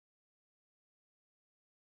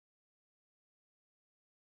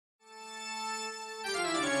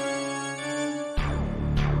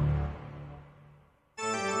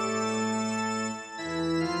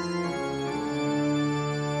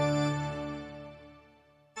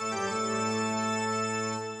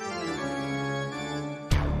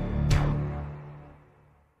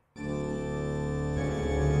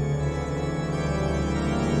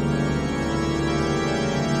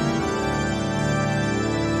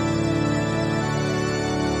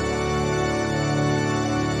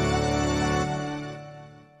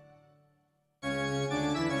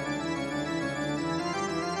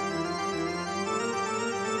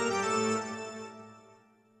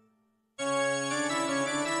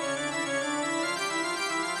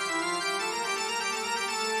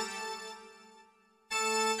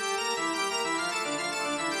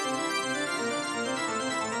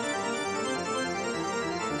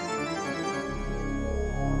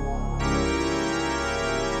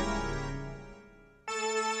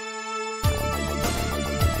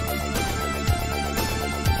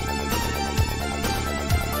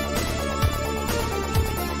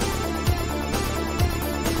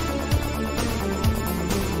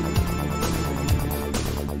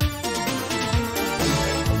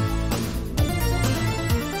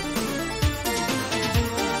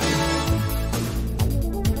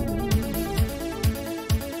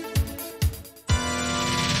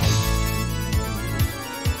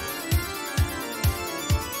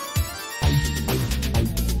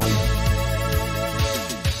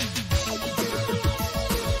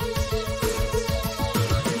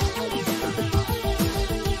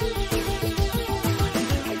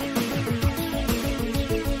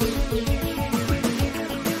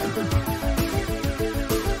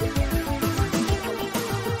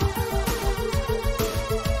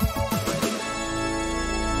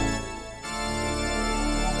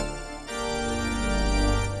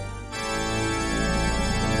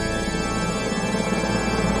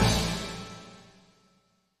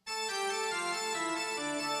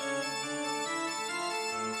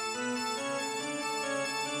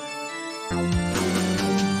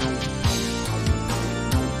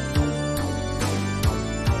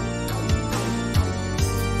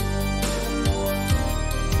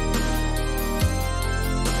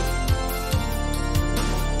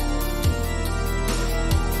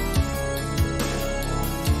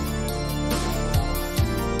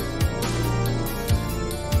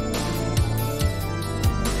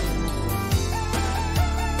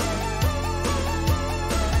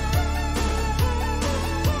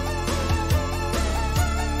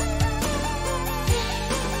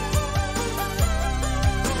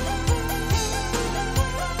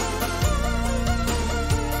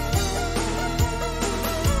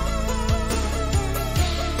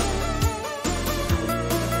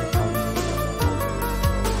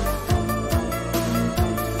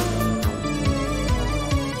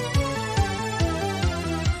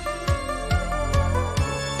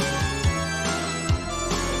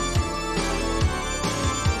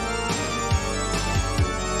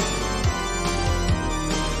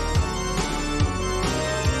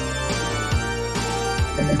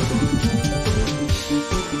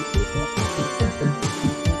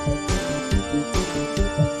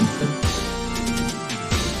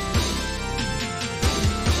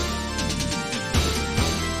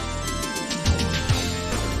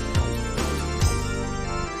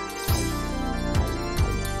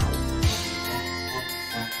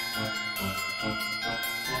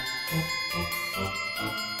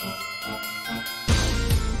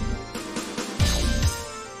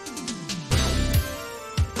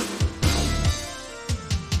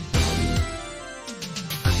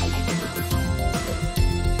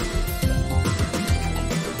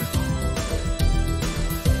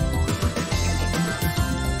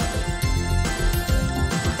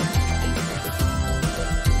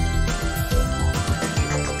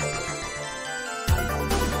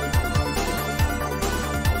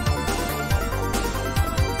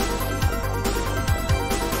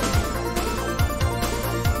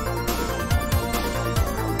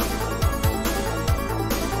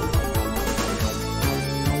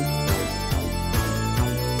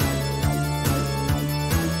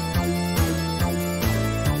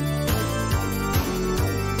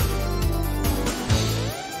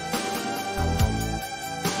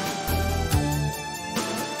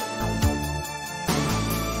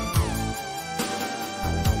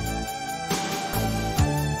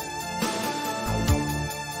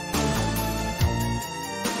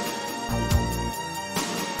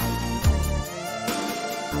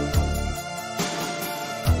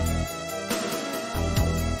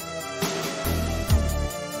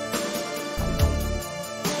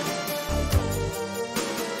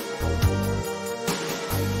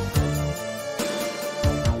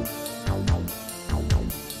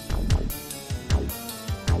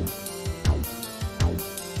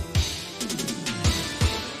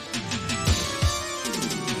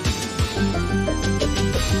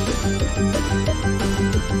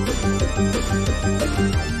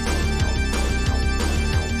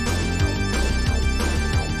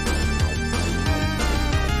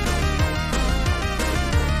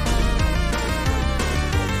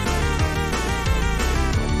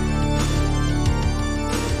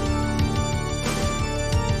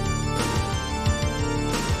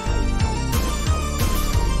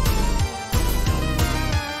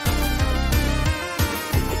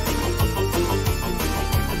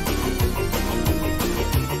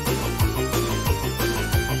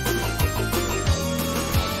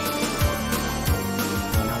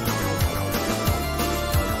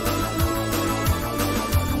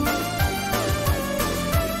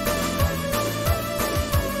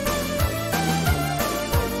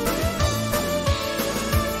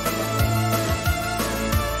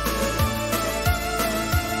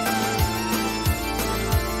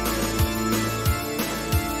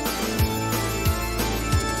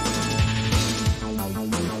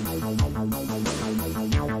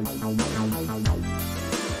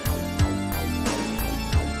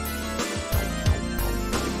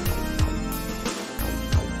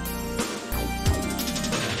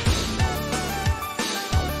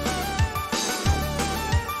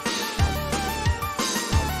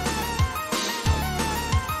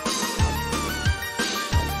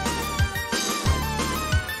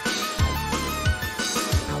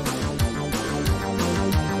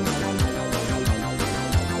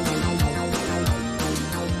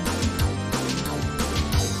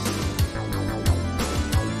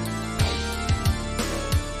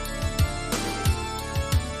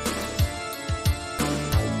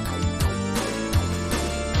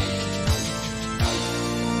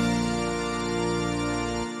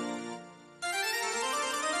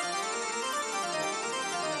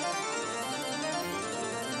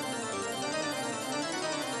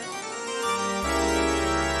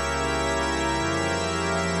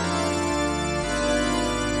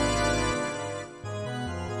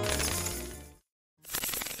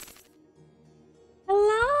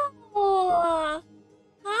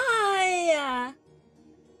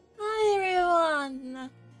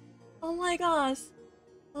us.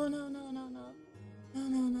 Oh no no no no. No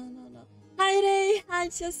no no no no. Hi Ray, hi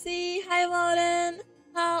Josie, hi Warren,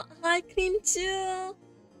 hi Cream Chew,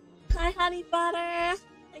 hi Honey Butter.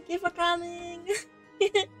 Thank you for coming.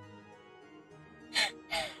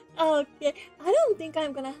 Okay, I don't think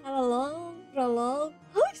I'm gonna have a long prologue.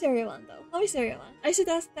 How is everyone though? How is everyone? I should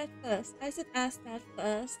ask that first.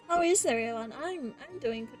 How is everyone? I'm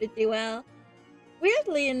doing pretty well.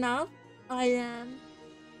 Weirdly enough, I am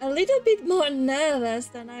a little bit more nervous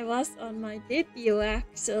than I was on my debut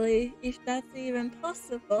actually, if that's even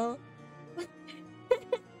possible.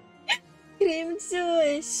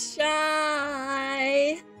 Grimsu is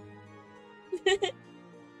shy.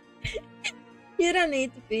 You don't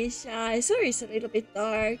need to be shy. Sorry, it's a little bit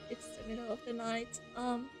dark. It's the middle of the night.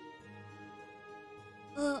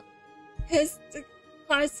 His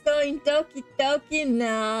heart's going doki doki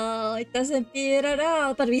now. It doesn't beat at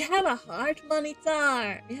all. But we have a heart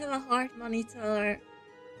monitor.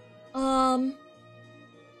 Oh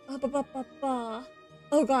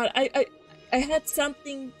god, I had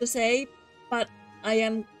something to say, but I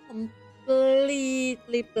am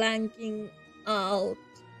completely blanking out.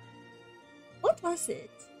 What was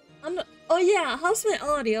it? I'm not. Oh yeah, how's my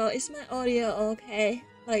audio? Is my audio okay?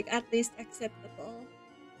 Like at least acceptable?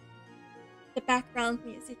 The background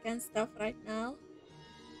music and stuff right now.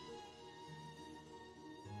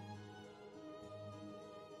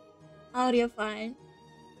 Audio fine.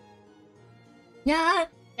 Yeah,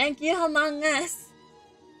 thank you, Among Us.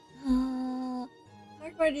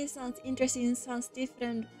 Hardcore sounds interesting, sounds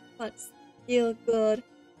different, but still good.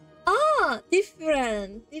 Ah,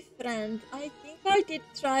 different. I think I did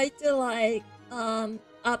try to like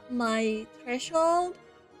up my threshold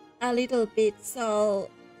a little bit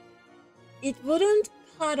so it wouldn't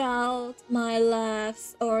cut out my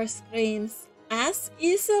laughs or screams as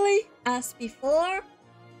easily as before,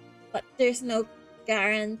 but there's no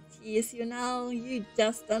guarantees, you know. You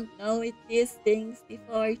just don't know with these things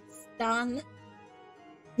before it's done.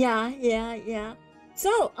 Yeah.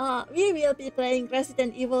 So, we will be playing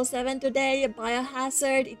Resident Evil 7 today,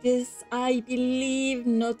 Biohazard. It is, I believe,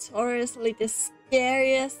 notoriously the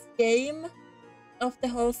scariest game of the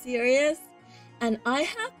whole series. And I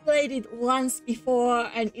have played it once before,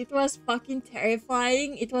 and it was fucking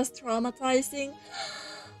terrifying. It was traumatizing.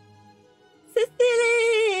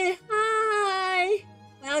 Cecily! Hi!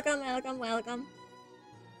 Welcome.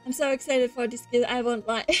 I'm so excited for this game, I won't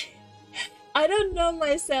lie. I don't know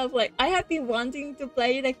myself, like, I have been wanting to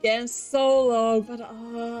play it again so long, but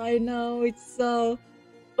I know it's so...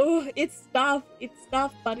 it's tough,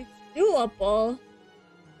 but it's doable.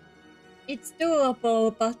 It's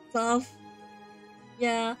doable, but tough.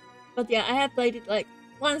 Yeah, but yeah, I have played it like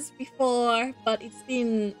once before, but it's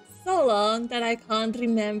been so long that I can't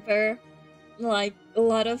remember like a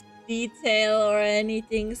lot of detail or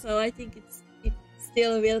anything, so I think it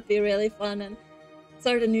still will be really fun and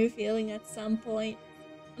sort of new feeling at some point.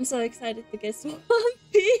 I'm so excited to get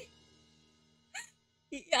swampy.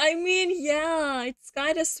 I mean, yeah, it's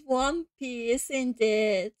kind of swampy, isn't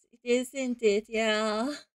it? Isn't it?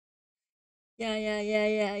 Yeah.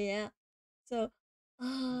 Yeah. So,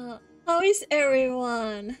 how is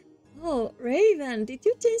everyone? Oh, Raven, did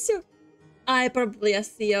you change your... I probably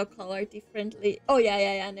see your color differently. Oh,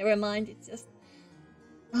 yeah, never mind. It's just...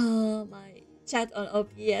 my chat on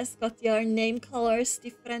OBS got your name colors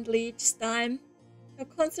differently each time. So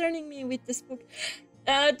concerning me with the spook...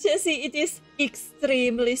 Jessie, it is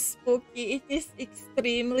extremely spooky.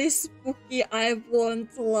 I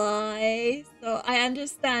won't lie. So I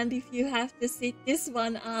understand if you have to sit this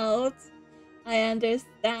one out. I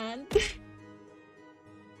understand.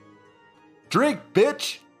 Drink,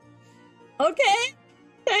 bitch! Okay,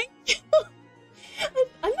 thank you.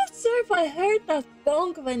 I'm not sure if I heard that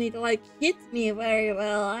bonk when it like hit me very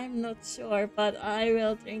well. I'm not sure, but I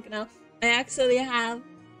will drink now. I actually have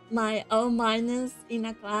my O- in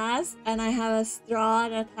a glass, and I have a straw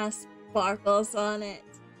that has sparkles on it.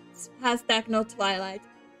 Hashtag no Twilight.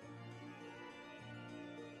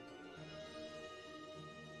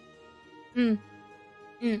 Thank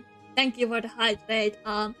you for the hydrate.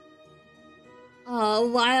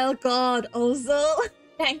 Wild God also.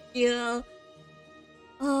 Thank you.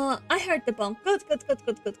 I heard the bonk. Good.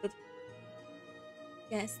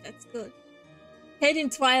 Yes, that's good. Hating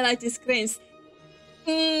Twilight is cringe.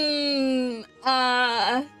 I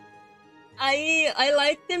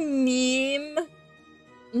like the meme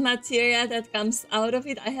material that comes out of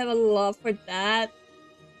it. I have a love for that.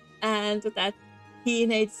 And that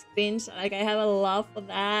teenage cringe, like I have a love for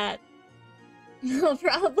that. No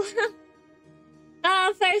problem.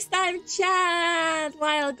 First time chat!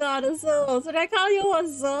 Wild God Azul. Should I call you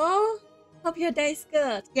Azul? Hope your day's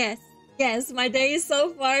good. Yes, yes, my day is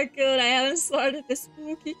so far good. I haven't started the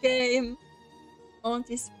spooky game on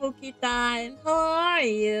this spooky time. How are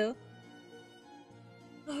you?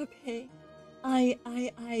 Okay.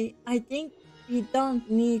 I think we don't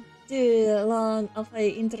need too long of an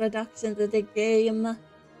introduction to the game.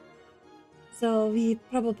 So we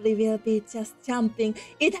probably will be just jumping.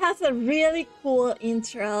 It has a really cool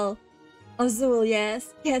intro. Azul,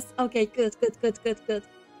 yes. Yes, okay, good.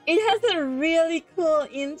 It has a really cool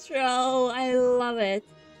intro. I love it.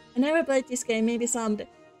 I never played this game, maybe someday.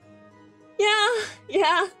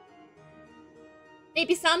 Yeah.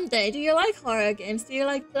 Maybe someday. Do you like horror games? Do you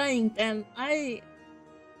like playing them? I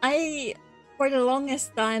for the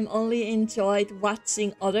longest time only enjoyed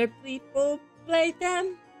watching other people play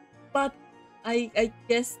them, but I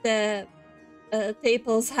guess the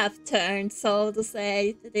tables have turned, so to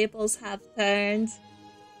say. The tables have turned.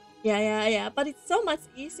 Yeah. But it's so much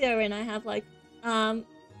easier when I have like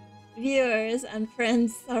viewers and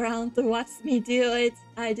friends around to watch me do it.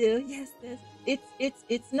 I do. Yes.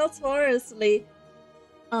 It's notoriously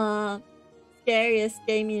scariest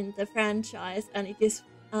game in the franchise, and it is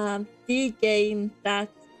the game that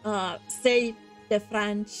saved the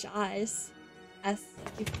franchise. As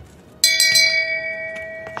if...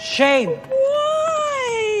 Shame!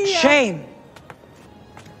 Why?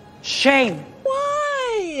 Shame!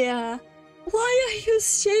 Why? Why are you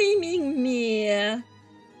shaming me? I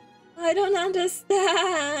don't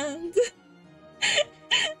understand.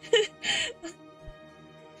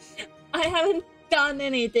 I haven't done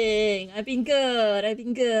anything. I've been good.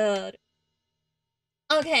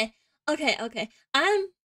 Okay.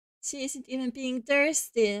 She isn't even being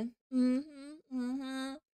thirsty. Don't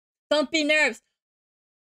be nervous.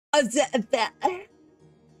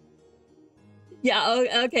 Yeah,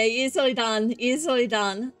 okay, easily done.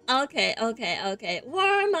 Okay.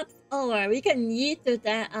 Warm up's over. We can yeet to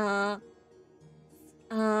the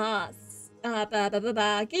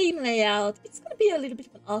game layout. It's gonna be a little bit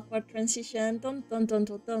of an awkward transition. Don't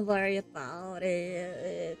worry about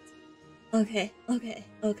it. Okay.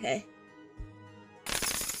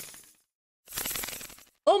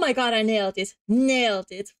 Oh my god, I nailed it.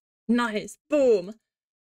 Nice. Boom.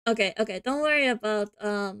 Okay, don't worry about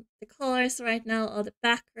the colors right now or the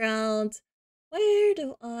background. Where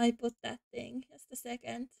do I put that thing? Just a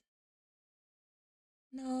second.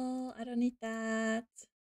 No, I don't need that.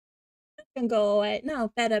 That can go away. No,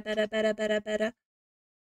 better.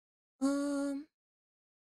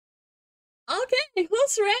 Okay,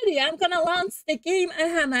 who's ready? I'm gonna launch the game. I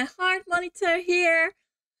have my heart monitor here.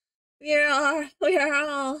 We are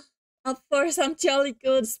all up for some jolly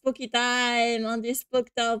good spooky time on this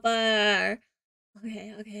Spooktober.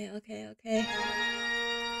 Okay.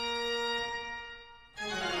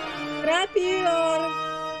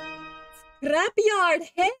 Scrapyard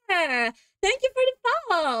hair. Thank you for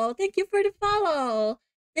the follow.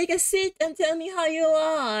 Take a seat and tell me how you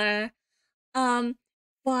are.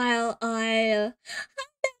 While I...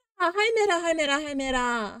 Hi,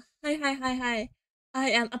 Mera. Hi. I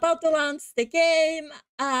am about to launch the game.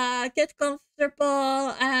 Get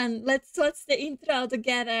comfortable and let's watch the intro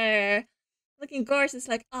together. Looking gorgeous,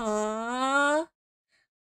 like, ah.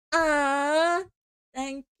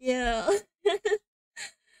 Thank you.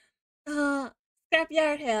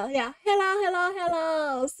 Scrapyard Hill, yeah.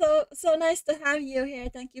 Hello. So nice to have you here.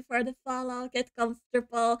 Thank you for the follow. Get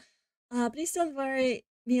comfortable. Please don't worry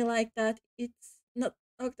me like that. It's not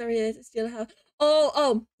October yet. It's still have.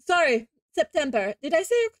 Oh, sorry. September. Did I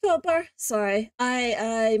say October? Sorry.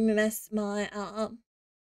 I missed my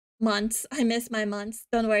months. I missed my months.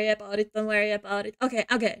 Don't worry about it. Okay.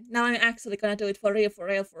 Now I'm actually gonna do it for real.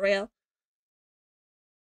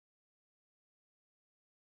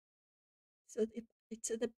 So it's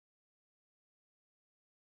the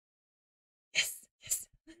yes.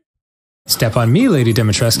 Step on me, Lady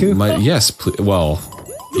Dimitrescu. Yes, well,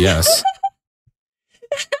 yes.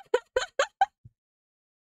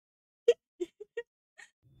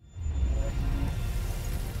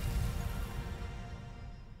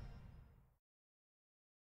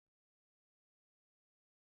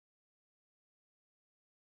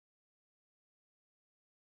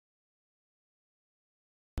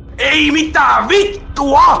 Ei mitä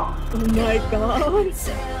vittua! Oh my god.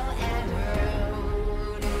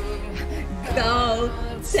 Go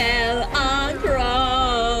tell Aunt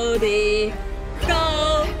Rhodey.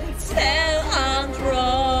 Go tell Aunt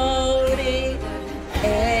Rhodey.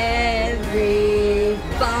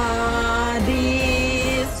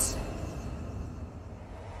 Everybody's.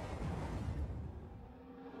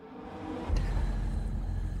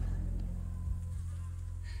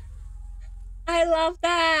 I love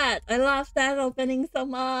that. I love that opening so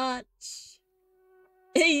much.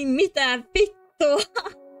 Hey, mitä vittu?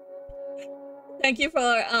 Thank you for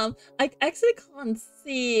I actually can't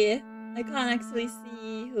see. I can't actually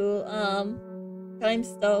see who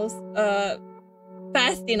claims those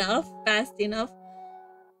fast enough.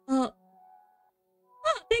 Oh,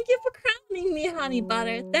 thank you for crowning me, honey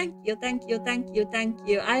butter. Thank you.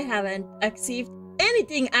 I haven't achieved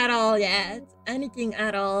anything at all yet. Anything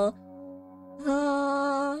at all.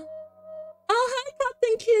 Oh, hi,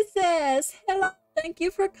 Cotton Kisses. Hello. Thank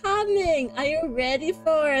you for coming. Are you ready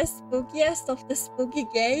for a spookiest of the spooky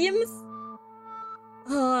games?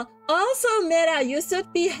 Also, Mira, you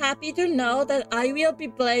should be happy to know that I will be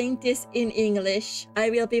playing this in English.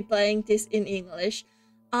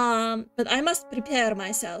 But I must prepare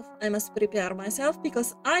myself.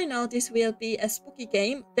 Because I know this will be a spooky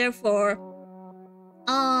game. Therefore,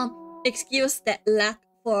 excuse the lag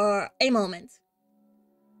for a moment.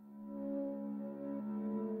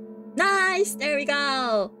 Nice, there we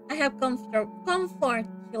go. I have comfort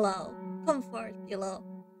pillow.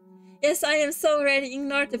 Yes, I am so ready.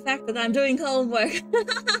 Ignore the fact that I'm doing homework.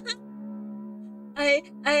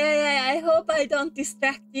 I hope I don't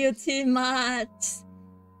distract you too much.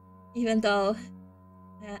 Even though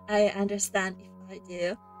I understand if I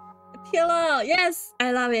do. A pillow, yes,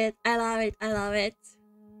 I love it.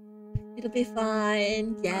 It'll be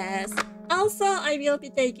fine, yes. Also, I will be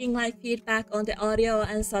taking like feedback on the audio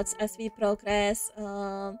and such as we progress.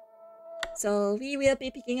 So we will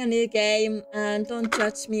be picking a new game, and don't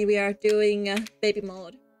judge me, we are doing baby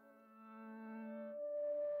mode.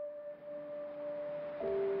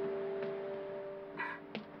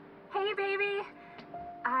 Hey baby!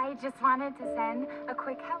 I just wanted to send a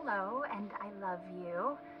quick hello and I love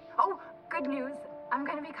you. Oh, good news! I'm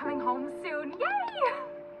gonna be coming home soon. Yay!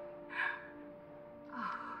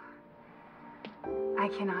 I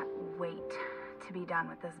cannot wait to be done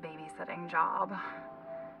with this babysitting job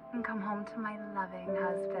and come home to my loving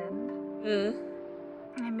husband.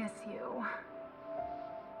 I miss you.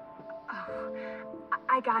 Oh,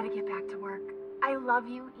 I gotta get back to work. I love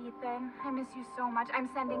you, Ethan. I miss you so much. I'm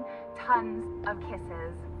sending tons of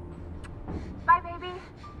kisses. Bye, baby.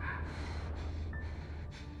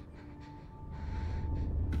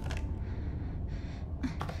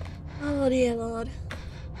 Oh dear Lord.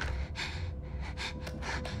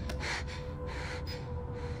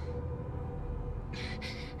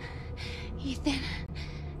 Ethan.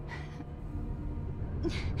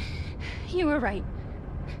 You were right.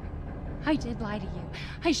 I did lie to you.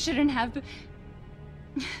 I shouldn't have.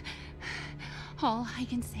 All I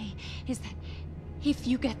can say is that if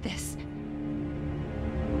you get this,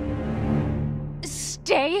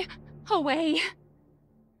 stay away.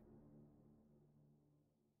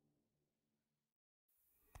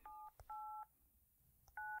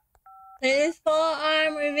 This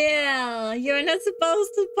forearm reveal. You're not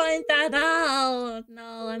supposed to point that out.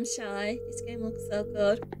 No, I'm shy. This game looks so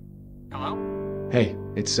good. Hello? Hey,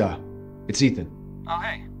 it's Ethan. Oh,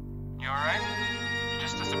 hey. You alright? You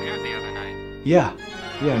just disappeared the other night. Yeah,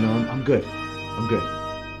 no, I'm good.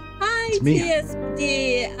 Hi, it's me.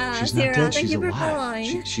 TSD. She's Sarah, not dead, thank she's you for alive.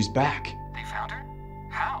 calling. She's back. They found her?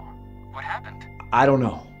 How? What happened? I don't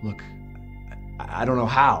know. Look, I don't know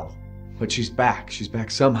how, but she's back. She's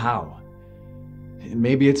back somehow.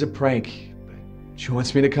 Maybe it's a prank, but she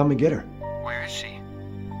wants me to come and get her. Where is she?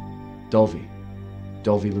 Dulvey,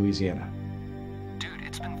 Louisiana. Dude,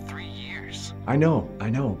 it's been 3 years. I know,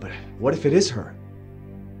 but what if it is her?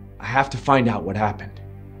 I have to find out what happened.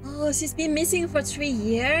 Oh, she's been missing for 3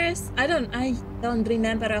 years? I don't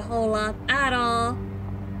remember a whole lot at all.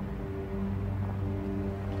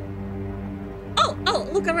 Oh,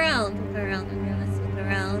 look around. Okay, let's look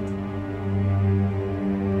around.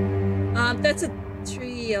 That's a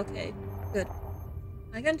tree, okay, good.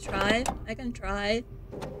 I can try.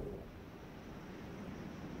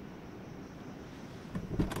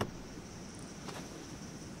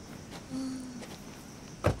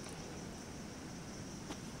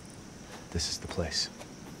 This is the place.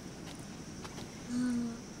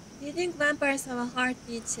 Do you think vampires have a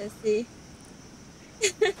heartbeat, Jesse?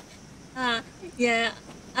 Yeah.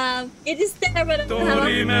 It is there, but I don't have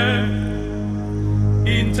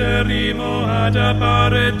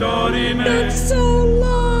That's so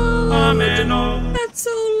loud! That's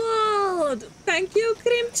so loud! Thank you,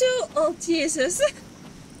 Krimchu! Oh, Jesus.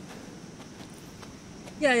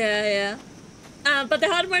 Yeah. But the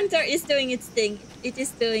hard monitor is doing its thing. It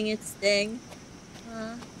is doing its thing.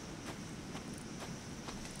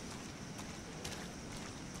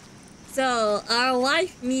 So, our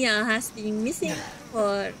wife Mia has been missing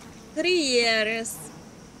for 3 years.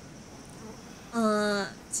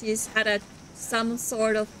 she's had some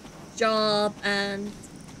sort of job and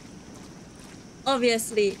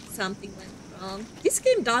obviously something went wrong. This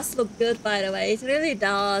game does look good, by the way. It really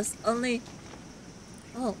does. Only...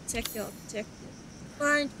 Oh, check your...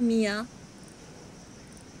 Find Mia.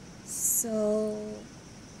 So...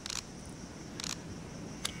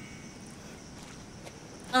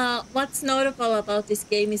 what's notable about this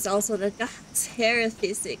game is also that it has hair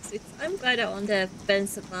physics, which I'm kinda on the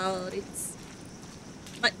fence about. It's...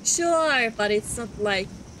 like, sure, but it's not like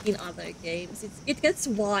in other games. It gets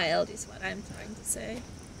wild, is what I'm trying to say.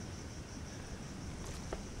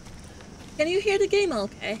 Can you hear the game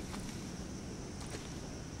okay?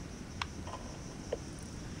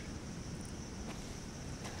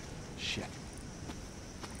 Shit.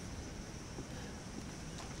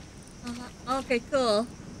 Okay, cool.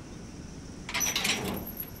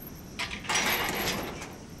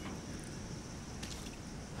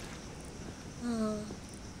 Oh.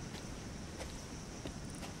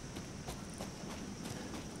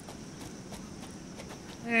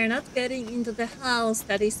 We're not getting into the house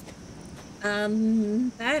that is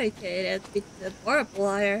barricaded with the barbed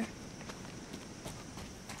wire.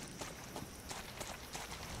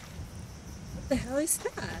 What the hell is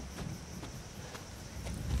that?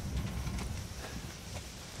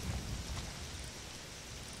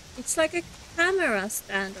 It's like a camera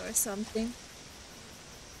stand or something.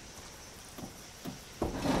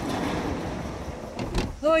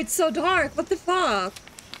 Oh, it's so dark. What the fuck?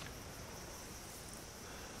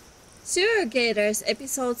 Surrogators,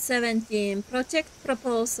 episode 17. Project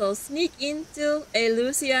proposal. Sneak into a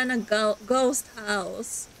Louisiana ghost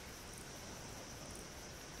house.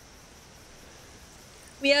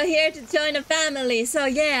 We are here to join a family, so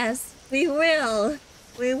yes, we will.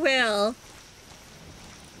 We will.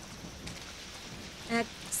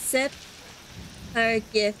 Accept her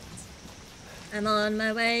gift. I'm on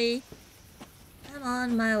my way. I'm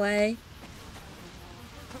on my way.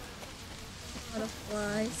 A lot of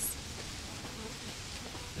flies.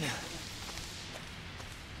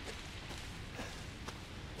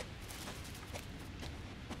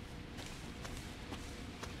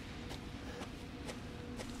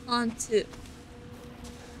 On to.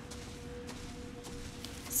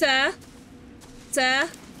 Sir? Sir?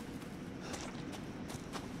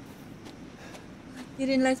 You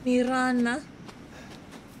didn't let me run.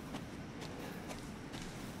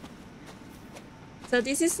 So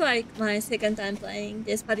this is like my second time playing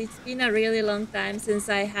this, but it's been a really long time since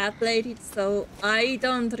I have played it, so I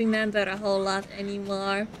don't remember a whole lot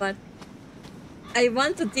anymore, but I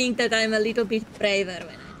want to think that I'm a little bit braver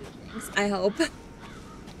when I do things, I hope.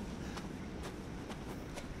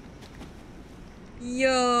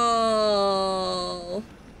 Yo!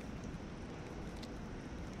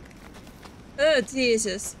 Oh,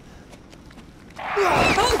 Jesus.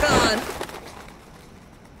 Oh, God!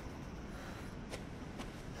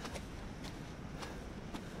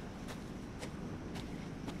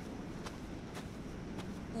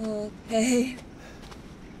 Okay.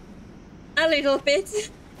 A little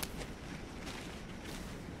bit.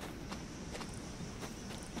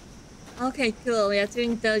 Okay, cool. We are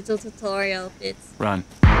doing the little tutorial bits. Run.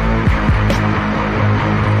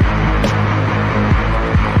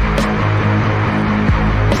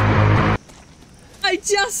 I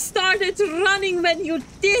just started running when you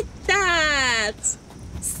did that!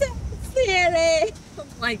 So silly! Oh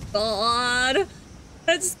my god!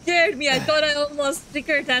 That scared me. I thought I almost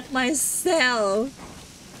triggered that myself.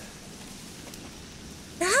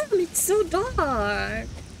 Damn, it's so dark.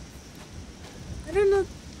 I don't know.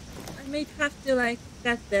 I might have to like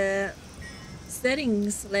get the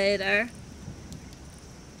settings later.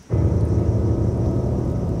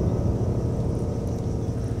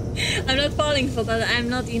 I'm not falling for that. I'm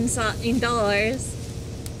not indoors.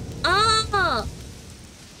 Oh!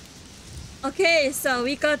 Okay, so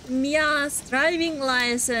we got Mia's driving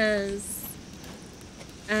license.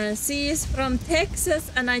 She is from Texas,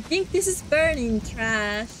 and I think this is burning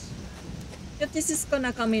trash. But this is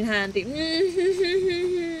gonna come in handy.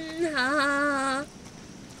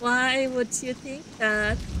 Why would you think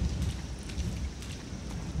that?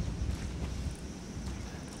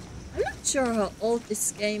 I'm not sure how old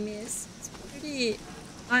this game is. It's pretty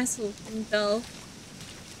nice looking though.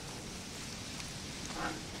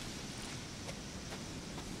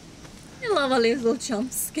 I love a little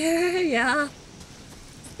jump scare, yeah.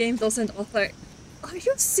 This game doesn't offer... Are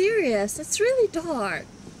you serious? That's really dark.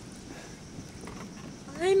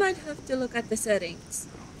 I might have to look at the settings.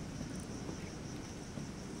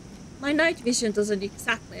 My night vision doesn't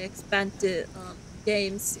exactly expand to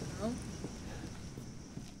games, you know.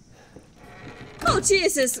 Oh,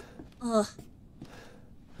 Jesus! Oh,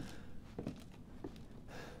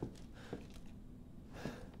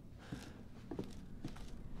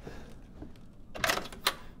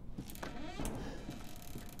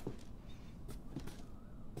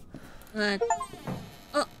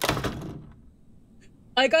 Oh.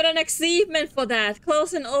 I got an achievement for that.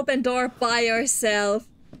 Close an open door by yourself.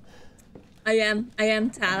 I am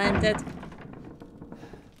talented.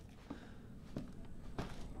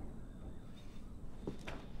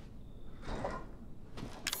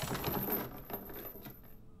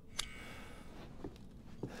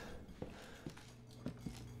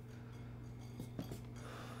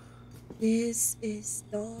 This is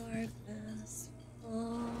dark as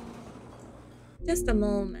fuck. Just a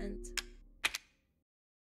moment.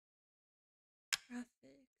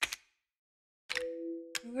 Graphics.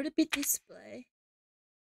 Where would it be display?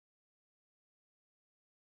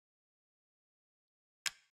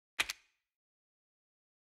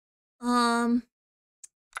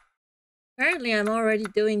 Apparently I'm already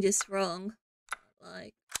doing this wrong.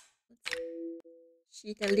 Like, let's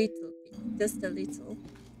cheat a little bit, just a little.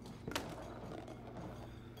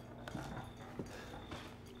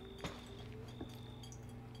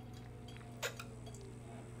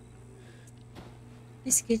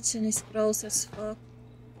 This kitchen is gross as fuck.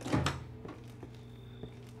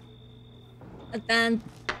 And then,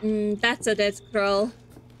 that's a dead scroll.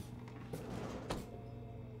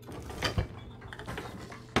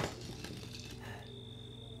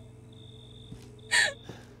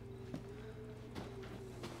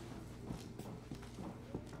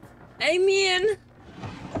 I mean...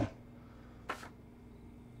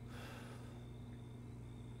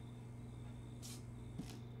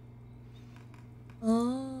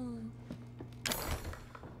 Oh.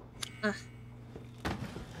 Ah.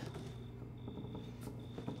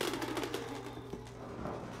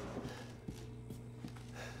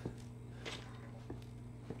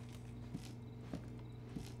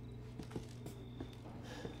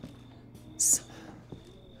 So.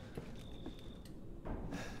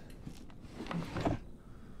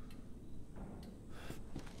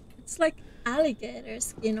 It's like alligator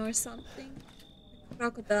skin or something. Like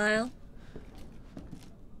crocodile.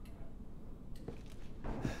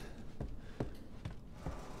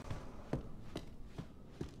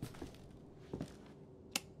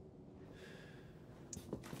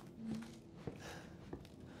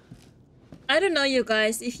 I don't know, you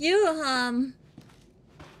guys. If you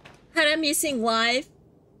had a missing wife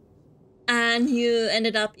and you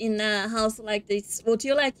ended up in a house like this, would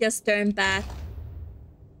you like just turn back?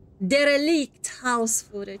 Derelict house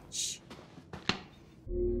footage.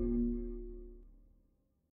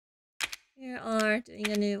 We are doing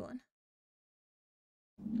a new one.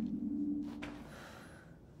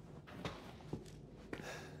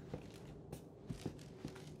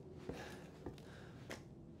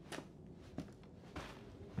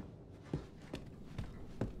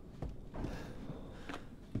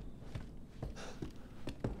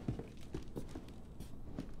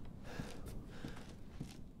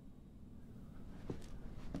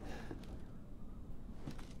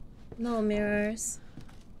 No mirrors.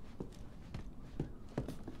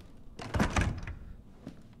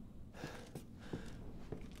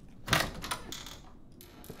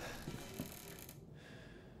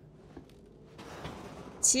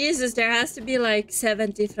 Jesus, there has to be like 7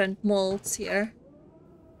 different molds here.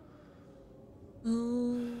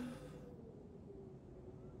 Oh.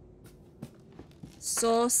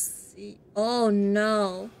 Saucy. Oh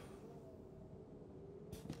no.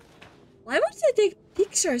 Why would they take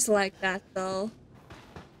pictures like that though?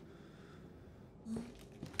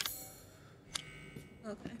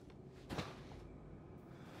 Okay.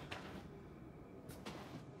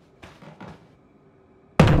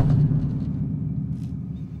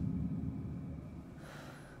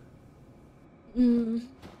 Mm.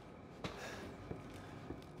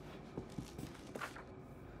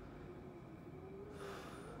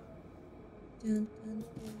 Dun, dun,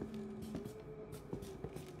 dun.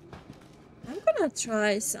 I'm gonna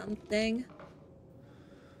try something.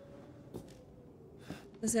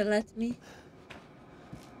 Does it let me?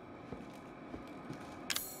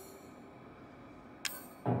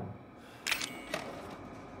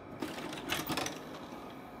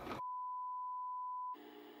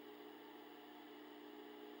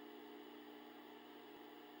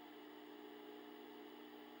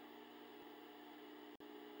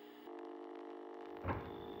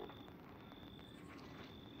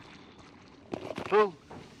 Boo.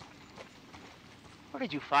 Where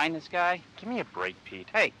did you find this guy? Give me a break, Pete.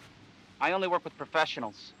 Hey, I only work with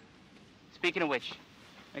professionals. Speaking of which,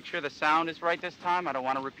 make sure the sound is right this time. I don't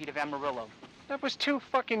want a repeat of Amarillo. That was 2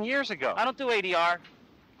 fucking years ago. I don't do ADR.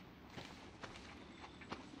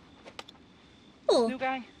 Oh. New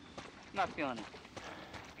guy? I'm not feeling it.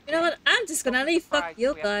 You know what? I'm just gonna leave. Fuck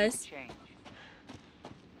you We have to guys. change.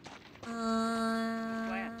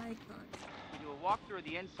 I can't. walk through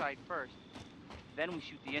the inside first, then we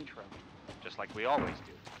shoot the intro. Just like we always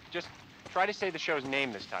do. Just try to say the show's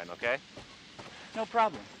name this time, okay? No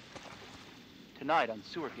problem. Tonight on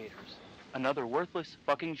Sewer Gators, another worthless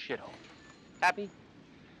fucking shithole. Happy?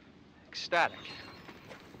 Ecstatic.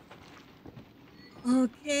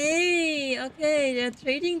 Okay, okay, they're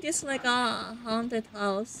treating this like a haunted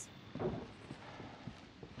house.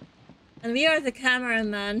 And we are the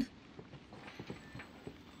cameraman.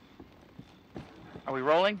 Are we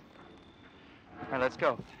rolling? All right, let's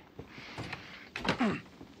go.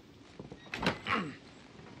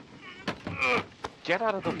 Get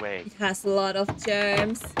out of the way. It has a lot of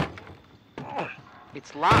germs.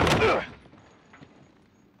 It's locked.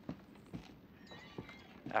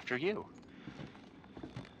 After you.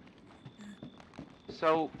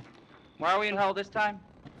 So, why are we in hell this time?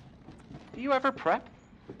 Do you ever prep?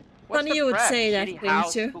 What's Funny the you would prep? say that, Shitty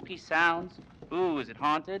house, Granger. spooky sounds. Ooh, is it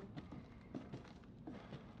haunted?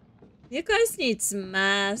 You guys need some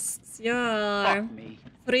masks. You're Fuck me. I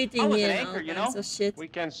breathing was in an all anchor, you kinds know? of shit.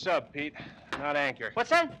 Weekend sub, Pete. Not anchor. What's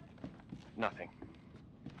that? Nothing.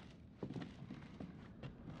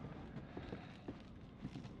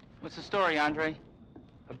 What's the story, Andre?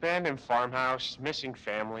 Abandoned farmhouse, missing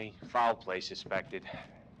family, foul play suspected.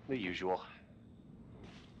 The usual.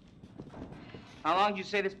 How long did you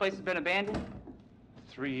say this place has been abandoned?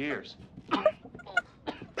 3 years.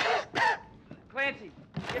 Clancy,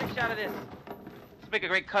 get a shot of this. Let's make a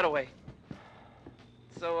great cutaway.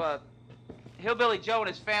 So, Hillbilly Joe and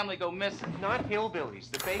his family go missing. Not hillbillies,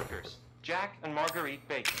 the Bakers. Jack and Marguerite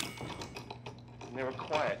Baker. And they were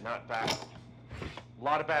quiet, not bad. A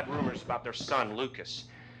lot of bad rumors about their son, Lucas.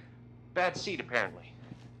 Bad seed, apparently.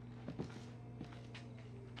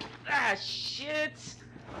 Ah, shit!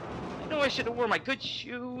 I know I should have worn my good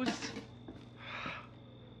shoes.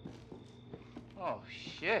 Oh,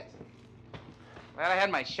 shit. Glad I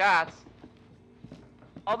had my shots.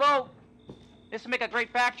 Although, this would make a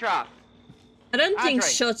great backdrop. I don't think Andre,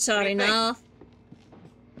 shots what are do you think? enough.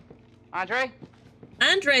 Andre?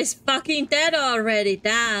 Andre's fucking dead already,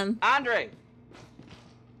 damn. Andre!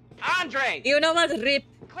 Andre! You know what, Rip?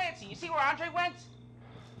 Clancy, you see where Andre went?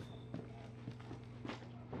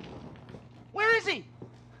 Where is he?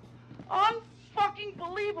 Unfucking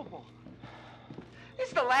believable. This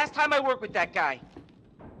is the last time I work with that guy.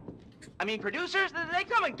 I mean, producers, they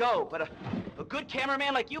come and go, but a good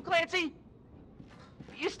cameraman like you, Clancy,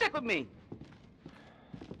 you stick with me.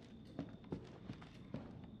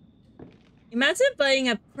 Imagine playing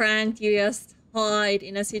a prank you just hide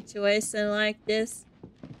in a situation like this.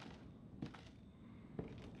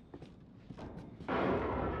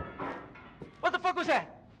 What the fuck was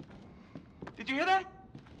that? Did you hear that?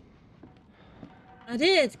 I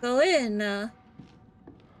did, go in.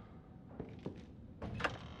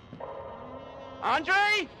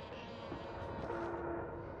 Andre?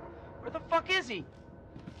 Where the fuck is he?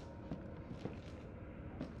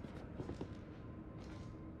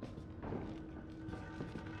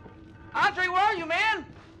 Andre, where are you, man?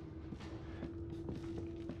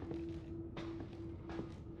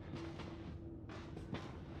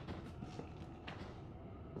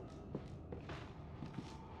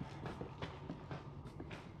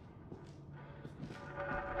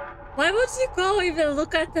 Why would you go even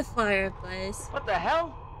look at the fireplace? What the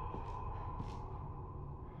hell?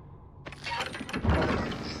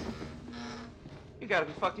 You gotta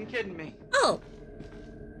be fucking kidding me. Oh,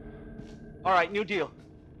 All right, new deal.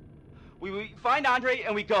 We find Andre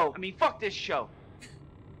and we go. I mean, fuck this show.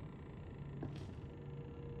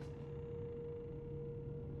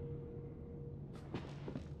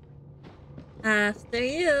 after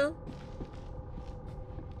you.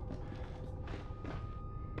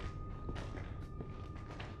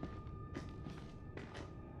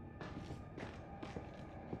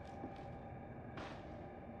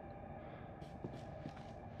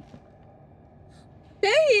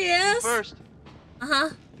 There he is. First, Uh-huh.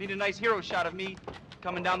 need a nice hero shot of me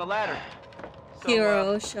coming down the ladder. So,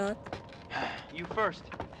 Hero shot. you first.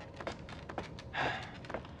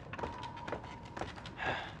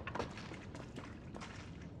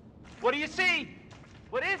 What do you see?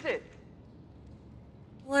 What is it?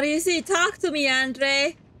 What do you see? Talk to me,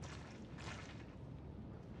 Andre.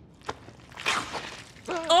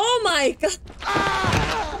 Oh my god.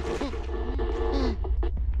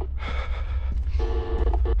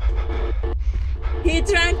 He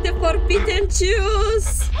drank the forbidden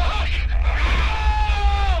juice.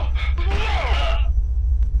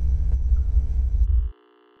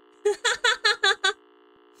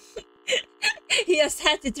 He just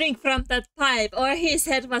had to drink from that pipe, or his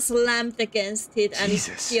head was slammed against it and it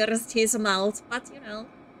pierced his mouth. But you know.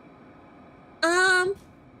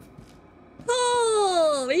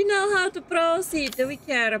 Cool! We know how to proceed. Do we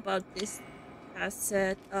care about this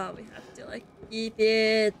cassette? Oh, we have to like keep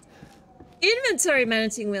it. Inventory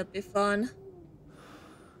managing will be fun.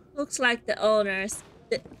 Looks like the owners.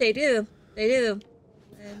 They do. They do.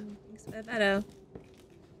 And things were better.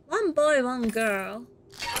 One boy, one girl.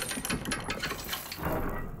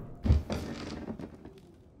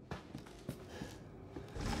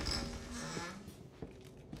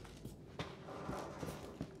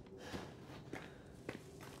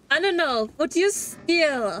 I don't know. Would you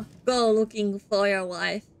still go looking for your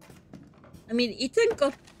wife? I mean, Ethan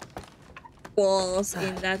got balls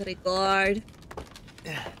in that regard.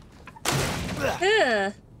 Yeah.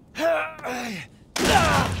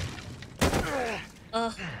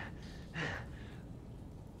 Oh.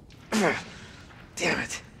 Damn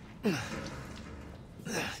it.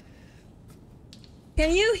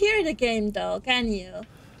 Can you hear the game though? Can you?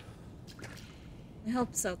 I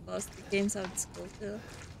hope so, cause the game sounds cool too.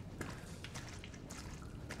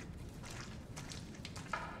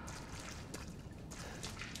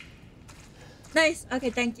 Nice. Okay,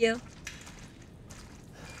 thank you.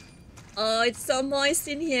 Oh, it's so moist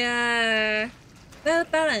in here. Well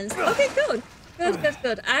balanced. Okay, good. Good, good,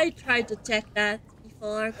 good. I tried to check that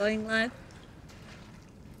before going live.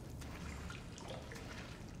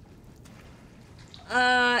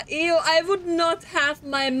 Ew, I would not have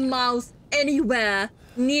my mouse anywhere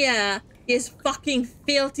near this fucking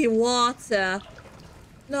filthy water.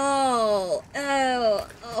 No. Oh.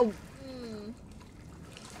 Oh.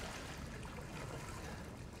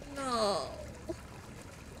 No.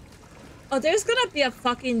 Oh, there's gonna be a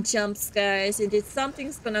fucking jump scare, isn't it?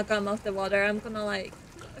 Something's gonna come off the water. I'm gonna like...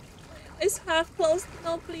 My eyes half closed.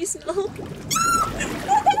 No, please, no.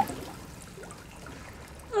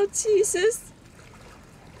 Oh, Jesus.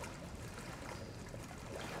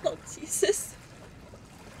 Oh, Jesus.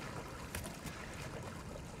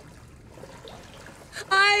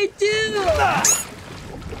 I do!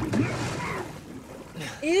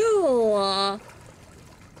 Ew.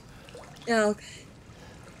 Yeah, okay.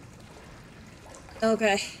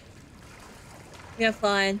 Okay. We're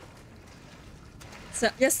fine. So,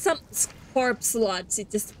 just some corpse sludge.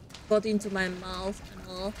 It just got into my mouth and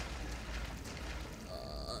all.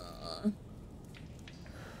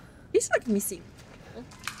 He's like missing.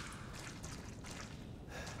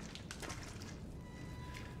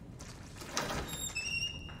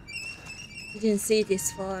 You didn't see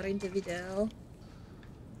this far in the video.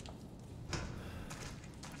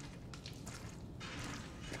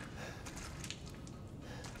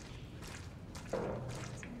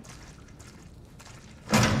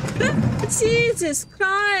 Jesus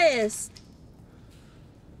Christ!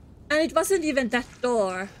 And it wasn't even that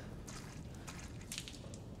door.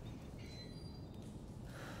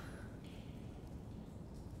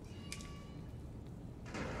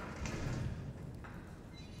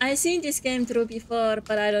 I've seen this game through before,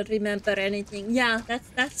 but I don't remember anything. Yeah,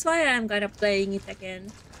 that's why I'm kind of playing it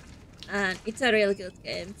again. And it's a real good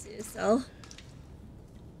game too, so...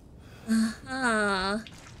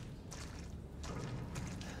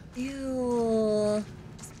 Ew.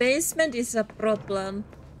 This basement is a problem.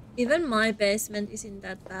 Even my basement isn't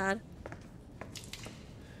that bad.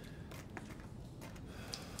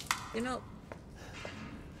 You know...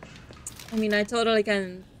 I mean, I totally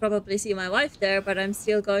can probably see my wife there, but I'm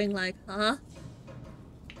still going like, huh?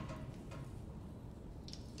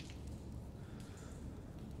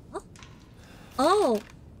 Oh. Oh!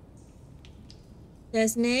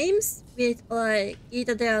 There's names with like,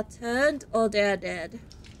 either they are turned or they are dead.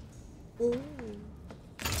 Ooh.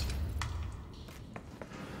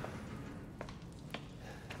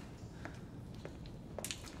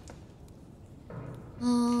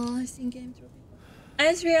 Oh, I've seen game through.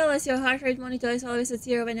 I just realized your heart rate monitor is always at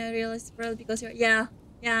 0 when I realize it's probably because you're... Yeah,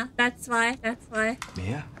 that's why.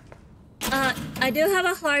 Mia? I do have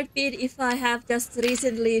a heartbeat if I have just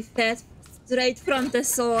recently fed straight from the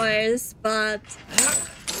source, but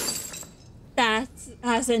that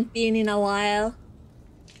hasn't been in a while.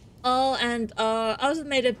 Oh, and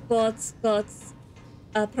Automated Bots got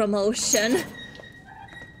a promotion.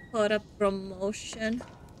 For a promotion.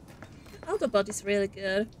 Autobot is really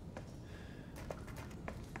good.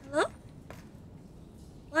 Hello?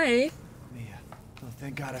 Wife? Mia. Oh,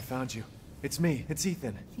 thank God I found you. It's me. It's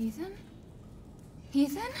Ethan. Ethan?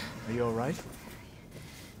 Ethan? Are you alright?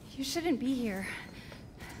 You shouldn't be here.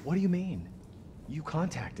 What do you mean? You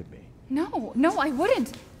contacted me. No, I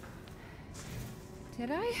wouldn't.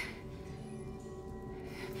 Did I?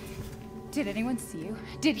 Did anyone see you?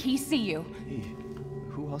 Did he see you? Hey,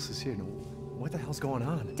 who else is here? What the hell's going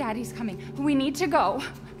on? Daddy's coming. We need to go.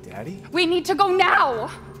 Daddy? We need to go now!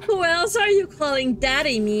 Who else are you calling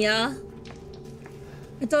daddy, Mia?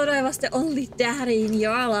 I thought I was the only daddy in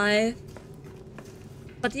your life.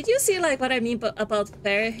 But did you see like what I mean about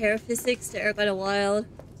fair hair physics? They're kind of wild.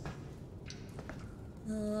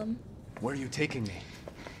 Where are you taking me?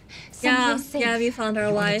 Yeah, we found our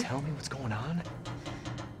You wanna wife. tell me what's going on?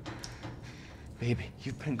 Baby,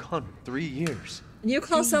 you've been gone 3 years. And you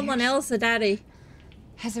call someone else a daddy.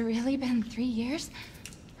 Has it really been 3 years?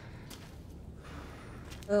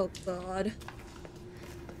 Oh god.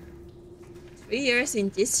 3 years in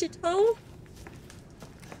digital?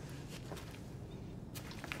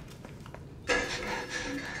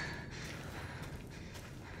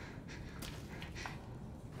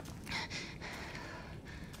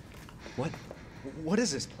 What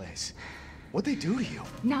is this place? What'd they do to you?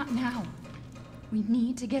 Not now. We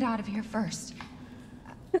need to get out of here first.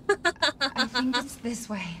 I think it's this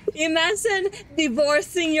way. Imagine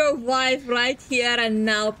divorcing your wife right here and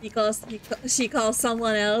now because she calls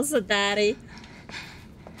someone else a daddy.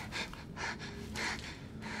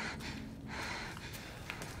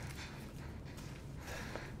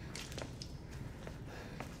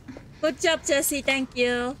 Good job, Jesse. Thank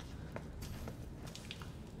you.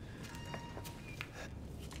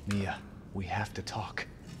 Mia, we have to talk.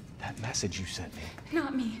 That message you sent me.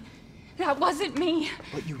 Not me. That wasn't me.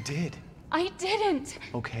 But you did. I didn't.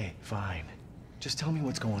 Okay, fine. Just tell me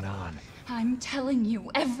what's going on. I'm telling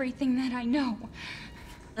you everything that I know.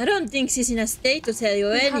 I don't think she's in a state to tell you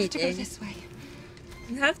anything. We have to go this way.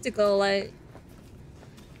 You have to go like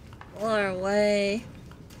far away.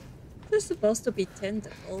 There's supposed to be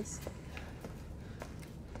tentacles.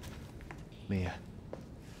 Mia,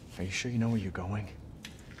 are you sure you know where you're going?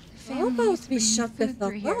 How about we shut the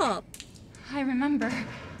fuck up? I remember.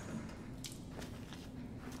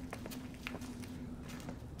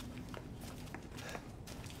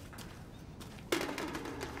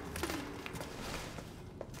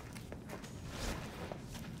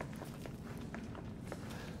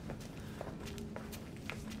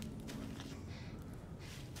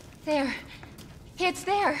 There. It's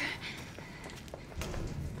there.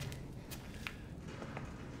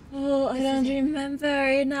 Oh, I don't remember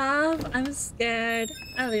enough. I'm scared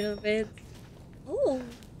a little bit. Oh.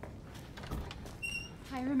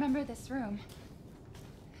 I remember this room.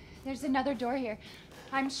 There's another door here.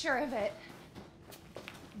 I'm sure of it.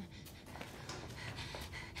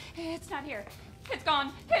 It's not here. It's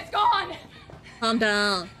gone. It's gone! Calm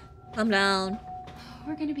down. Calm down.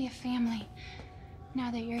 We're gonna be a family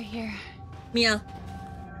now that you're here. Mia.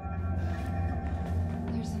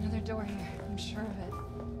 There's another door here. I'm sure of it.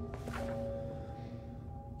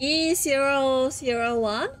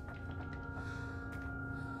 E001?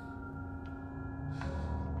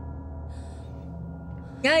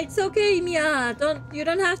 Yeah, it's okay, Mia. You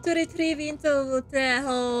don't have to retrieve into the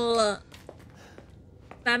whole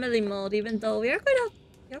family mode, even though we are kind of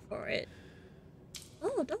here for it.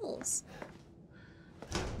 Oh, dolls.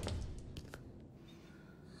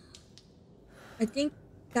 I think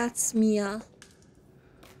that's Mia.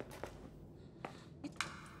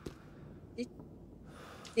 Did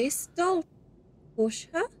this doll push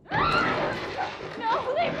her?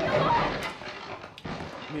 No, leave me alone!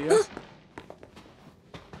 Mia?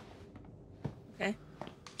 Okay.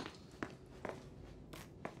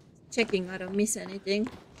 Checking I don't miss anything.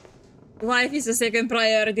 Life is a second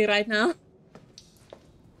priority right now.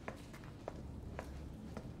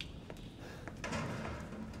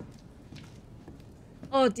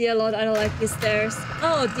 Oh dear lord, I don't like these stairs.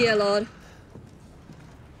 Oh dear lord.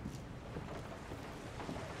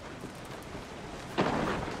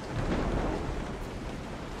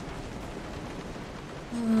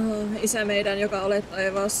 Isä meidän, joka olet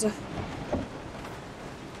taivaassa.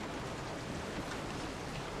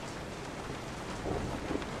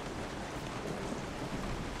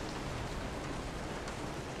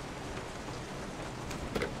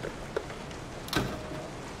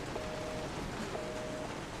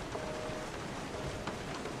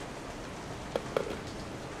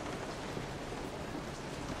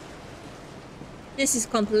 This is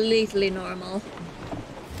completely normal.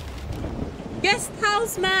 Guest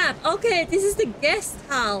house map! Okay, this is the guest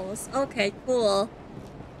house. Okay, cool.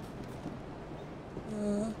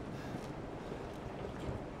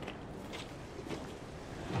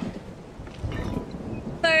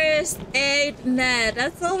 First aid net.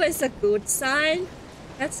 That's always a good sign.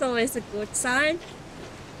 That's always a good sign.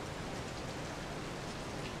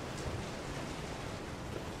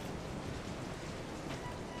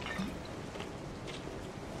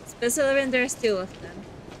 Especially when there's two of them.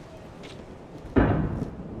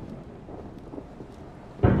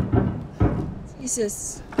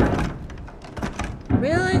 Jesus.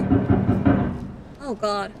 Really? Oh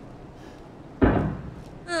god.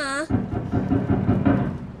 Ah.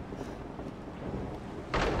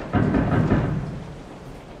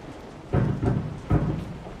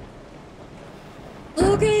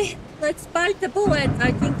 Okay, let's bite the bullet.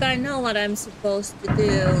 I think I know what I'm supposed to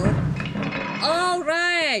do.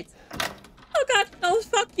 Alright. Oh god, no,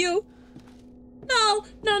 fuck you. No,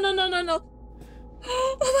 no, no, no, no, no.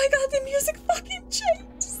 Oh my god, the music fucking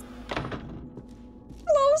changes.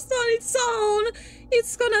 Closed on its own.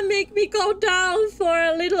 It's gonna make me go down for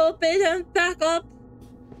a little bit and back up.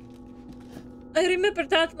 I remember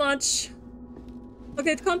that much.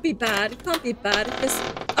 Okay, it can't be bad. It can't be bad. Just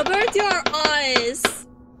avert your eyes.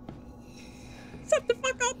 Shut the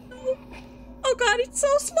fuck up, no. Oh god, it's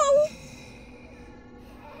so slow.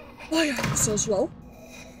 Why are you so slow?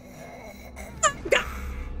 Oh, god.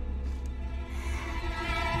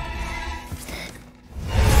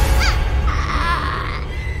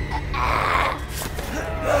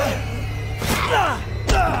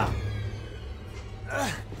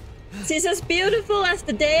 She's as beautiful as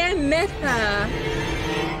the day I met her.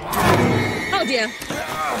 Oh dear.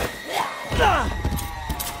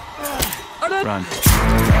 Run.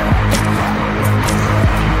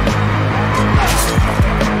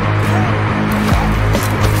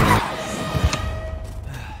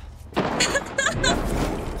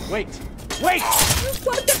 Wait! Wait!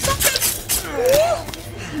 What the fuck?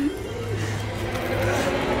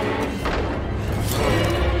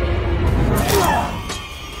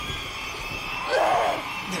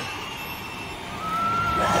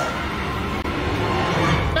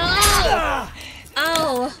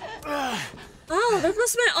 Ow! Oh, that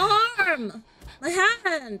was my arm! My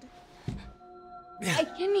hand! I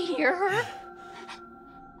can hear her.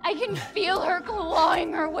 I can feel her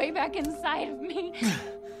clawing her way back inside of me.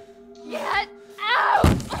 Get out!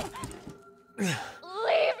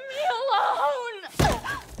 Leave me alone!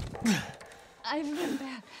 I've been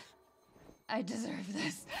bad. I deserve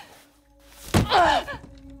this.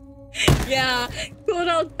 Yeah, good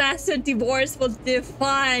old bastard divorce will do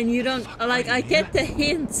fine. You don't like. I get the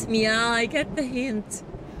hint, Mia. I get the hint.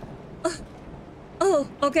 Oh,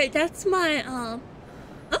 okay. That's my oh.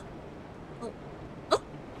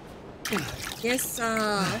 Yes.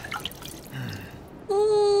 Oh.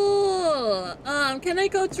 Can I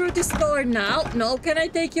go through this door now? No. Can I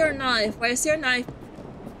take your knife? Where's your knife?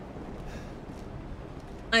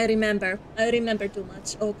 I remember too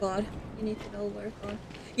much. Oh god. You need to know where to go.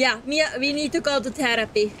 Yeah, Mia, we need to go to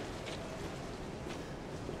therapy.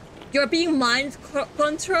 You're being mind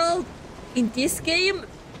controlled in this game?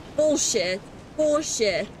 Bullshit.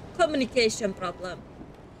 Bullshit. Communication problem.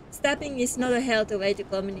 Stabbing is not a healthy way to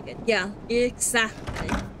communicate. Yeah, exactly.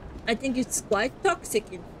 I think it's quite toxic,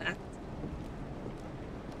 in fact.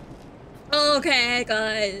 Okay,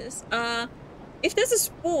 guys. If there's a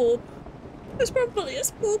spook, there's probably a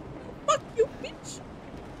spook. Fuck you, bitch.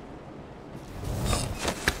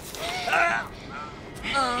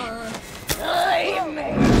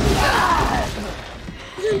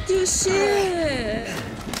 Didn't do shit.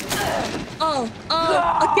 Oh,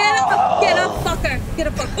 get up, fucker. Get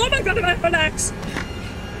up, fucker. Oh my god, I have an axe.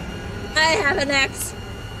 I have an axe.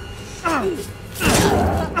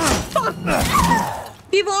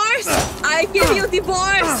 Divorce? I give you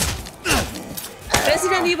divorce.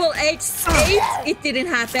 Resident Evil 8, it didn't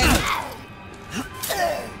happen.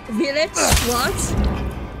 Village, what?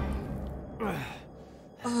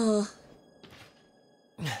 Oh.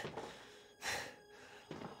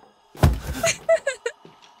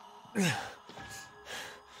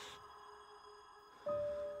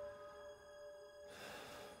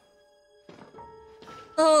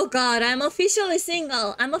 Oh god, I'm officially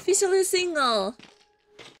single. I'm officially single.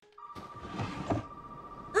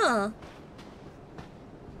 Oh.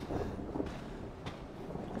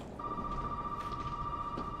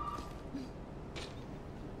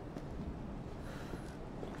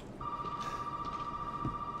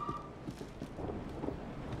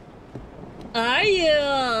 Are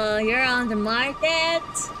you? You're on the market?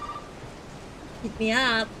 Hit me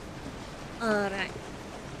up. Alright.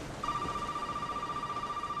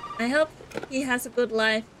 I hope he has a good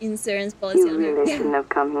life insurance policy on him. You really shouldn't have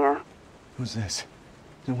come here. Who's this?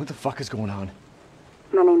 And what the fuck is going on?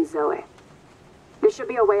 My name's Zoe. There should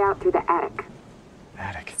be a way out through the attic.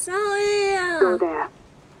 Attic. Zoe! Go there.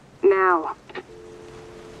 Now.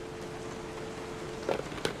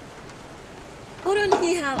 Wouldn't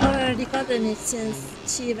he have already gotten it since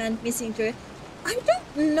she went missing through it? I don't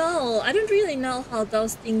No, I don't really know how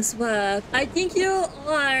those things work. I think you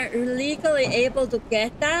are legally able to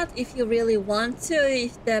get that if you really want to,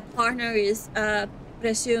 if the partner is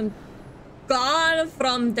presumed gone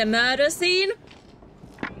from the murder scene.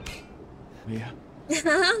 Mia.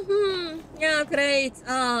 Yeah, great.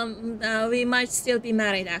 We might still be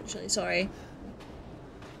married actually, sorry.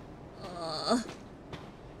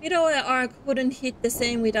 Widower arc wouldn't hit the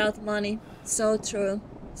same without money. So true.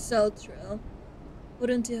 So true.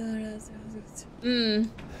 Wouldn't you? Can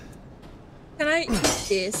I eat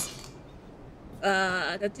this?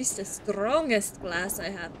 That is the strongest glass I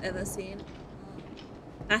have ever seen.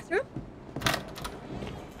 Bathroom?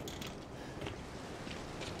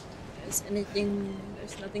 There's anything?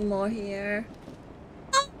 There's nothing more here.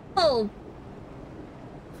 Oh!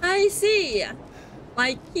 I see!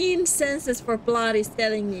 My keen senses for blood is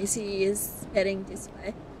telling me she is heading this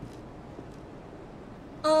way.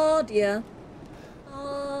 Oh dear.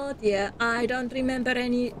 Oh dear, I don't remember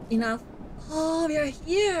enough. Oh, we are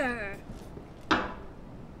here.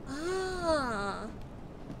 Ah.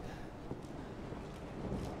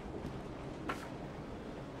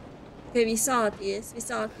 Okay, we saw this,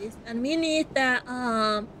 and we need that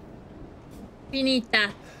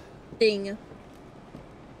thing.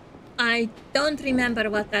 I don't remember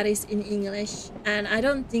what that is in English, and I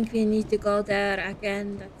don't think we need to go there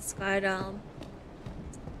again. That's kind of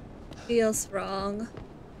feels wrong.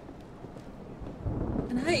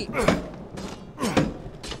 Can I?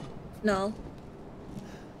 No.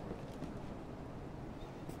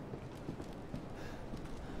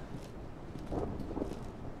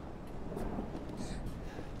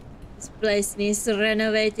 This place needs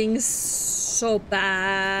renovating so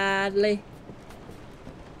badly.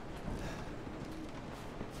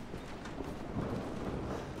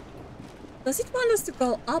 Does it want us to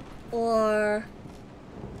go up or?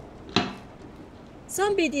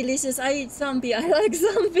 Zombie delicious. I eat zombie. I like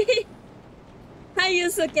zombie. Hi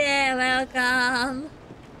Yusuke, welcome.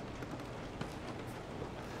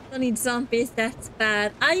 Don't eat zombies, that's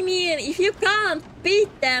bad. I mean, if you can't beat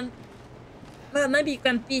them, well, maybe you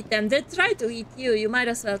can beat them. They try to eat you. You might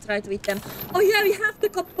as well try to eat them. Oh yeah, we have the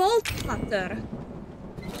bolt cutter.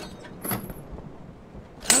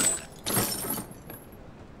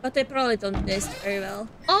 But they probably don't taste very well.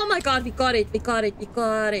 Oh my god, we got it, we got it, we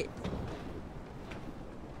got it.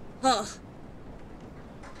 Huh.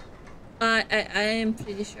 I am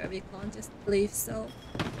pretty sure we can't just leave, so.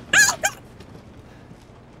 Oh, God!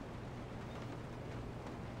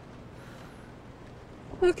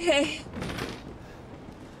 Okay.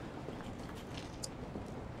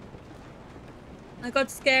 I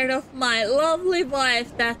got scared of my lovely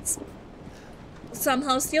wife that's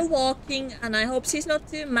somehow still walking, and I hope she's not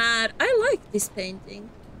too mad. I like this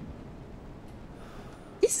painting.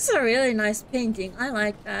 This is a really nice painting. I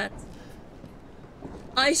like that.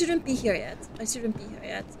 I shouldn't be here yet. I shouldn't be here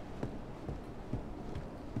yet.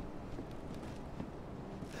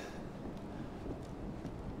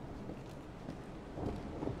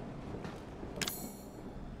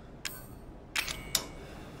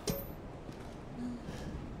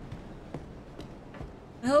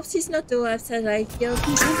 I hope she's not too upset I killed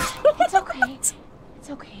her. It's okay. It's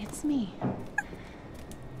okay. It's me.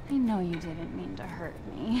 I know you didn't mean to hurt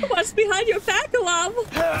me. What's behind your back, love?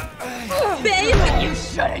 Babe! You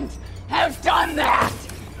shouldn't have done that!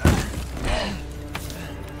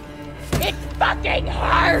 It fucking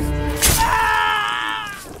hurts!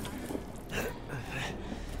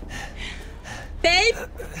 Babe!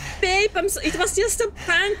 Babe, it was just a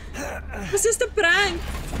prank. It was just a prank.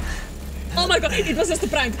 Oh my god, it was just a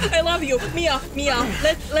prank. I love you. Mia,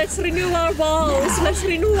 let's renew our vows. Let's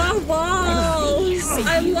renew our vows.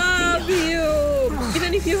 I love you.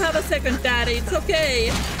 Even if you have a second daddy, it's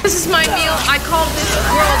okay. This is my meal. I call this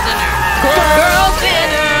girl dinner. Girl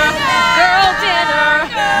dinner. Girl dinner.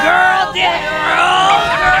 Girl dinner.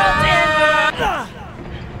 Girl dinner.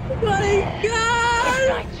 Oh my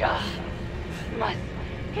god. My job must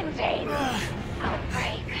contain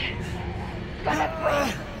outbreak. Gonna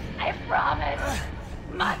quit. I promise.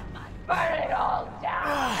 Must burn it all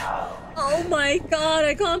down. Oh my god,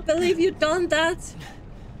 I can't believe you've done that.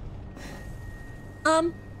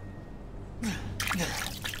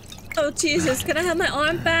 Oh Jesus, can I have my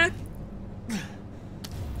arm back?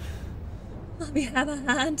 Oh, we have a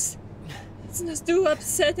hand. It's not too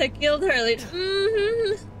upset I killed her.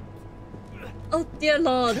 Oh dear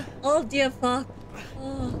Lord. Oh dear fuck.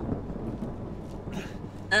 Oh.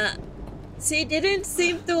 She didn't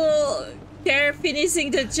seem to care finishing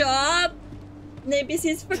the job. Maybe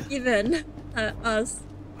she's forgiven us.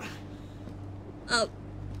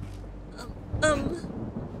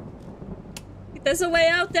 There's a way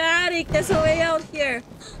out the attic. There's a way out here.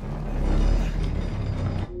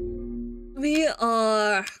 We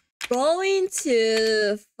are going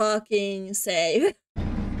to fucking save.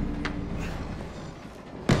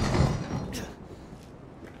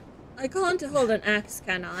 I can't hold an axe,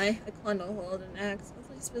 can I? I can't hold an axe.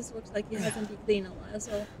 This looks like he hasn't been clean in a while,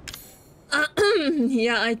 so...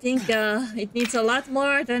 yeah, I think it needs a lot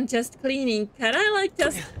more than just cleaning. Can I, like,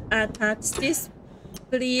 just attach this,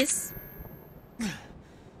 please?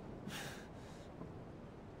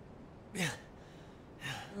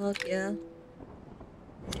 Okay.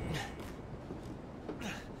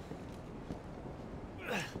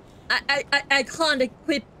 I can't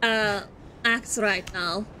equip axe right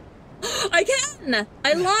now. I can!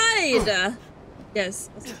 I lied! Yes,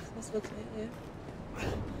 this looks like it.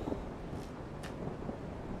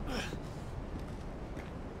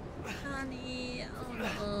 Honey, oh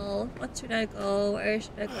no. What should I go? Where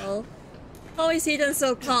should I go? How is he then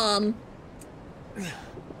so calm?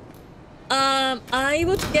 I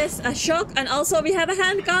would guess a shock, and also we have a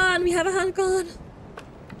handgun! We have a handgun!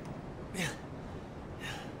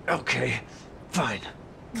 Okay, fine.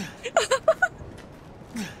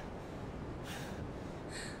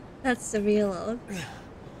 That's the reload.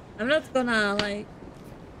 I'm not gonna, like,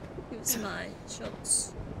 use my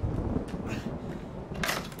shots.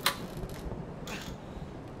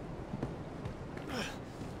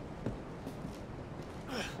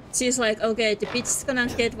 She's like, okay, the bitch is gonna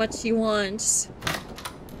get what she wants.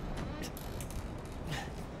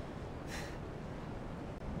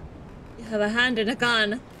 You have a hand and a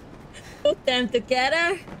gun. Put them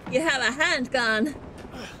together, you have a handgun.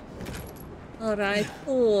 Alright,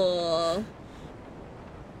 cool.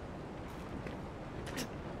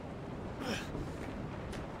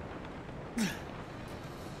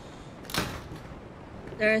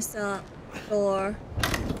 There's a door.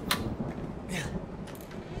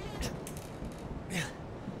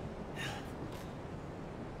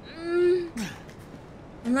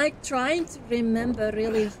 I'm like trying to remember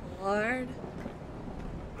really hard.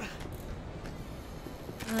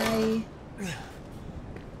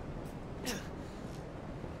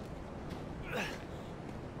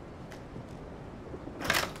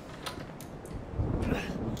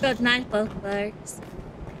 Good night, bookmarks.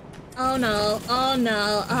 Oh no, oh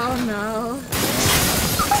no, oh no.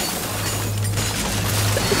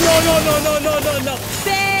 No.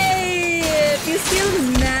 Babe, you still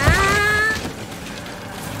mad?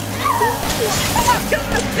 Oh my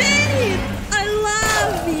god, babe! I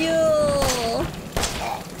love you!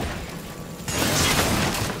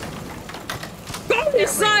 Go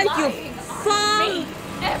inside, you fuck!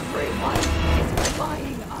 Everyone is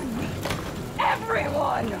relying on me.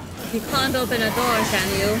 Everyone! You can't open a door, can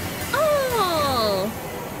you? Oh!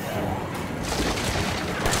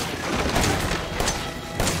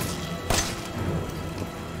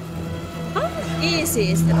 How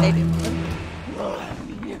easy is the baby one?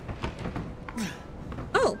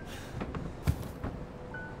 Oh!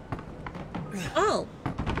 Oh!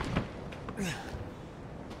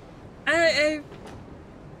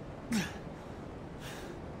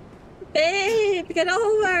 Babe, get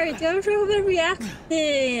over it. You're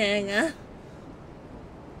overreacting.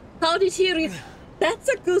 How did he That's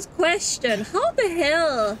a good question. How the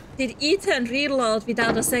hell did Ethan reload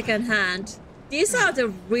without a second hand? These are the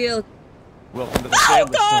real... Welcome to the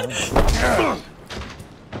family, son.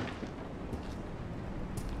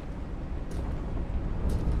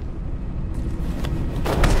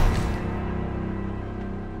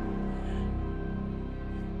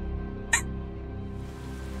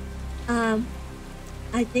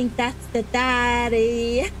 I think that's the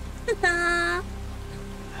daddy.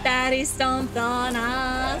 Daddy stomped on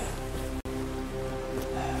us.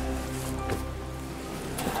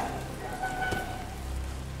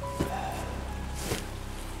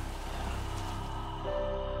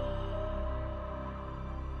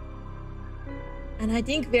 And I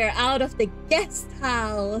think we're out of the guest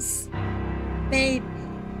house. Maybe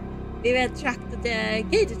we were tracked to the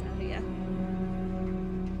gated area.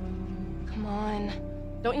 Come on.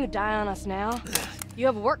 Don't you die on us now. You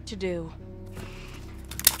have work to do.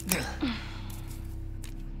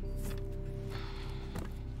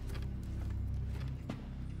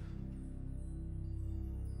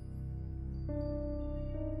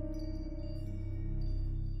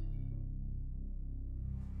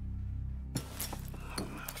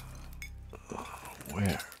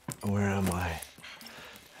 Where am I?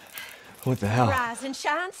 What the hell? Rise and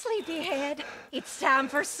shine, sleepyhead. It's time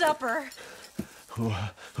for supper. Who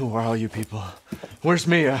are all you people? Where's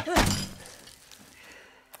Mia?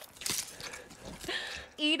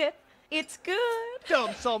 Eat it. It's good.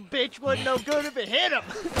 Dumb some bitch wasn't no good if it hit him.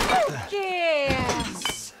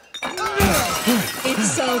 Yes.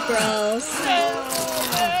 It's so gross. Oh,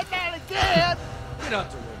 man, not again. Get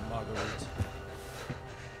out the way, Marguerite.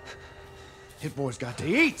 Hit boy's got to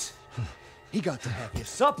eat. He got to have his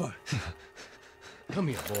supper. Come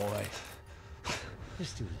here, boy.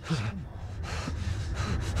 Let's do this.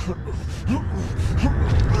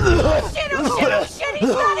 Shit, oh shit, oh shit, he's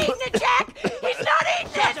not eating it, Jack! He's not eating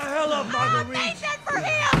it! Get the hell up, Marguerite! I made that for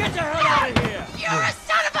him! Get the hell out of here! You're a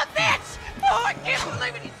son of a bitch! Oh, I can't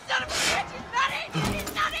believe it, you son of a bitch! He's not eating it!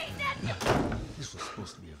 He's not eating it! This was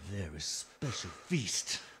supposed to be a very special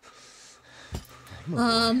feast.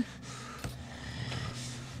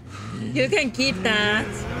 You can keep that.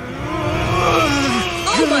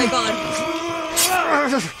 Oh my god.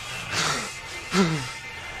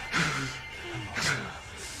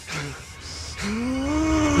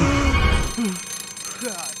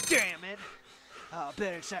 God damn it. I'll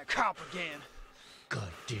bet it's that cop again.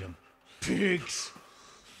 Goddamn pigs.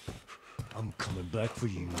 I'm coming back for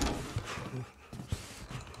you.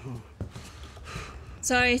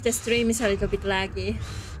 Sorry if the stream is a little bit laggy.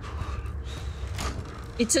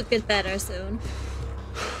 It should get better soon.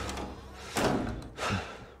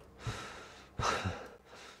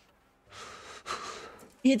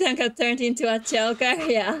 Ethan got turned into a Joker,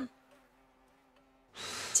 yeah.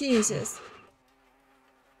 Jesus.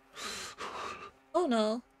 Oh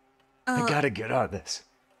no. I gotta get out of this.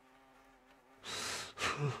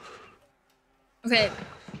 Okay.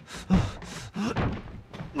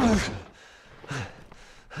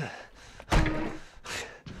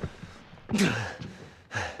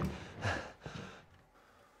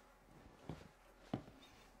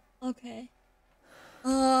 Okay.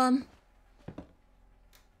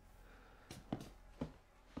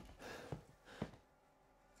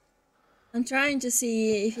 I'm trying to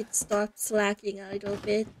see if it stops slacking a little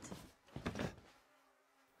bit.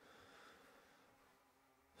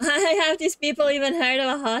 Have these people even heard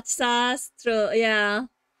of a hot sauce? True, yeah.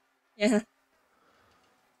 Yeah.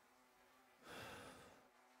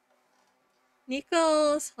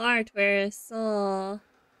 Nichols Hardware, so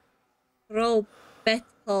rope bet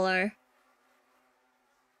color.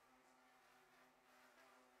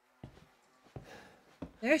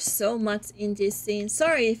 There's so much in this scene.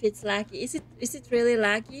 Sorry if it's laggy. Is it really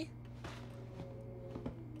laggy?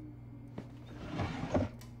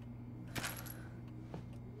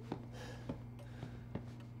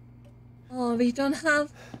 Oh, we don't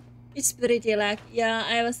have. It's pretty laggy. Yeah,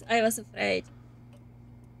 I was afraid.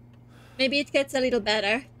 Maybe it gets a little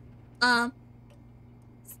better.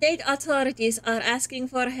 State authorities are asking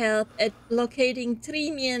for help at locating 3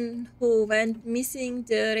 men who went missing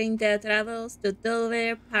during their travels to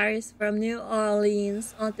Delaware Parish from New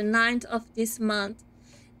Orleans on the 9th of this month.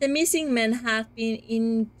 The missing men have been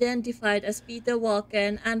identified as Peter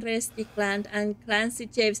Walker, Andre Stickland, and Clancy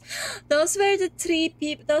James. Those were the 3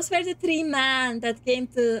 people. Those were the 3 men that came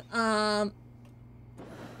to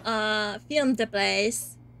film the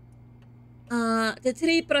place. The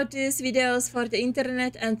 3 produced videos for the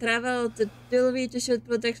internet and traveled to Dulvey to shoot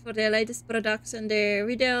footage for their latest production. Their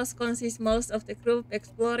videos consist most of the group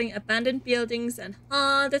exploring abandoned buildings and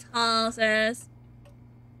haunted houses.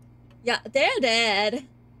 Yeah, they're dead.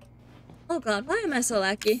 Oh god, why am I so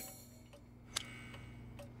lucky?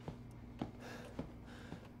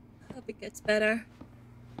 I hope it gets better.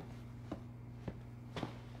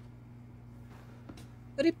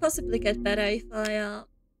 Could it possibly get better if I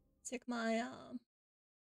check my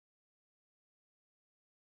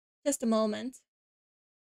just a moment.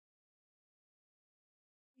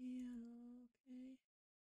 Yeah, okay.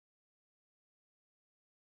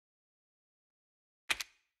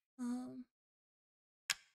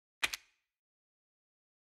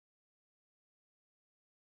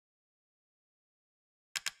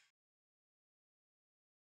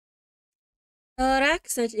 Your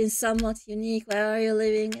accent is somewhat unique. Where are you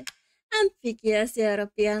living in? Ambiguous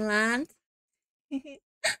European land.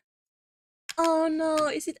 Oh no,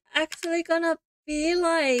 is it actually gonna be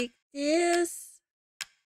like this?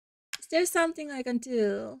 Is there something I can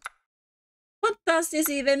do? What does this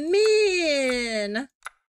even mean?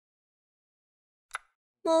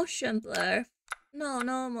 Motion blur. No,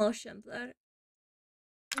 no motion blur.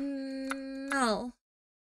 No.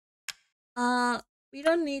 We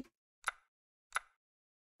don't need...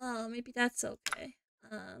 Oh, maybe that's okay.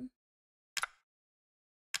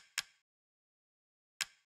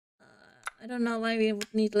 I don't know why we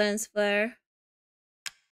would need lens flare.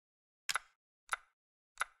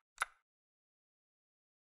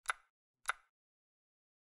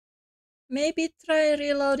 Maybe try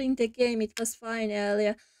reloading the game. It was fine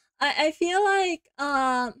earlier. I feel like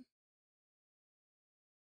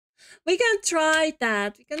we can try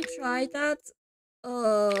that. We can try that.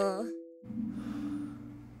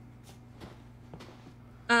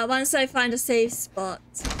 Once I find a safe spot.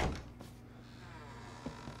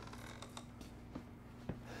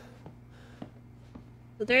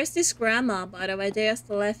 So there's this grandma, by the way. They just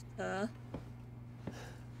left her.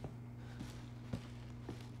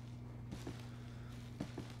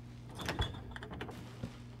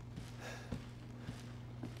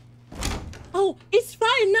 Oh, it's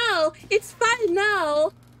fine now. It's fine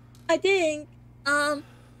now. I think.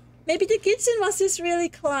 Maybe the kitchen was just really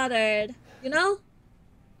cluttered. You know?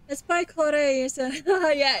 Let's buy quarters.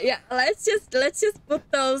 Yeah. Let's just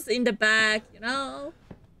put those in the bag. You know?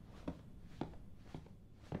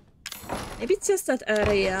 Maybe it's just that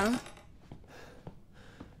area.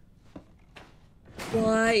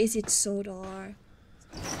 Why is it so dark?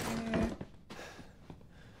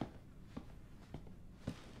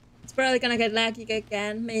 It's probably gonna get laggy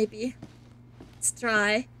again, maybe. Let's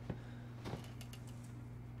try.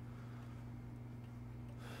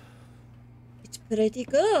 It's pretty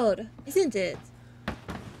good, isn't it?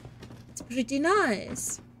 It's pretty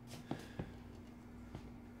nice.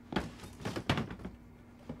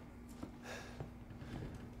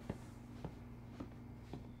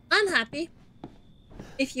 I'm happy.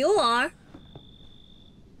 If you are.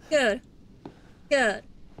 Good. Good.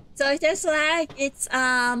 So if there's lag, it's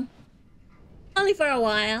only for a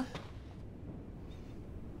while.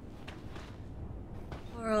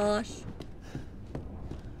 Oh gosh.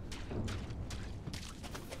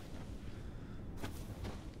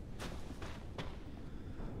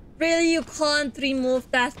 Really, you can't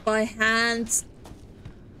remove that by hand.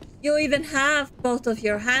 You even have both of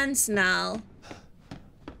your hands now.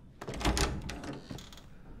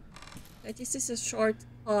 Okay, this is a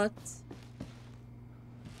shortcut.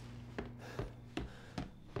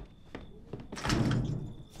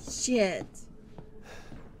 Shit.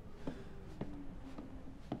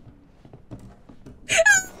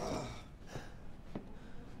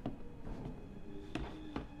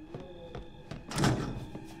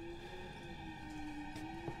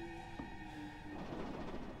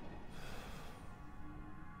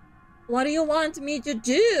 What do you want me to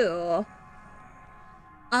do?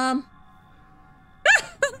 Slip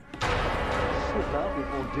out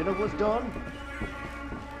before dinner was done?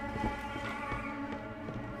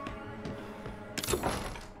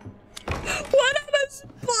 What am I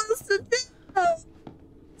supposed to do?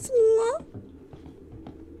 Slow?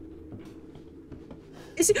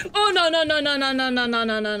 Is it? Oh no.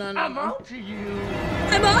 I'm on to you.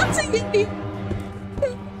 I'm on to you.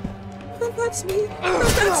 Don't touch me.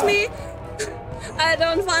 Don't touch me. I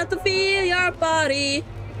don't want to feel your body.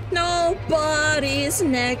 Nobody's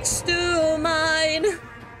next to mine.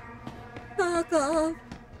 Fuck off.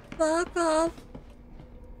 Fuck off.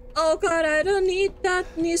 Oh god, I don't need that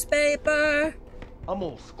newspaper. I'm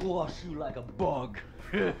gonna squash you like a bug.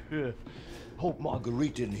 Hope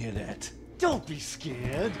Marguerite didn't hear that. Don't be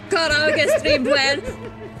scared. Karaoke stream when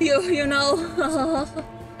you know.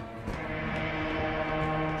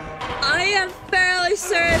 I am fairly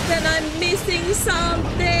certain I'm missing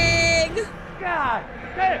something. God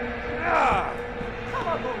damn! How am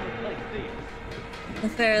I gonna replace this? I'm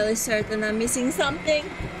fairly certain I'm missing something.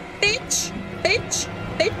 Bitch! Bitch!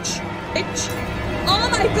 Bitch! Bitch! Oh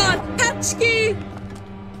my god! Hatchkey!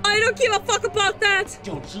 I don't give a fuck about that!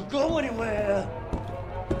 Don't you go anywhere!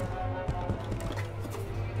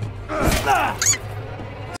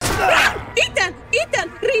 Ethan!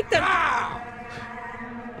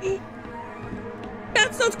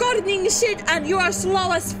 That's not gardening shit and you are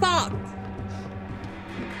slow as fuck!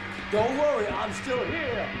 Don't worry, I'm still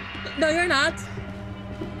here! No, you're not.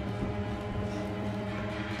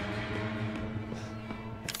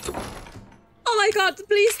 Oh my god,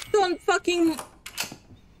 please don't fucking...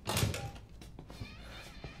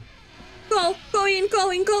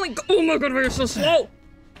 Go in. Oh my god, we're so slow!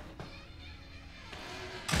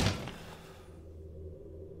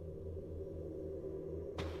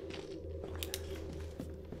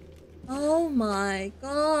 Oh my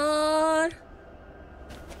god.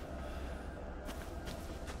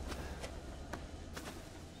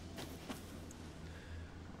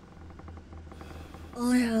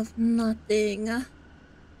 I have nothing.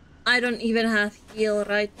 I don't even have heal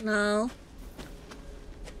right now.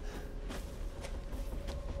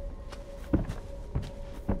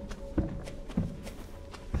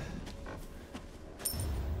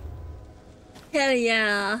 Hell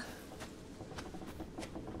yeah.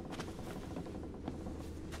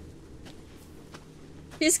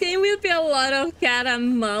 This game will be a lot of cat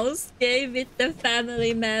and mouse game with the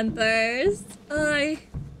family members. I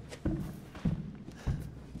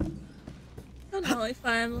don't know if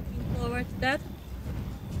I am looking forward to that.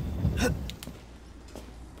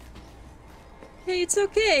 Hey, it's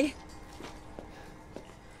okay.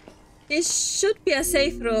 This should be a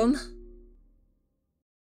safe room.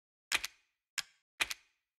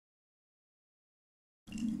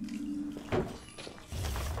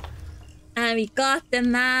 And we got the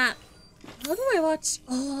map. How do I watch?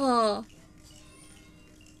 Oh.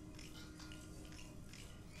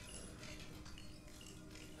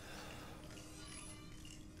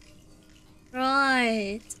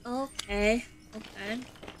 Right. Okay. Okay.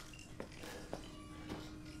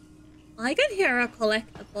 I can hear a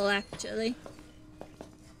collectible actually.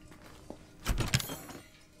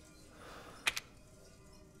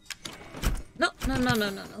 No, no, no, no,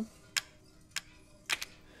 no, no.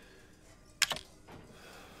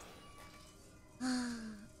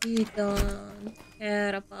 We don't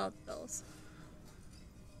care about those.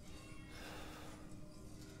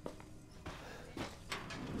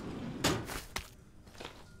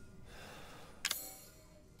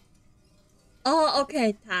 Oh,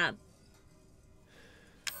 okay, tab.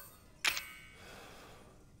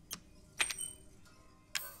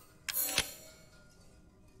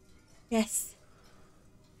 Yes.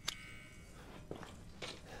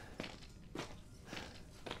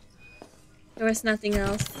 There was nothing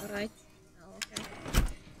else, alright? Oh,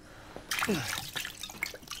 okay.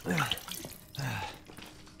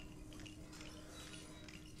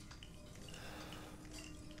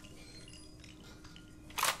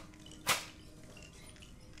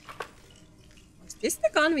 Was this the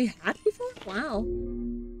gun we had before? Wow.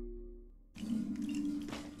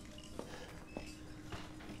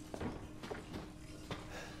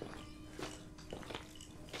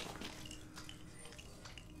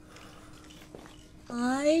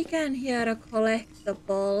 I can hear a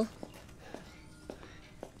collectible.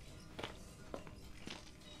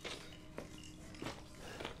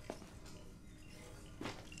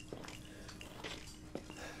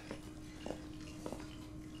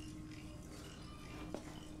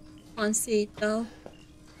 Can't see it though.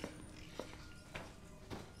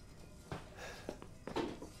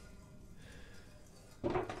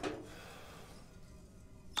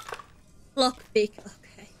 Lockpick.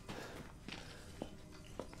 Okay.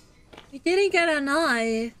 We didn't get a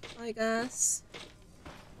knife, I guess.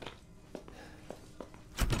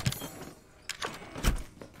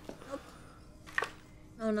 Nope.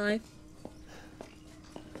 No knife.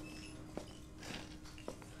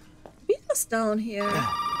 Beat us down here.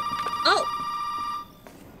 Oh!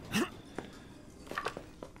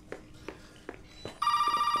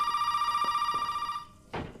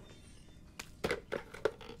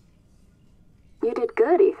 You did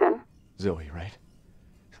good, Ethan. Zoe, right?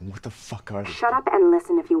 And what the fuck are these? Shut up and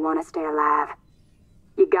listen if you want to stay alive.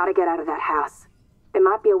 You gotta get out of that house. There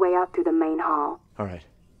might be a way out through the main hall. All right.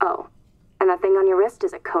 Oh, and that thing on your wrist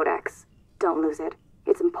is a codex. Don't lose it.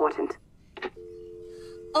 It's important.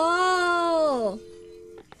 Oh!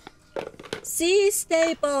 C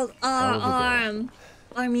stapled our arm.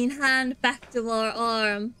 I mean hand back to our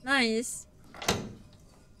arm. Nice.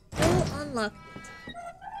 Oh, unlocked it.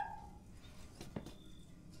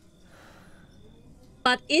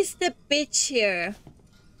 But is the bitch here?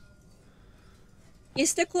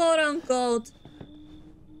 Is the quote-unquote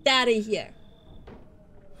daddy here?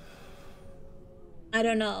 I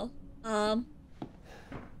don't know.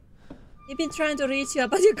 We've been trying to reach you,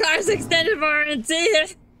 but your car's extended warranty.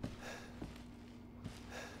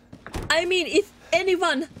 I mean, if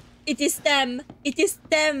anyone, it is them. It is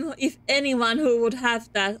them, if anyone, who would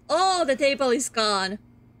have that. Oh, the table is gone.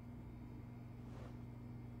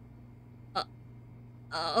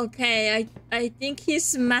 Okay, I think he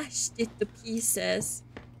smashed it to pieces.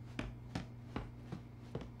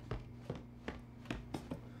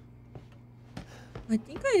 I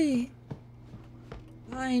think I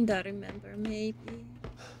kinda remember, maybe.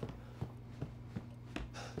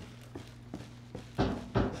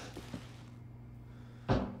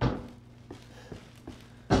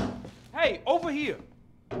 Hey, over here.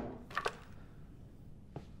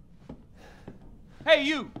 Hey,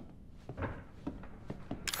 you.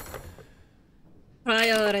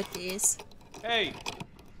 Priorities. Hey.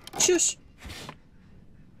 Shush.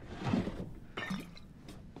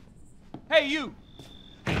 Hey, you.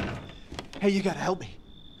 Hey, you gotta help me.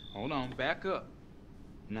 Hold on, back up.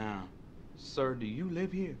 Now, sir, do you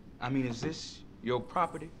live here? I mean, is this your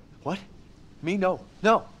property? What? Me? No.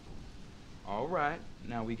 No. All right.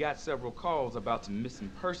 Now, we got several calls about some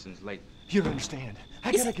missing persons lately. You don't understand.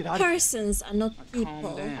 I These gotta get out of here. persons are not people.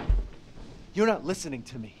 Calm down. You're not listening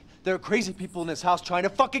to me. There are crazy people in this house trying to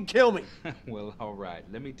fucking kill me. Well, all right.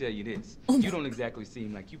 Let me tell you this. Oh You don't exactly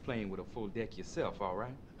seem like you playing with a full deck yourself, all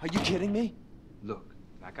right? Are you kidding me? Look,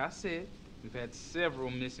 like I said, we've had several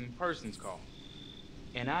missing persons calls.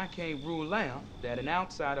 And I can't rule out that an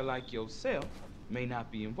outsider like yourself may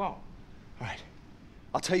not be involved. All right.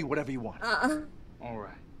 I'll tell you whatever you want. All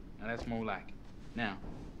right. Now that's more like it. Now,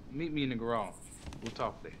 meet me in the garage. We'll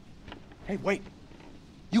talk there. Hey, wait.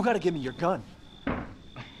 You gotta give me your gun.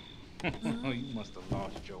 You must have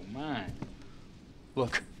lost your mind.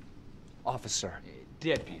 Look, officer.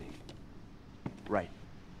 Deputy. Right.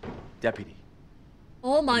 Deputy.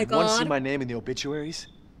 Oh my You want to see god. my name in the obituaries?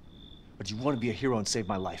 Or do you want to be a hero and save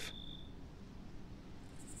my life?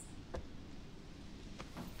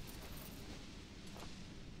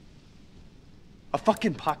 A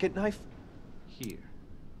fucking pocket knife? Here.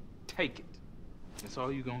 Take it. That's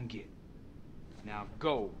all you're gonna get. Now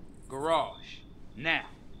go. Garage. Now.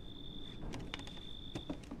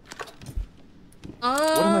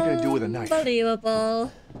 What am I gonna do with a knife?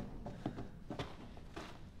 Unbelievable.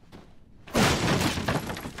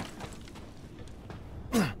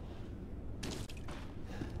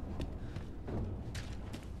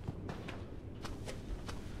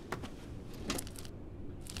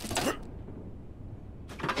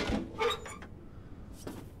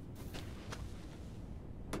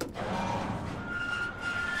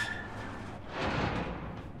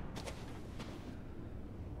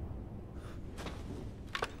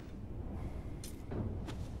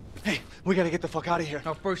 We gotta get the fuck out of here.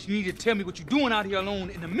 Now first you need to tell me what you're doing out here alone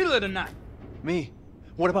in the middle of the night. Me?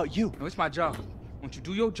 What about you? No, it's my job. Won't you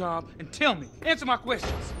do your job and tell me? Answer my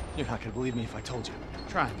questions. You're not gonna believe me if I told you.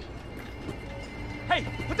 Try me. Hey,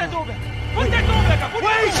 put that door back. Put that door back up. Put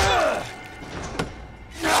that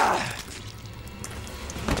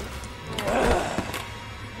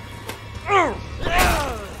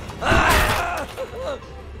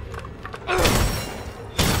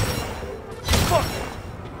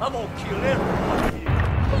I'm gonna kill everybody.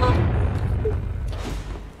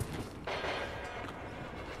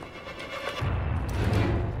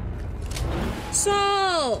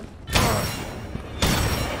 So.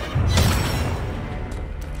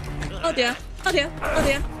 Oh dear. Oh dear. Oh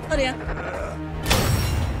dear. Oh dear.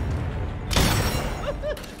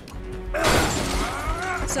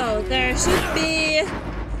 So there should be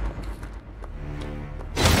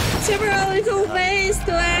several little ways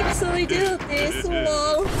to actually do this.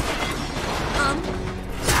 Lol.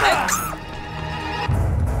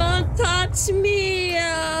 Don't touch me.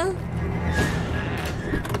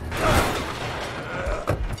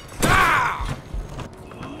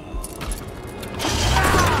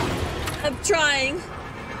 I'm trying.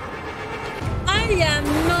 I am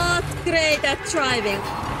not great at driving.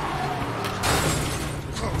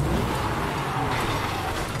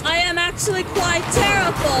 I am actually quite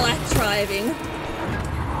terrible at driving.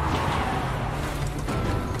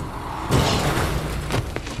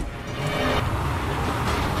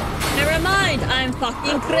 Never mind, I'm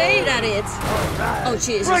fucking great at it. Oh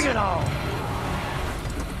Jesus. Bring it on.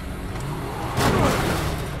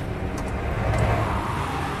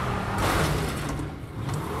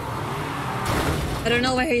 I don't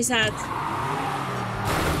know where he's at.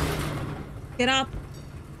 Get up.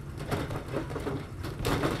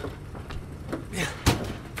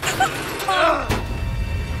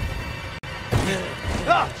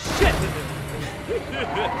 Oh, shit!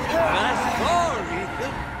 Nice car,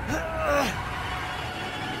 Ethan.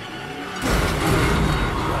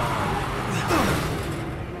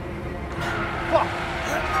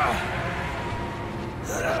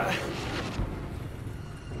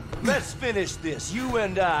 Let's finish this, you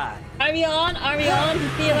and I. Are we on? Are we on? We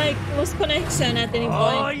feel like lost connection at any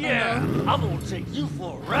point. Oh, yeah. I'm gonna take you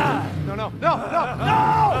for a ride. No, no, no, no,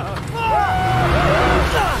 no!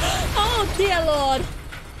 Oh, dear Lord.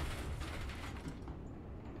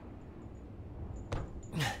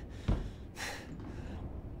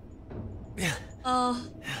 Oh.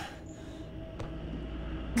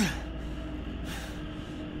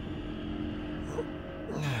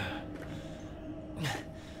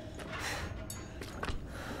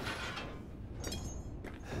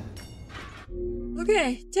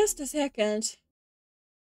 Okay, just a second.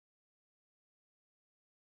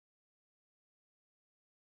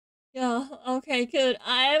 Yeah, okay, good.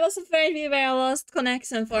 I was afraid we were lost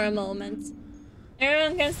connection for a moment.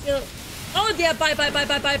 Everyone can still... Oh dear, bye.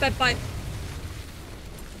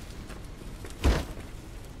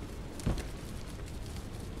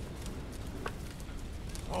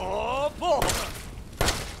 Oh, boy.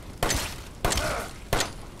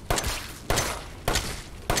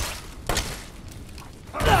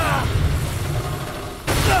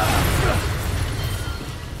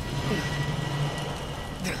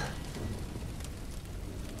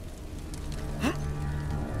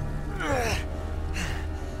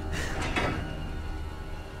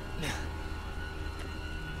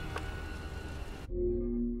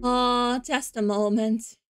 Oh, just a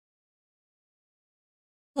moment.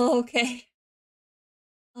 Okay.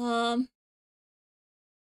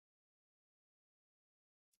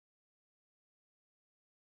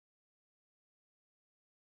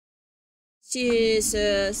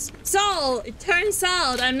 Jesus. So, it turns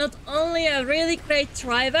out I'm not only a really great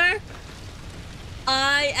driver,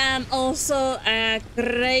 I am also a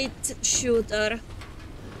great shooter.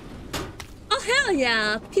 Oh, hell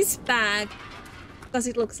yeah. Piece bag. Because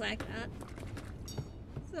it looks like that.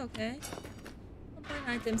 It's okay. Combine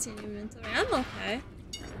items in inventory. I'm okay.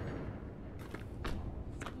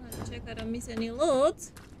 Let's check I don't miss any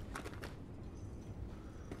loot.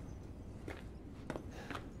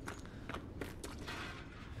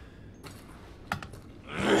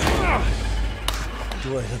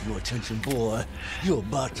 Do I have your attention, boy? You're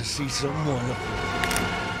about to see something wonderful.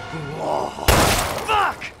 Oh,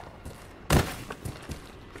 fuck!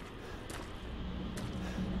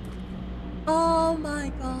 Oh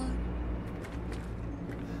my god.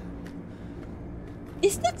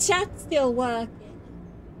 Is the chat still working?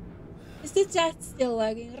 Is the chat still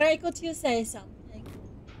working? Ray, could you say something?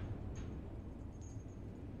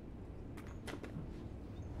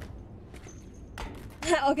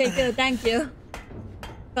 Okay, good, thank you.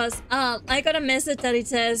 Because I got a message that it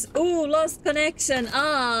says, "Ooh, lost connection.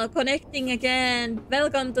 Connecting again.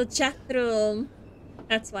 Welcome to chat room."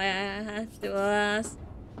 That's why I had to ask.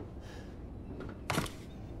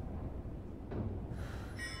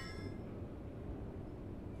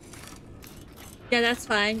 Yeah, that's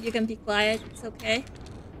fine. You can be quiet. It's okay.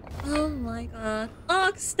 Oh my god.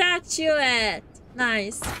 Oh, statuette.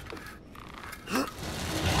 Nice.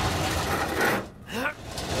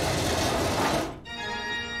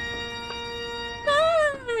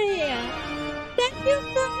 Thank you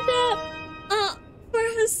for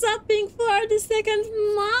subbing for the second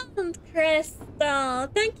month, Crystal.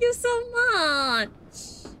 Thank you so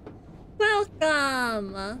much.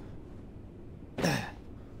 Welcome.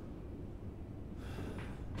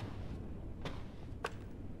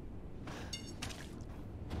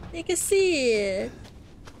 Take a seat.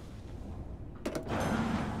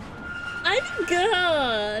 I'm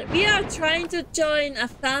good. We are trying to join a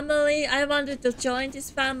family. I wanted to join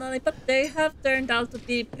this family, but they have turned out to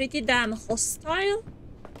be pretty damn hostile.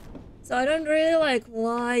 So I don't really like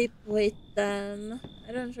vibe with them.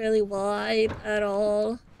 I don't really vibe at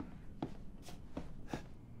all.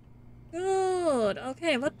 Good.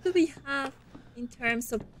 Okay, what do we have in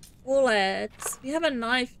terms of bullets? We have a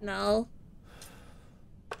knife now.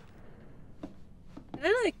 Can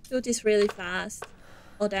I like do this really fast?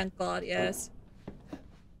 Oh, thank God, yes.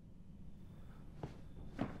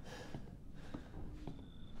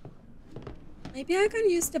 Maybe I can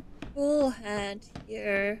use the bullhead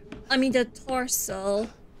here. I mean the torso.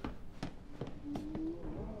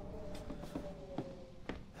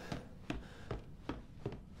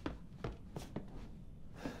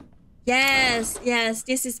 Yes, yes,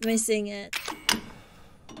 this is missing it.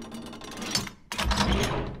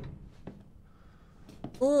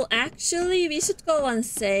 Oh, actually, we should go on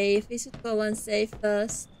safe. We should go on safe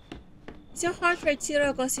first. Is your heart rate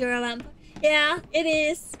 0 because you're a vampire? Yeah, it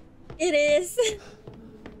is. It is.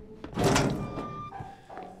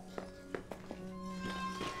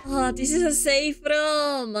 Oh, this is a safe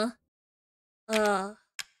room.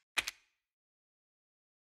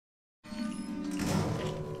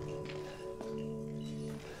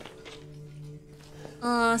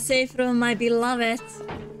 Oh, safe room, my beloved.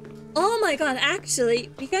 Oh my god, actually,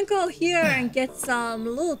 we can go here and get some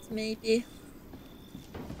loot, maybe.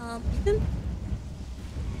 We can...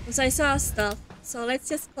 Because I saw stuff, so let's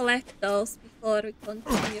just collect those before we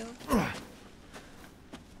continue.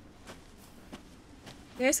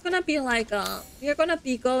 There's gonna be like a... We're gonna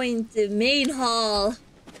be going to main hall.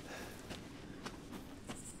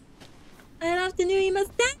 I love the new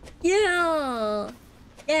emotes. Thank you!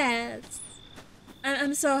 Yes.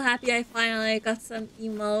 I'm so happy I finally got some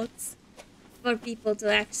emotes for people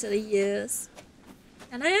to actually use.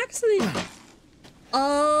 And I actually...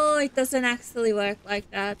 Oh, it doesn't actually work like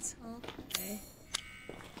that. Okay.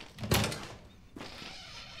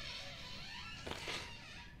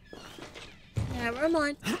 Never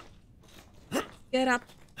mind. Get up.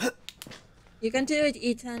 You can do it,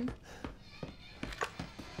 Ethan.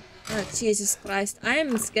 Oh, Jesus Christ. I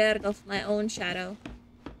am scared of my own shadow.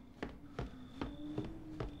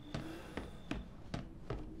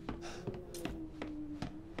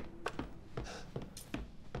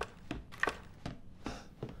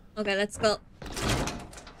 Okay, let's go.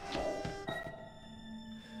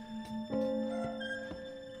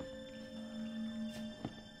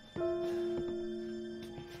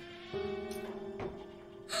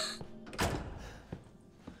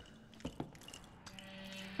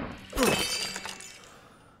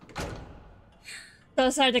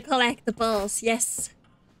 Those are the collectibles, yes.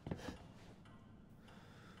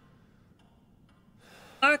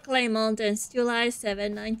 Arklay Mountains, July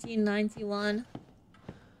 7, 1991.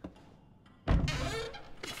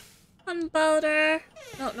 Gunpowder.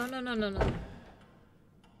 No.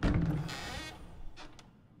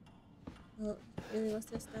 Oh, really was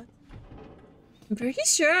just that? I'm pretty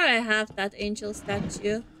sure I have that angel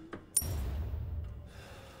statue.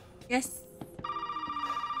 Yes.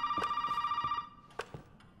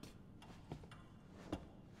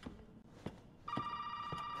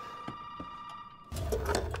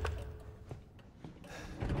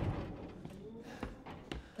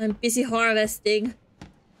 I'm busy harvesting.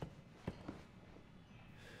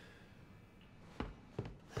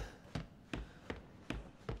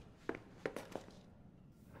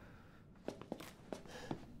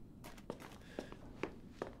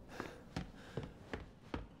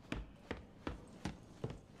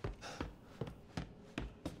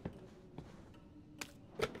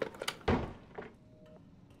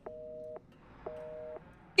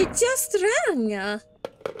 It just rang!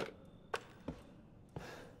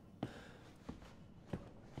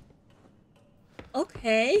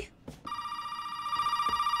 Okay.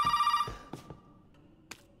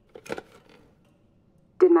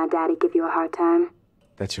 Did my daddy give you a hard time?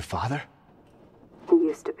 That's your father? He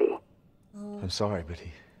used to be. Oh. I'm sorry, but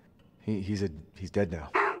he's dead now.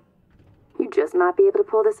 You just might be able to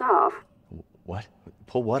pull this off. What?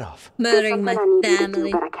 Pull what off? Murdering my I need you to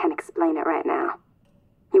family. do, but I can't explain it right now.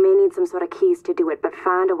 You may need some sort of keys to do it, but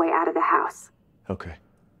find a way out of the house. Okay.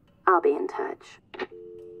 I'll be in touch.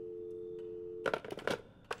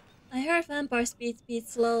 I heard vampires beat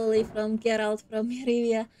slowly from Get Out from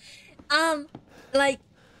Rivia. Like,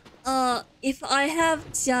 if I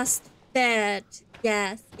have just fed,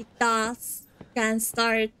 yes, it can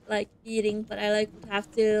start like beating, but I like would have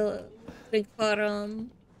to drink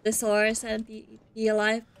from the source and be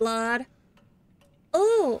alive blood.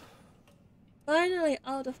 Oh, finally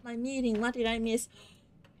out of my meeting. What did I miss?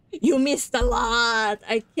 You missed a lot.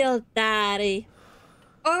 I killed Daddy.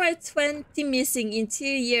 Alright, 20 missing in 2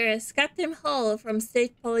 years. Captain Hall from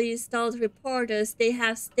State Police told reporters they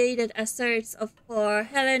have stated a search for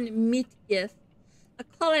Helen Midgiff, a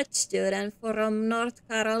college student from North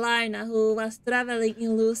Carolina who was traveling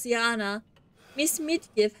in Louisiana. Miss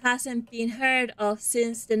Midgiff hasn't been heard of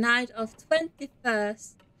since the night of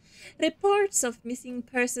 21st. Reports of missing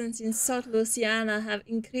persons in South Louisiana have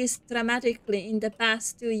increased dramatically in the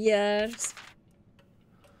past 2 years.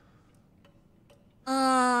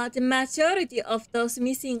 The majority of those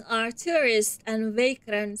missing are tourists and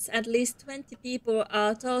vagrants. At least 20 people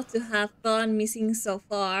are thought to have gone missing so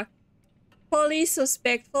far. Police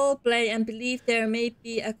suspect foul play and believe there may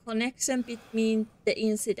be a connection between the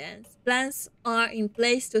incidents. Plans are in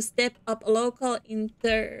place to step up local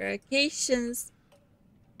interrogations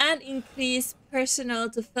and increase personnel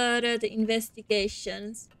to further the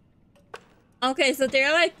investigations. Okay, so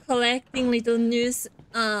they're like collecting little news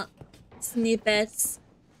snippets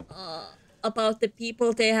about the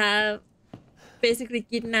people they have basically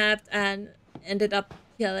kidnapped and ended up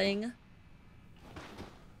killing.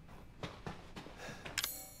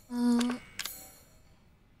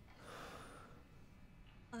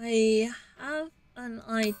 I have an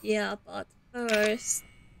idea, but first,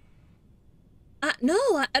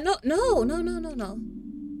 no.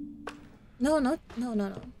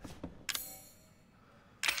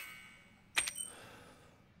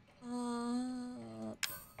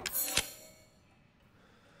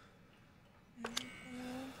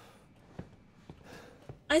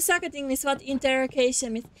 I suck at English. What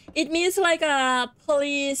interrogation means? It means like a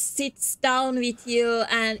police sits down with you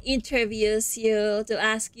and interviews you to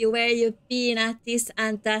ask you where you've been at this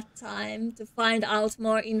and that time to find out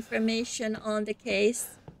more information on the case.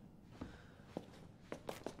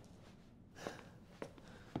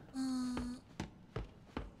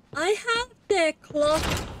 I have the clock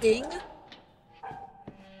thing.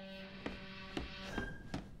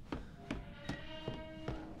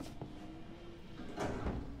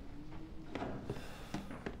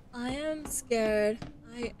 I am scared.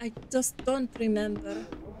 I just don't remember.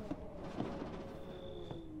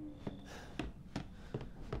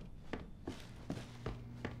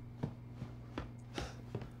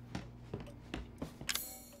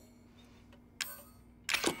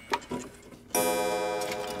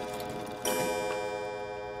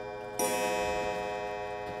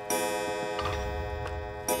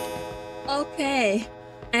 Okay.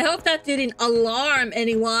 I hope that didn't alarm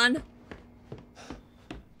anyone.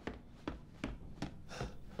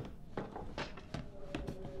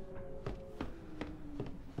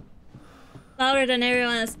 Louder than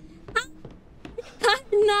everyone else. Hi,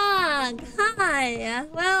 Nag! Hi!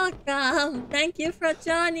 Welcome! Thank you for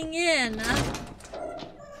joining in.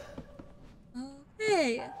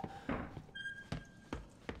 Okay.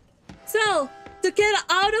 So, to get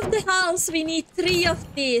out of the house, we need 3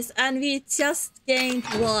 of these, and we just gained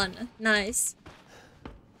 1. Nice.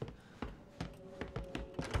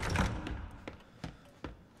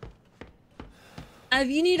 And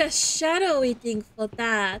we need a shadowy thing for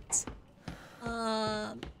that.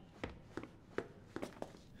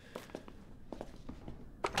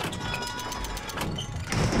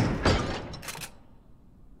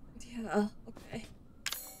 Yeah, okay.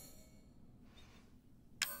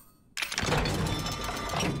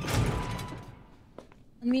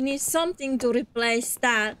 And we need something to replace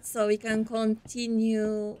that so we can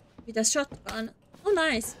continue with a shotgun. Oh,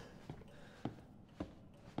 nice.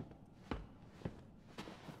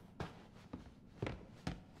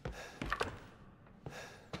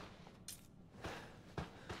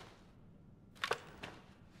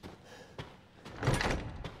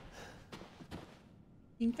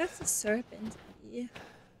 I think that's a serpent. Yeah.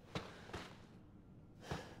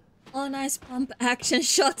 Oh, nice pump action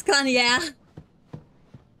shotgun, yeah.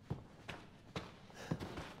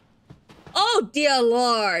 Oh, dear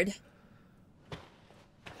Lord.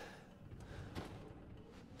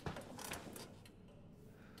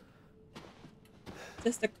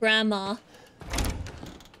 Just a grandma.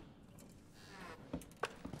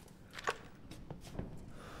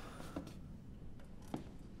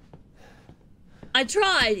 I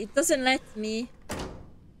tried, it doesn't let me.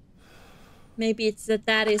 Maybe it's the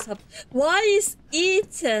daddy's hub. Why is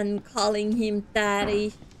Ethan calling him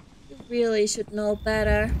daddy? You really should know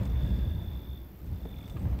better.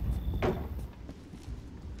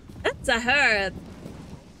 That's a herb.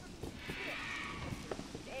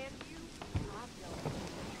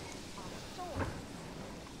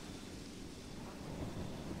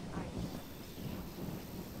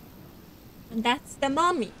 And that's the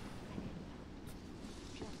mommy.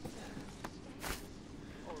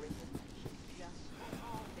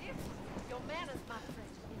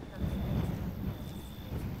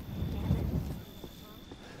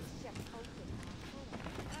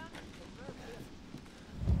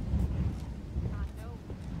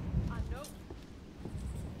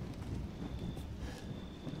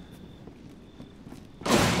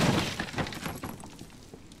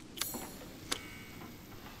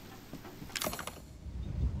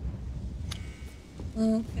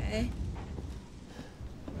 Okay.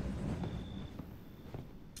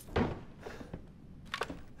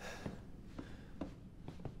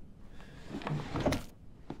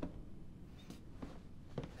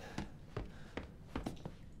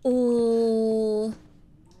 Oh.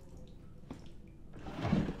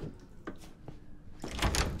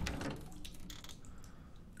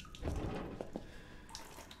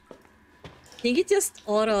 I think it just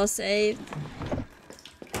auto-saved.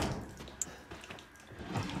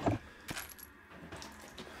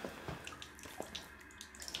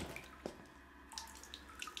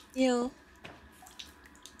 Ew.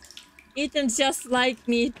 Ethan's just like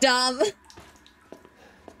me, dumb.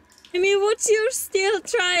 I mean, would you still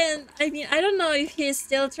try and... I mean, I don't know if he's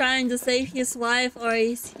still trying to save his wife or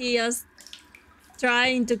is he just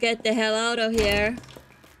trying to get the hell out of here.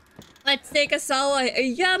 Let's take a shower.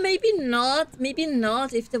 Yeah, maybe not. Maybe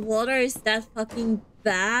not if the water is that fucking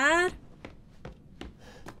bad.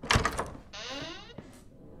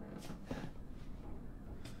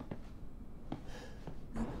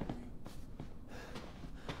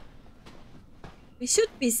 We should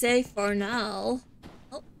be safe for now.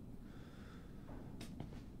 Oh.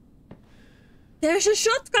 There's a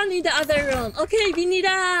shotgun in the other room. Okay, we need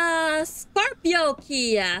a Scorpio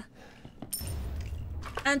key.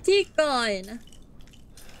 Antique coin.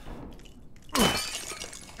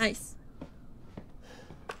 Nice.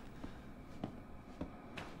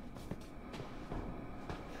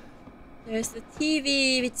 There's a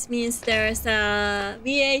TV, which means there's a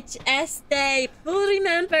VHS tape. Who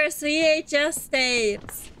remembers VHS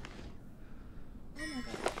tapes? Oh my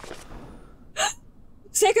god.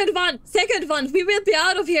 Second one. We will be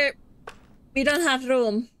out of here. We don't have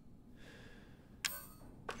room.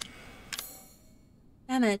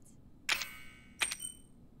 Damn it.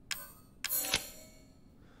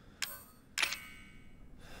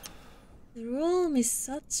 The room is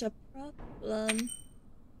such a problem.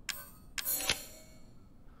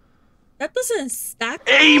 That doesn't stack.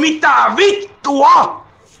 Ei mitään vittua!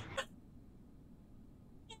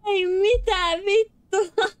 Ei mitään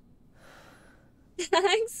vittua.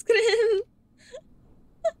 Thanks, Grim.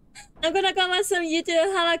 I'm gonna come on some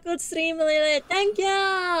YouTube. Have a good stream, Lily. Thank you.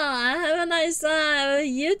 Have a nice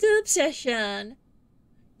YouTube session.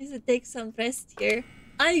 to take some rest here.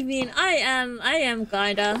 I mean, I am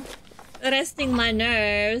kinda resting my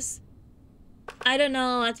nerves. I don't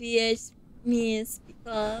know what VH means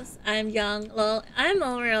because I'm young. Well, I'm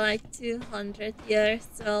over like 200 years,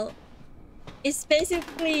 so it's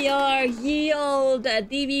basically your ye old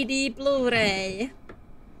DVD Blu-ray.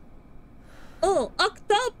 Oh,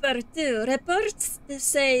 October too. Reports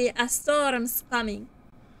say a storm's coming.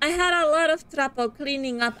 I had a lot of trouble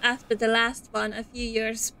cleaning up after the last one a few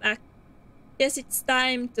years back. Guess it's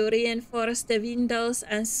time to reinforce the windows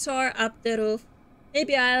and shore up the roof.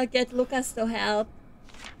 Maybe I'll get Lucas to help.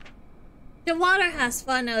 The water has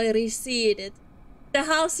finally receded. The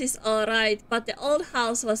house is alright, but the old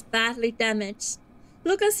house was badly damaged.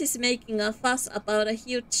 Lucas is making a fuss about a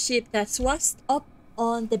huge ship that's washed up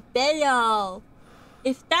on the bayou.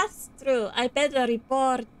 If that's true, I better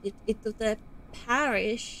report it to the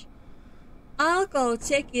parish. I'll go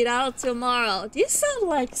check it out tomorrow. These sound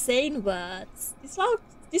like sane words.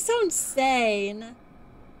 This sounds sane.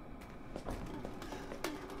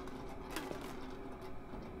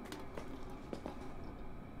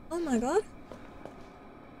 Oh my god.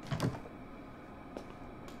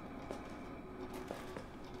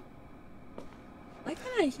 Why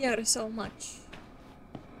can I hear so much?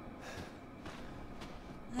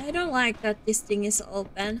 I don't like that this thing is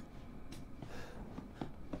open.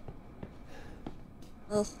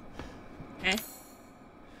 Oh, okay.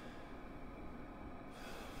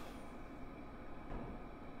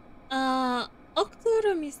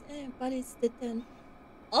 October is but it's the 10th.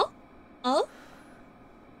 Oh?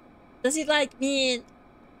 Does it like mean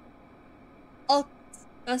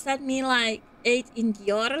does that mean like 8 in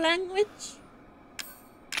your language?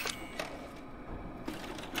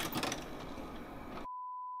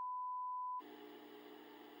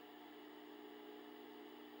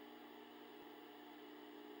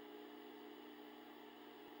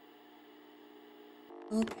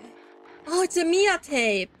 Okay. Oh, it's a Mia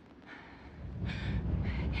tape.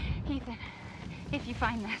 Ethan, if you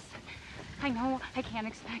find this, I know I can't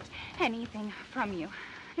expect anything from you.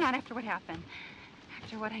 Not after what happened.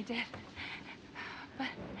 After what I did. But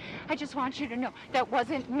I just want you to know that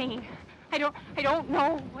wasn't me. I don't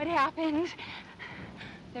know what happened.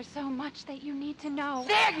 There's so much that you need to know.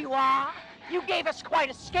 There you are! You gave us quite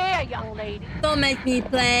a scare, young lady. Don't make me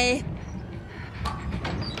play.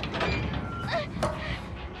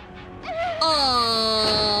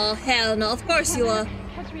 Oh, hell no. Of course you are.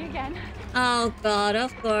 Catch me again. Oh god,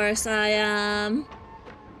 of course I am.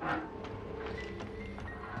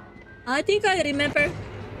 I think I remember.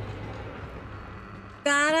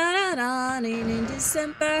 In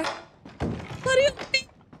December. What do you mean?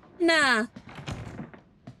 Nah.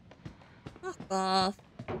 Fuck off.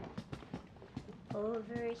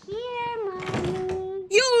 Over here, Mommy.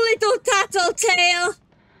 You little tattletale!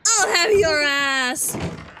 I'll have your ass!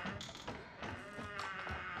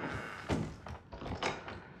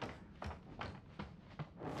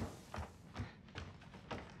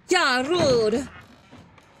 Yeah, rude.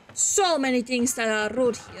 So many things that are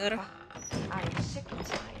rude here. I am sick and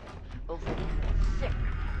tired of sick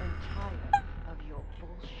and tired of your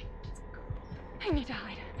bullshit, girl. I need to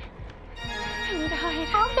hide. I need to hide.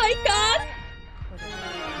 Oh my god!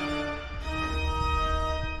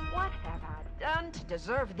 What have I done to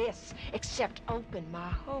deserve this except open my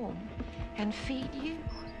home and feed you?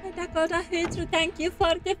 Dakota Hitru, thank you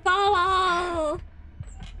for the follow!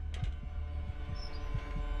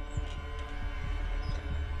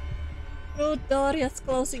 Rude door is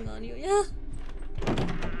closing on you, yeah?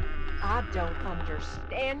 I don't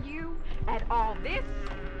understand you at all. This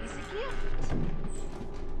is a gift.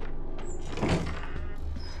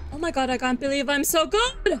 Oh my god, I can't believe I'm so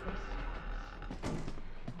good!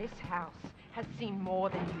 This house has seen more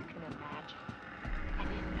than you can imagine. And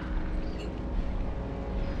it knows. You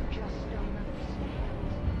just don't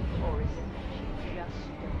understand. Or is it that you just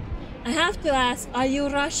don't? I have to ask, are you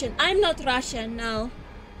Russian? I'm not Russian, no.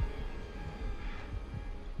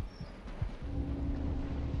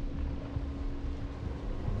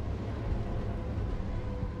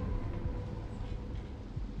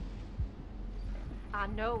 I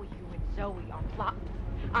know you and Zoe are plotting.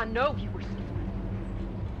 I know you were scheming.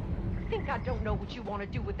 You think I don't know what you want to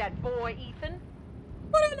do with that boy, Ethan?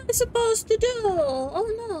 What am I supposed to do? Oh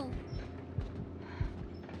no.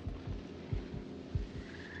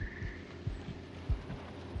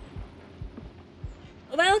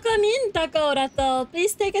 Welcome in, Dakota, though.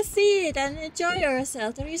 Please take a seat and enjoy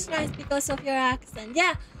yourself. The reason is because of your accent.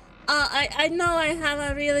 Yeah, I know I have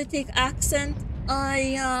a really thick accent.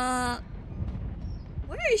 Where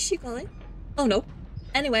is she going? Oh no.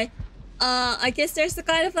 Anyway, I guess there's a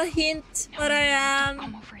kind of a hint, but I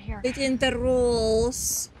am within the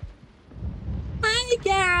rules. Hi,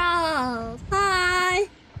 Geralt! Hi!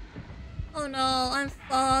 Oh no, I'm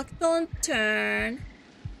fucked. Don't turn.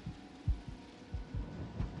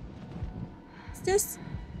 Is this?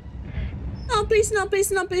 No, please no,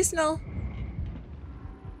 please no, please no.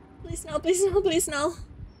 Please no, please no, please no.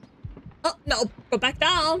 Oh, no, go back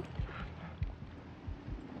down.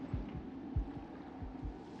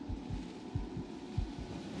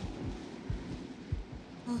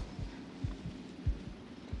 Oh.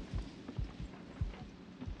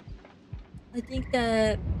 I think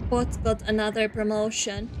the bot got another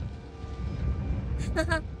promotion.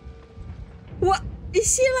 What?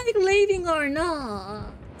 Is she like leaving or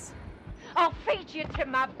not? I'll feed you to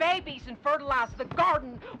my babies and fertilize the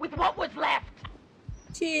garden with what was left.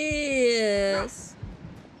 Cheers.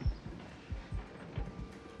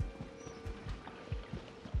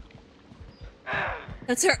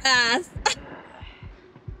 That's her ass.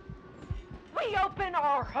 We open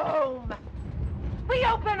our home. We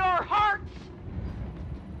open our hearts.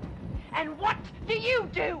 And what do you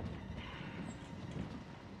do?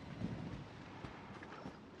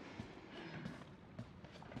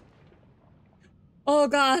 Oh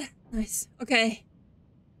god. Nice. Okay.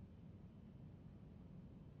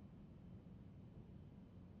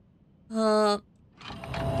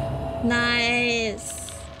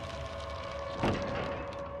 Nice.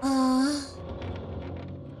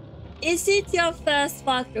 Is it your first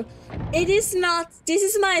walkthrough? It is not. This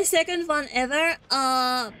is my second one ever.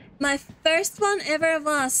 My first one ever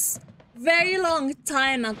was very long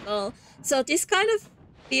time ago. So this kind of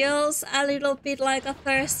feels a little bit like a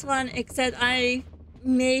first one, except I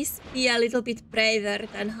may be a little bit braver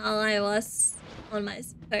than how I was on my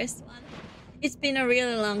first one. It's been a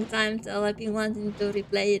really long time, so I've been wanting to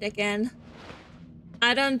replay it again.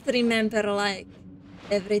 I don't remember like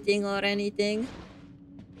everything or anything.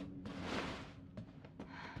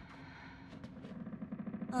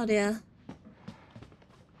 Oh dear.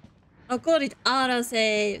 Oh god, it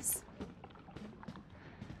auto-saves.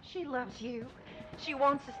 She loves you. She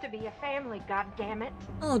wants us to be a family, goddammit.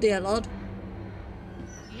 Oh dear lord.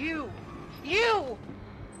 You!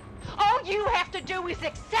 All you have to do is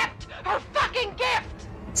accept her fucking gift!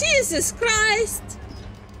 Jesus Christ!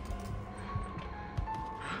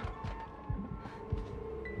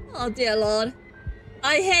 Oh dear lord.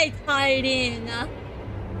 I hate hiding.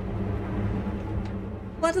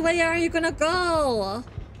 What way are you gonna go?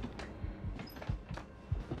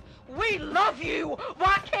 We love you!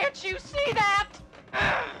 Why can't you see that?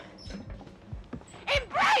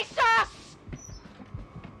 Embrace us!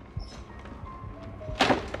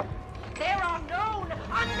 There are known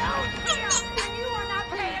unknowns here, and you are not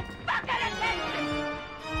paying fucking attention!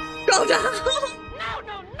 Go down!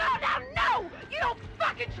 No! You don't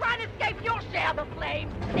fucking try to escape your share of the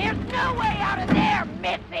flames! There's no way out of there,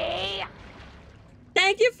 Missy!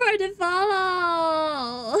 Thank you for the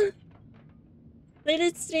follow!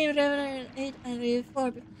 Latest stream Revenant 8 and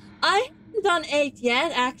RE4. I haven't done 8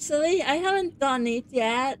 yet, actually. I haven't done it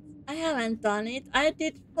yet. I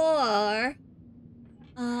did 4.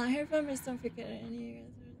 I heard from don't forget any.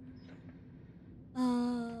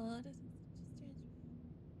 I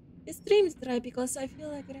streamed dry because I feel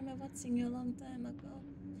like I remember watching you a long time ago.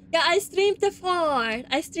 Yeah, I streamed the 4th.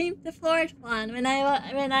 I streamed the 4th one when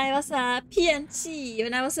I was a PNG.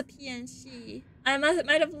 When I was a PNG, I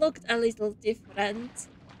might have looked a little different.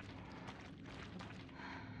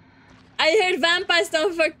 I heard vampires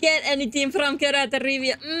don't forget anything from Curator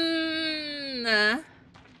review.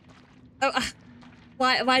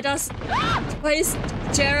 Why is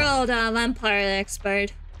Gerald a vampire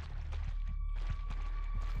expert?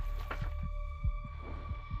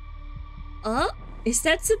 Oh, is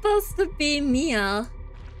that supposed to be Mia?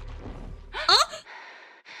 Oh!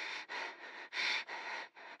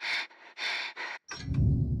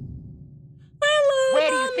 Hello, Where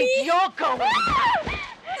do you Mommy. think you're going?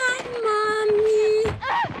 Hi, Mommy.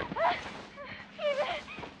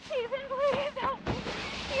 Steven, please help me.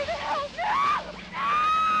 Steven, help me.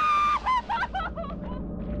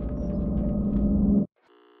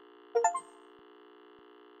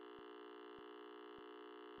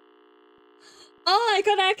 Oh, I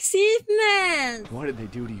got an achievement! What did they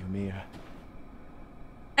do to you, Mia?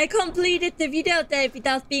 I completed the videotape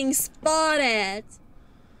without being spotted.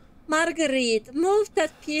 Marguerite, move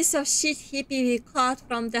that piece of shit hippie we caught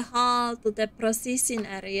from the hall to the processing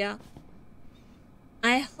area.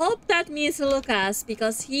 I hope that means Lucas,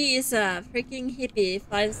 because he is a freaking hippie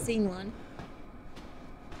if I've seen one.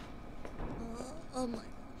 Oh my gosh.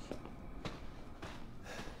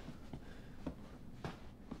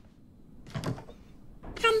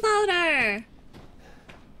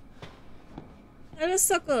 That was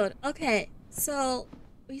so good. Okay, so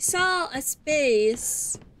we saw a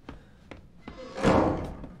space.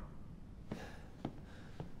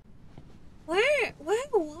 Where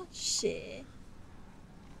was she?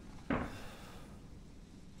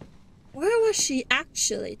 Where was she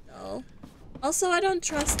actually though? Also, I don't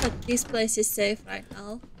trust that this place is safe right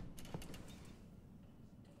now.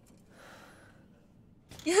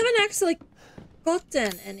 You haven't actually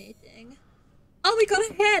gotten anything. Oh, we got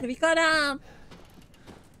a head. We got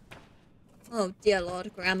oh dear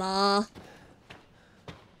Lord, Grandma.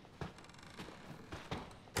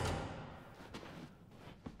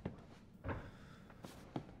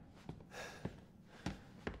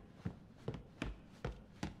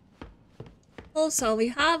 Also, we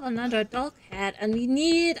have another dog head and we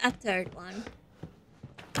need a third one.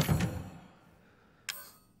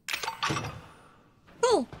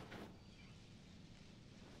 Cool.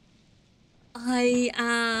 I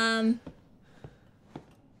am...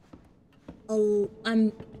 Oh,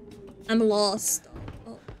 I'm lost.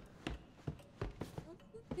 Oh.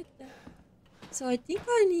 So I think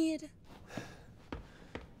I need...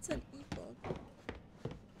 It's an eagle.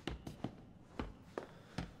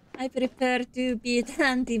 I prefer to be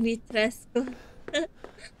than Dimitrescu.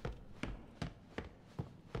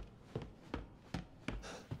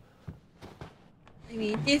 I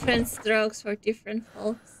mean, different strokes for different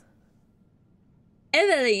folks.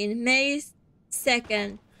 Evelyn, May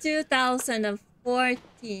 2nd,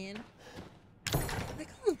 2014. I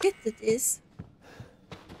can't get to this.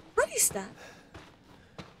 What is that?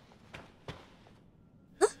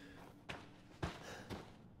 Huh?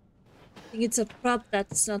 I think it's a prop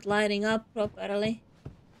that's not lighting up properly.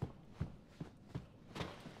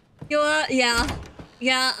 You are, yeah,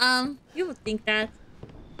 you would think that.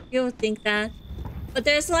 You would think that. But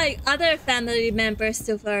there's like other family members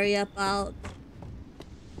to worry about.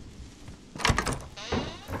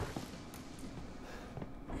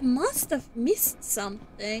 I must have missed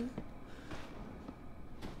something.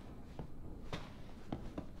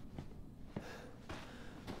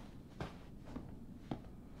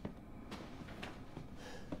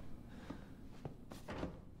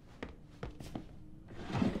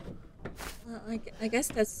 Well, I guess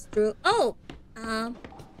that's true. Oh!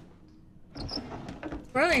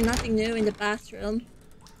 Probably nothing new in the bathroom.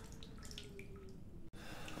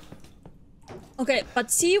 Okay,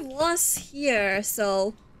 but she was here,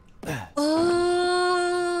 so...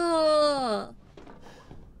 Oh!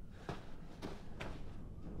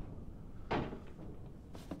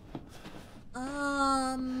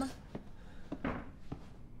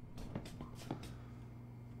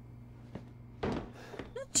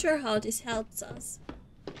 Not sure how this helps us.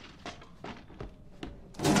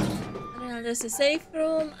 And there's a safe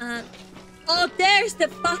room and... Oh, there's the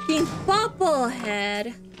fucking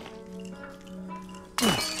bobblehead!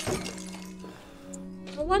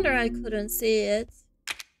 No wonder I couldn't see it.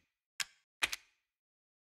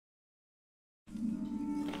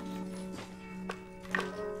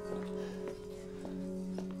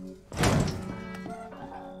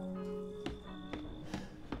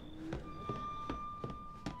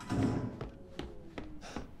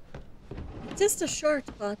 It's just a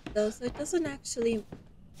shortcut though, so it doesn't actually...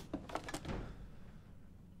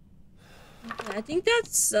 Okay, I think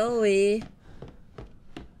that's Zoe.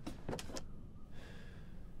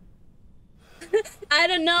 I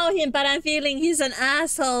don't know him, but I'm feeling he's an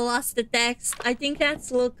asshole. What's the text? I think that's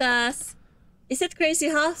Lucas. Is it crazy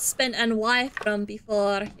husband and wife from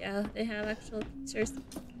before? Yeah, they have actual pictures.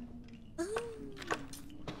 Oh.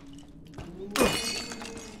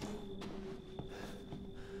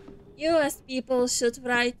 US people should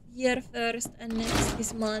write year first and next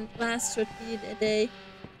this month. Last should be the day.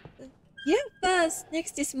 Year first,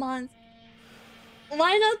 next this month.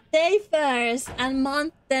 Why not day first and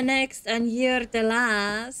month the next and year the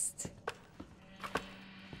last?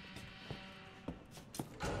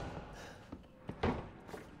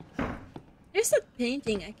 There's that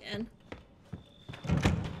painting again.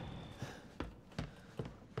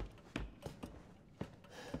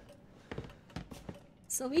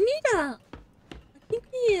 So we need a... I think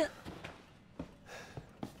we...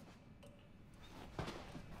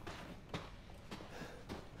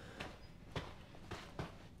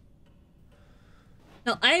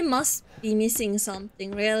 No, I must be missing something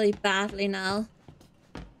really badly now.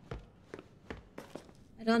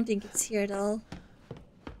 I don't think it's here though.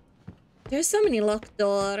 There's so many locked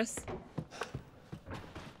doors.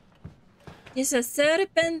 There's a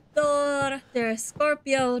serpent door, there's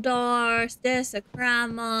Scorpio doors, there's a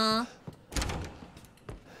grandma.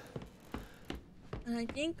 And I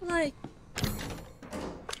think like...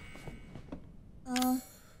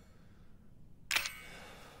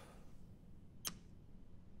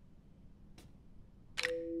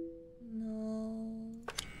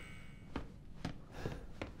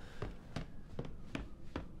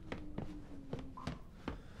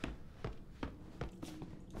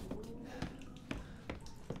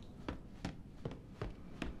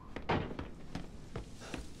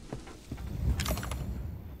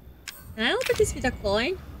 Can I open this with a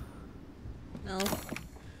coin? No.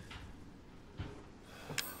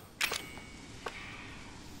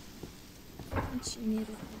 What she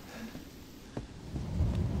needed.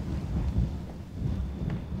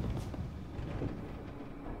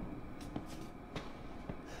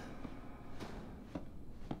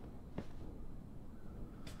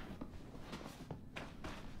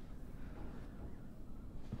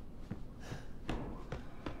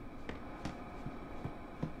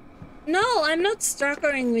 No, I'm not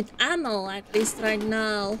struggling with ammo, at least right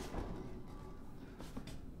now.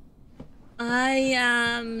 I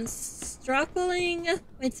am struggling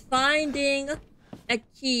with finding a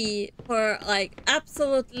key for like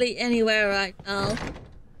absolutely anywhere right now.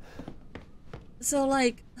 So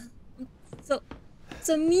like,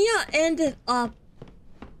 so Mia ended up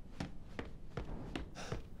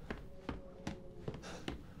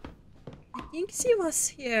I think she was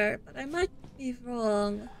here, but I might be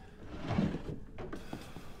wrong.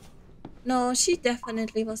 No, she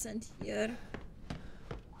definitely wasn't here.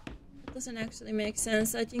 Doesn't actually make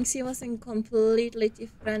sense. I think she was in completely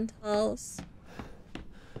different house.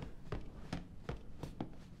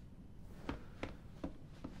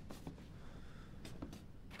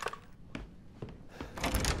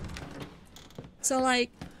 So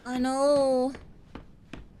like, I know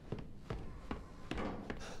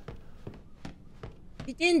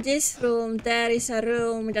within this room there is a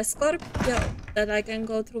room with a Scorpio that I can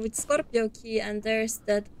go through with Scorpio key, and there's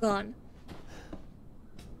that gun.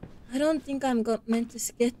 I don't think I'm meant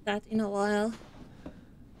to get that in a while.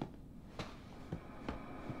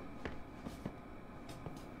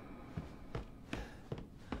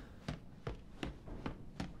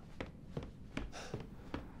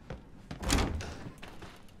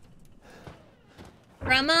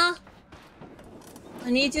 Grandma,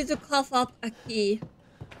 I need you to cough up a key.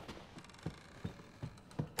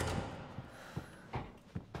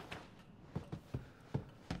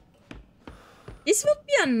 This would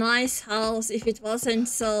be a nice house if it wasn't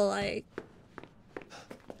so, like,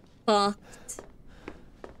 fucked.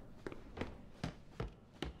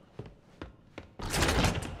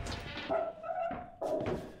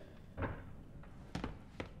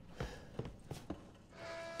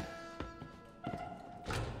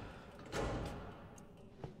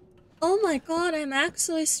 Oh my god, I'm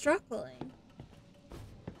actually struggling.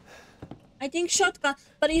 I think shotgun,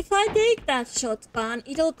 but if I take that shotgun,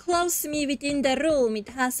 it'll close me within the room. It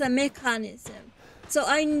has a mechanism. So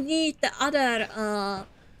I need the other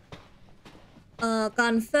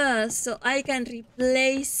gun first, so I can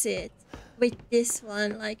replace it with this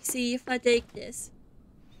one. Like, see if I take this.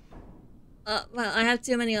 Well, I have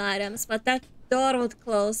too many items, but that door would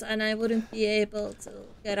close and I wouldn't be able to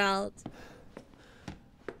get out.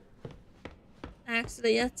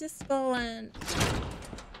 Actually, let's just go and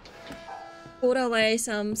put away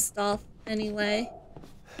some stuff anyway.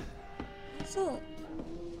 So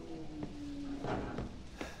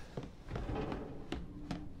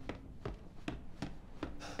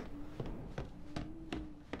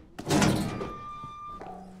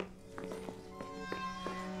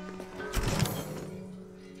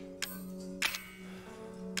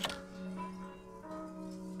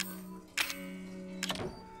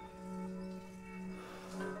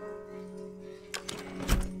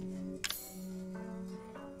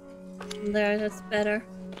there, that's better.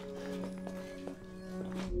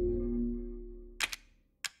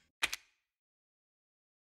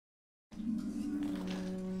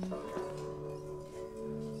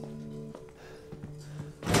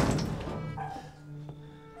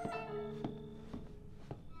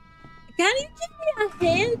 Can you give me a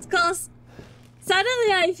hint? Cause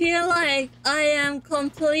suddenly I feel like I am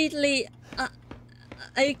completely...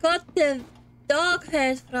 I got the dog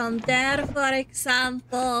head from there, for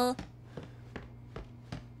example.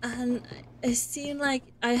 And it seems like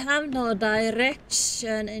I have no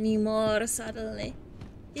direction anymore suddenly.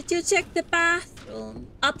 Did you check the bathroom?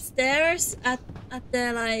 Upstairs at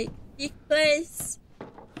the, like, big place?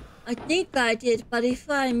 I think I did, but if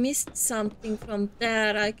I missed something from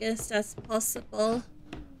there, I guess that's possible.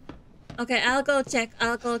 Okay, I'll go check.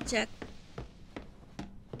 I'll go check.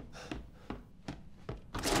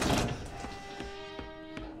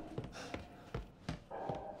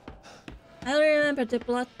 I remember the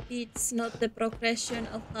blood beats, not the progression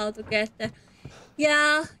of how to get there.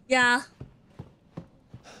 Yeah.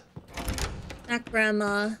 That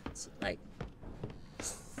grandma should, like,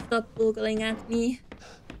 stop googling at me.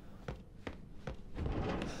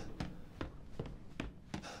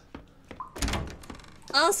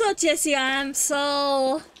 Also, Jessie, I am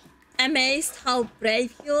so amazed how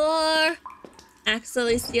brave you are.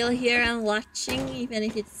 Actually still here and watching, even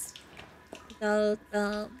if it's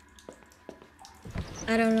without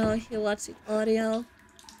I don't know if you watch it audio.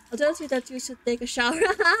 I told you that you should take a shower.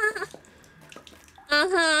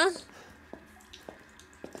 Uh-huh.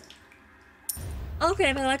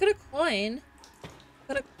 Okay, but I got a coin.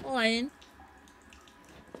 Got a coin.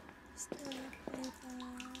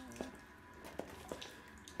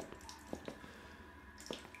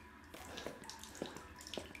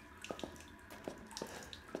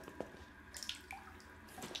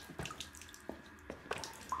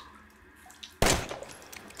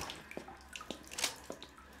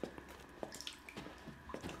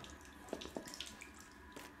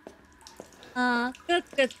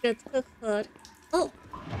 Good. Oh.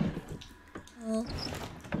 Oh.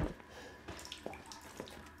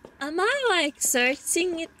 Am I like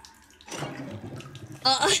searching it?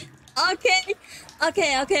 Oh, okay.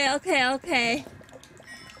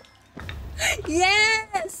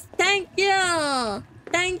 Yes! Thank you!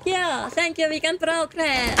 We can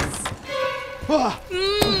progress.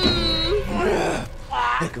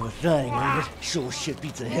 Heck of a thing, ain't it? Sure shit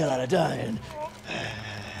beats the hell out of dying.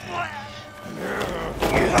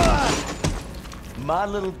 My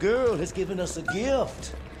little girl has given us a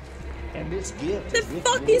gift. And this gift The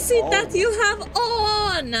fuck is it that you have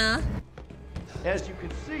on? As you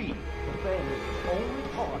can see, the family is only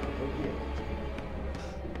part of a gift.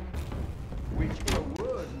 Which in a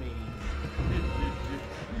word means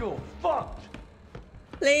you're fucked.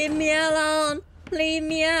 Leave me alone.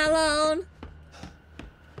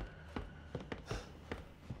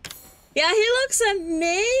 Yeah, he looks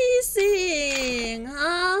amazing,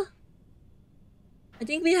 huh? I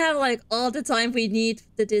think we have like all the time we need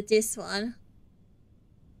to do this one.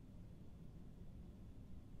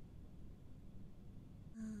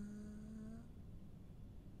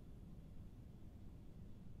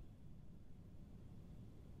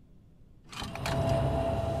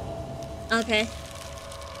 Okay.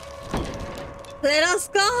 Let us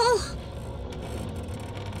go!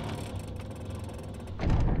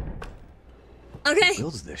 Okay. Who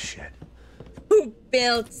builds this shit? Who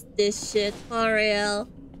builds this shit for real?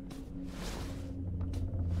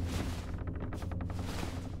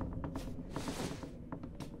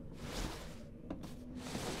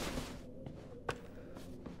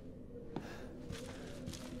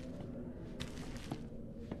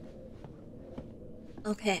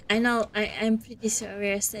 Okay, I know. I'm pretty sure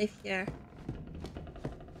we're safe here.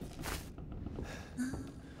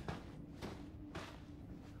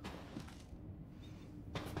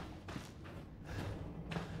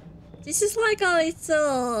 This is like a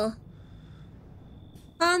little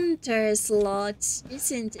hunter's lodge,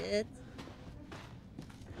 isn't it?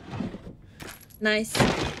 Nice.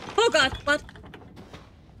 Oh god, what?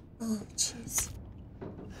 Oh jeez.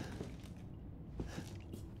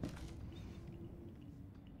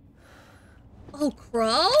 Oh,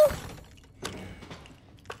 crow?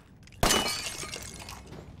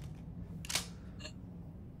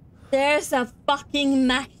 There's a fucking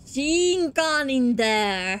machine gun in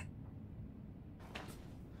there.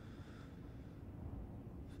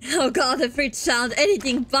 Oh god, the fridge sound.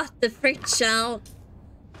 Anything but the fridge sound.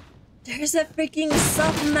 There's a freaking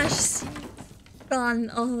submachine gun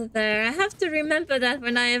over there. I have to remember that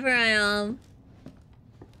whenever I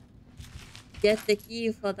get the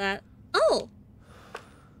key for that. Oh!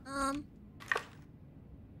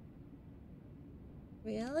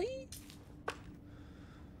 Really?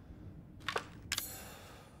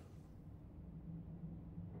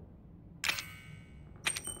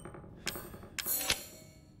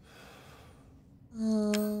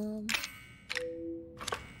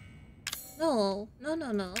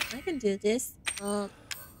 No. I can do this. Oh,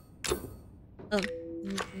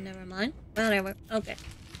 never mind. Whatever. Okay.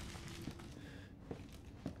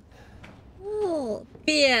 Oh,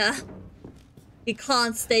 beer. We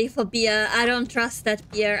can't stay for beer. I don't trust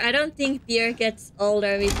that beer. I don't think beer gets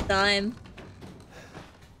older with time.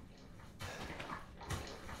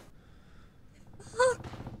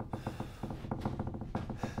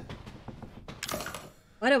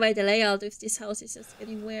 By the way, the layout of this house is just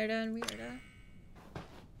getting weirder and weirder.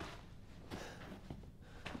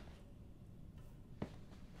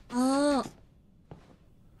 Oh.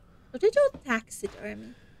 So they do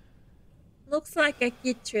taxidermy. Looks like I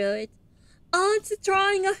get through it. Oh, it's a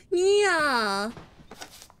drawing of Mia!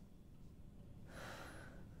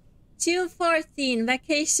 June 14,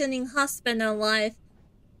 vacationing husband and wife.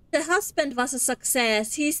 The husband was a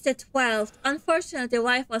success. He's the 12th. Unfortunately, the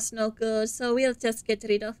wife was no good, so we'll just get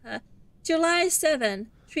rid of her. July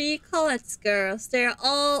 7, 3 college girls. They're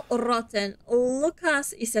all rotten.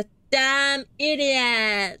 Lucas is a damn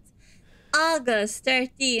idiot. August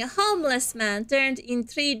 13. Homeless man turned in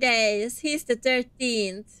 3 days. He's the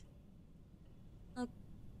 13th. Okay.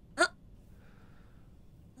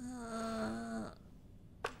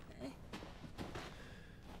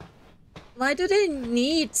 Why do they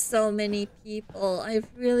need so many people? I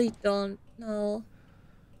really don't know.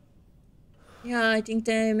 Yeah, I think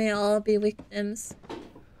they may all be victims.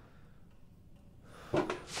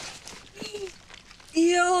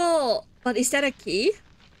 Yo! But is that a key?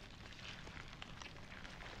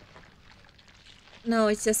 No,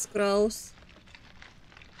 it's just gross.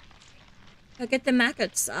 I'll get the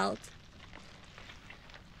maggots out.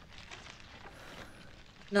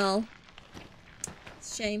 No.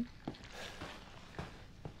 It's a shame.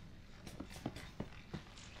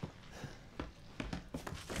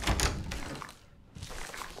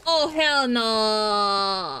 Oh hell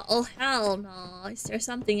no! Oh hell no! Is there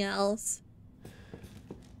something else?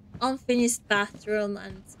 Unfinished bathroom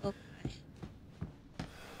and okay.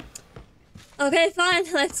 Okay, fine.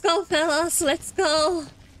 Let's go, fellas. Let's go.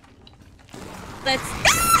 Let's go.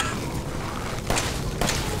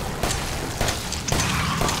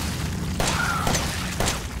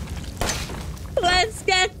 Let's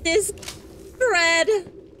get this bread.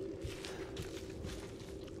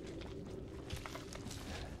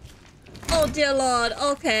 Oh dear lord.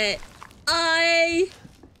 Okay. I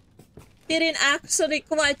didn't actually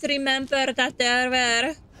quite remember that there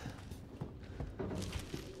were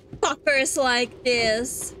fuckers like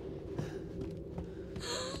this.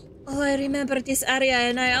 Oh, I remember this area,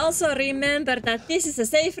 and I also remember that this is a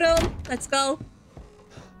safe room. Let's go.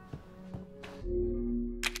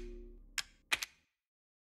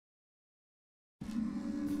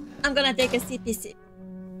 I'm gonna take a sippy sip.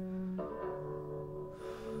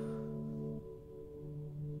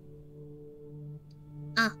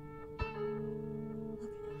 Ah.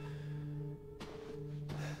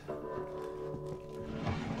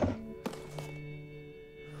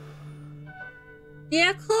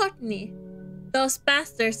 Dear Courtney, those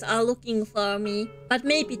bastards are looking for me, but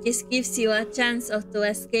maybe this gives you a chance to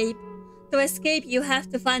escape. To escape, you have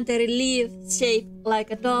to find a relief shaped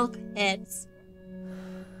like a dog heads.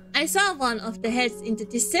 I saw one of the heads in the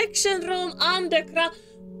dissection room underground.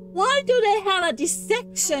 Why do they have a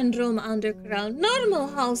dissection room underground? Normal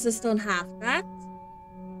houses don't have that.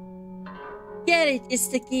 Get it, it's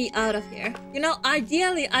the key out of here. You know,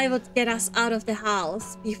 ideally I would get us out of the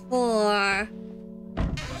house before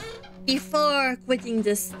quitting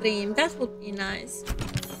the stream. That would be nice.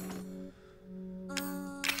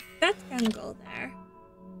 That can go there.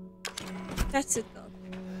 That should go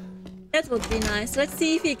there. That would be nice. Let's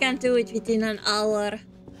see if we can do it within an hour.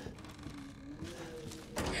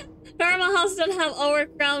 Normal houses don't have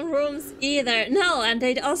overground rooms either. No, and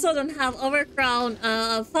they also don't have overground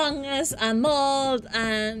fungus and mold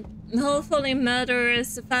and hopefully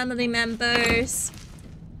murderous family members.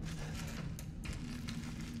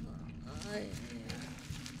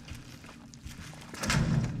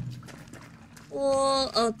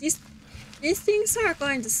 Oh, these things are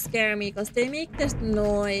going to scare me because they make this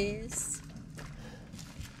noise.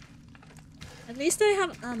 At least I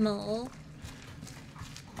have ammo.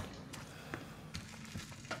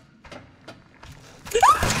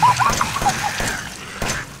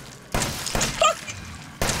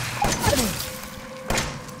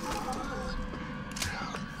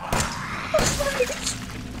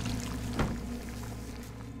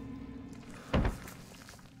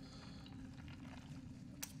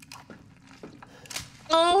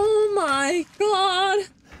 Oh my god!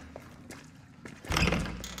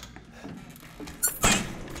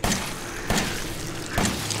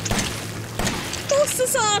 Tossa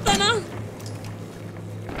saatana!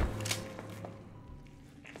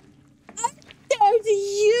 I scared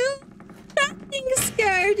you! That thing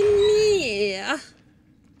scared me!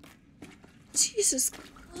 Jesus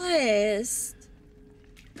Christ!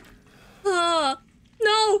 Oh,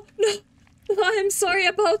 no! I'm sorry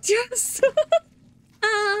about yours!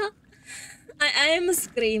 I am a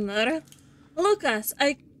screamer. Lucas,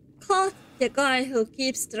 I caught the guy who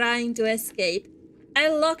keeps trying to escape. I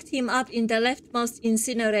locked him up in the leftmost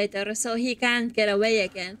incinerator so he can't get away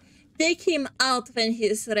again. Take him out when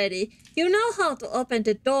he's ready. You know how to open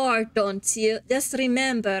the door, don't you? Just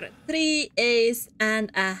remember, 3 A's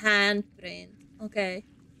and a handprint. Okay.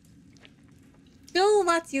 Do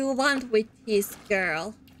what you want with his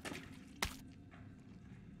girl.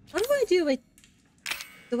 What do I do with...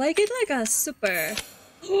 Do I get like a super...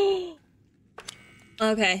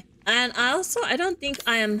 Okay. And also, I don't think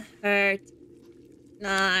I am hurt.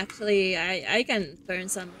 Nah, actually, I can burn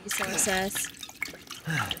some resources.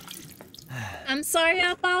 I'm sorry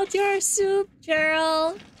about your soup,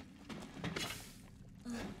 Gerald.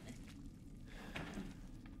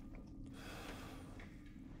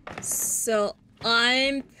 So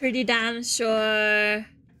I'm pretty damn sure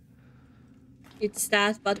it's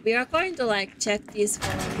that, but we are going to like check this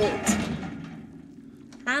for loot.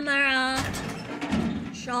 Tamara,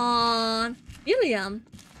 Sean, William.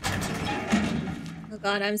 Oh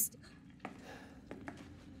god,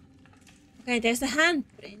 okay, there's a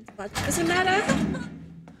handprint, but it doesn't matter.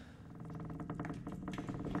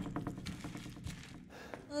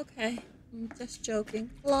 Okay, I'm just joking.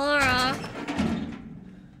 Laura!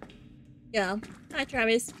 Yeah. Hi,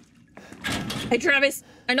 Travis. Hey, Travis!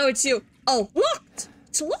 I know it's you. Oh, locked!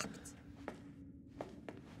 It's locked!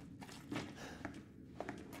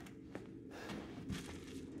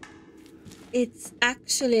 It's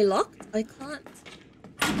actually locked? I can't.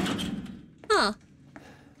 Huh.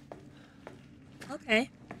 Okay.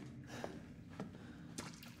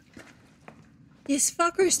 These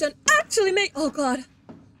fuckers don't actually make— oh god.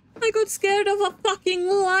 I got scared of a fucking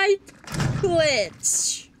light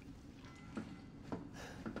glitch.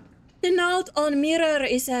 The note on mirror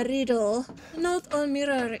is a riddle. The note on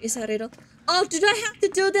mirror is a riddle. Oh, did I have to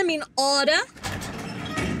do them in order?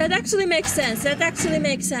 That actually makes sense. That actually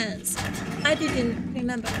makes sense. I didn't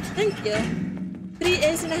remember. Thank you. 3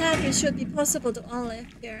 A's and a half, it should be possible to unlock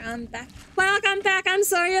here. I'm back. Welcome back. I'm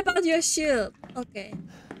sorry about your shoe. Okay.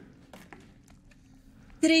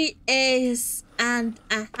 3 A's and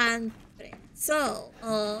a handprint. So,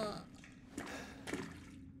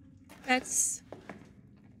 that's—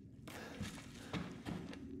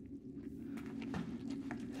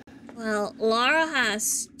 well, Laura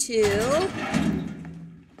has 2.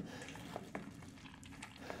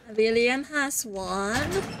 William has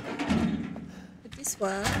 1. But this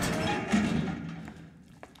one—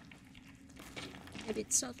 maybe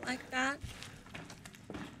it's not like that.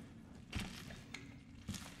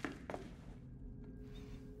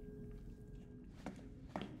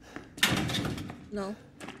 No.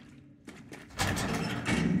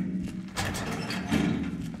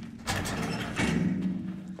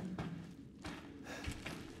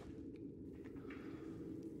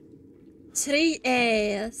 Three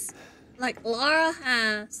A's. Like Laura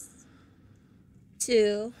has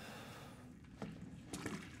 2.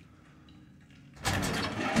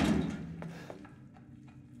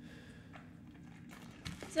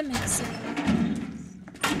 Does that make sense?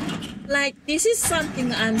 Like, this is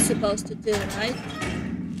something I'm supposed to do, right?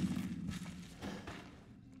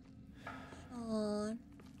 Sean.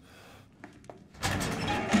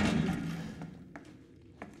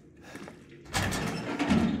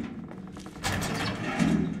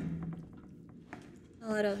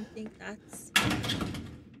 No, I don't think that's—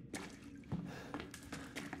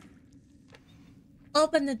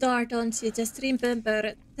 open the door, don't you? Just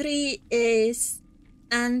remember 3 A's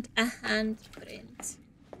and a handprint.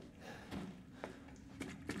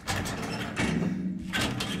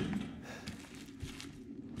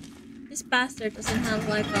 This bastard doesn't have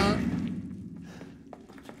like a—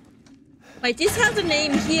 wait, this has a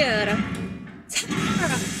name here.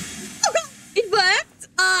 Tara. Oh god, it worked!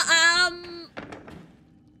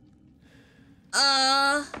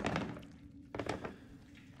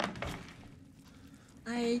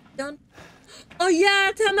 I don't— oh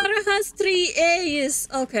yeah, Tamara has 3 A's.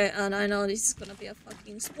 Okay, and I know this is gonna be a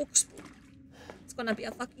fucking spook. It's gonna be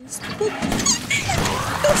a fucking spook.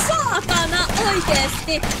 No saatana,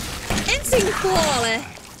 oikeesti! Ensin kuole!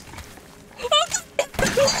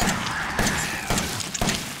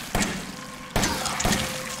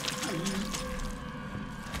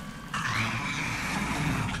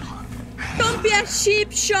 Don't be a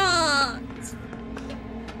cheap shot!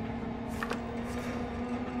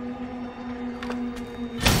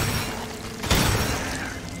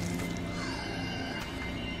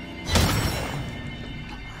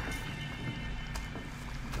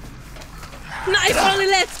 Knife only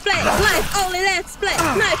let's play! Knife only let's play!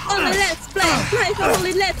 Knife only let's play! Knife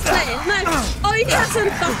only let's play! Knife— oh, it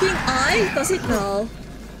hasn't fucking eye! Does it know?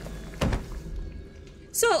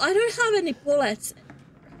 So, I don't have any bullets.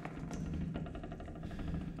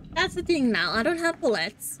 That's the thing now. I don't have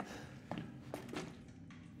bullets.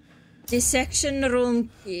 Dissection room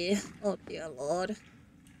key. Oh dear lord.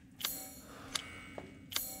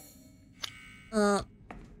 I'm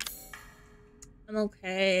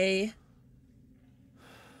okay.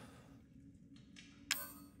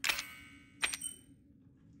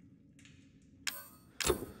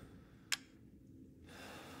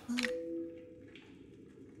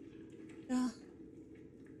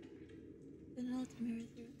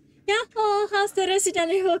 Yeah, oh, how's the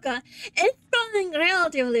Resident Evil gun? It's going doing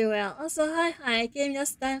relatively well. Also, hi, I came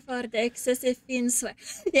just time for the excessive fin swear.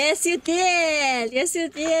 Yes, you did. Yes, you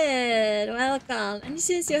did. Welcome. And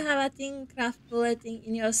since you have a thing craft bulletin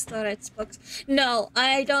in your storage box, no,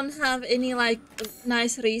 I don't have any like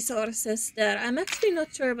nice resources there. I'm actually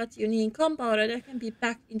not sure what you need. Compounder that can be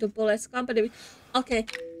packed into bullets. Company. Okay,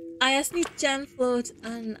 I just need gem flute,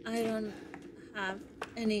 and I don't have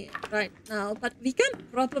any right now. But we can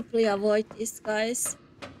probably avoid this, guys.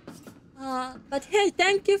 But hey,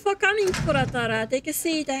 thank you for coming, Kuratara. Take a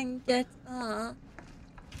seat and get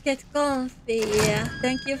comfy.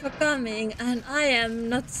 Thank you for coming. And I am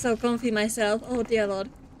not so comfy myself. Oh dear lord.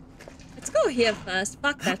 Let's go here first.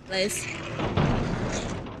 Fuck that place.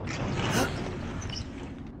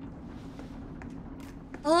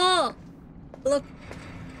 Oh, look.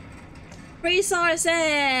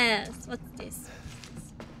 Resources. What's this?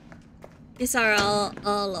 These are all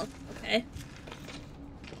locked. Okay.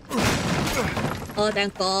 Oh,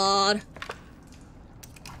 thank God.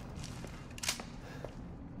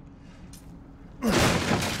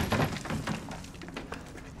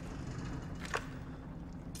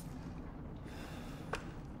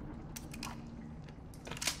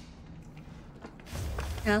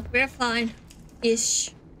 Yeah, we're fine.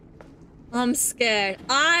 Ish. I'm scared.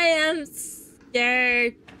 I am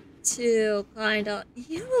scared too, kind of.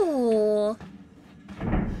 Ew.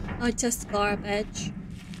 Oh, just garbage.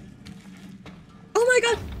 Oh my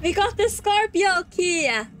god, we got the Scorpio key!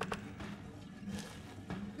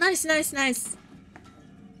 Nice, nice, nice.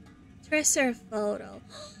 Treasure photo.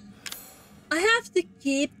 I have to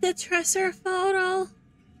keep the treasure photo.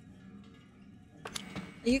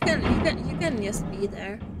 You can just be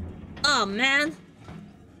there. Oh man.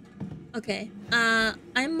 Okay.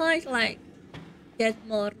 I might like get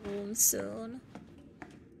more rooms soon.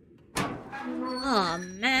 Oh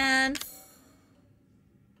man.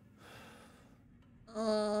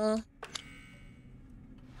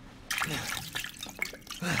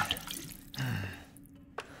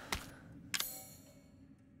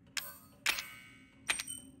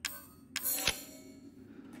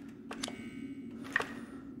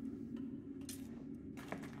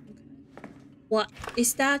 What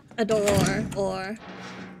is that? A door or?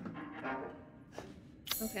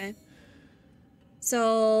 Okay.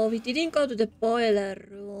 So we didn't go to the boiler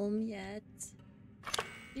room yet.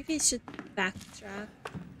 Maybe we should backtrack.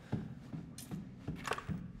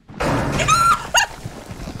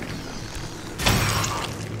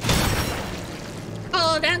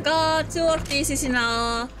 Oh, thank God! 2 of these is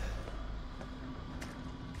enough.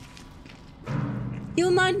 You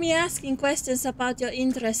mind me asking questions about your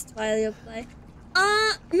interest while you play?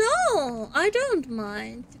 No, I don't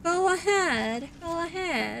mind. Go ahead. Go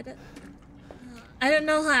ahead. I don't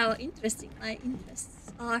know how interesting my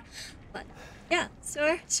interests are, but yeah,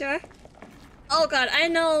 sure. Oh god, I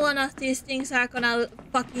know one of these things are gonna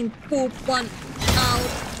fucking poop one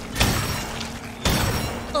out.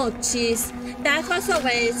 Oh jeez, that was a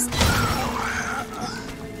waste.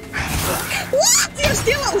 What? You're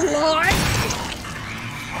still alive?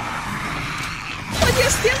 But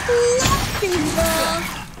you're still laughing,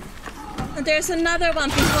 bro. And there's another one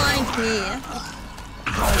behind me.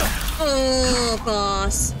 Oh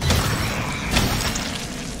gosh.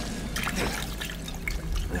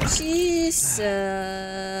 Jesus.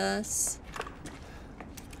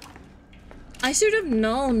 I should have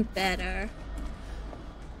known better.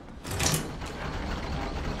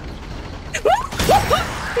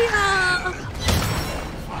 Yeah.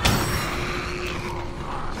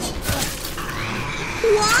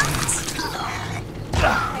 What?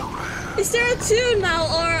 Is there a 2 now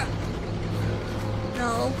or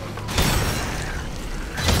no?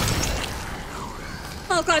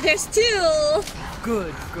 Oh god, there's 2.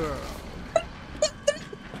 Good girl.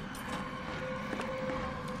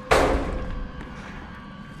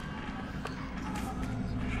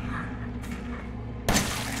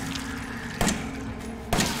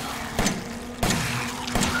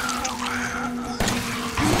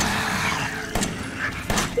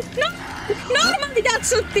 Normally that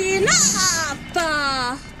should be enough!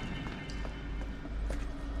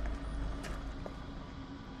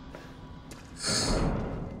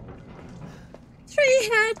 3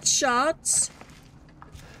 headshots?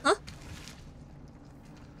 Huh?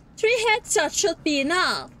 3 headshots should be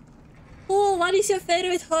enough. Oh, what is your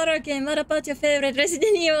favorite horror game? What about your favorite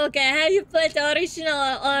Resident Evil game? Have you played the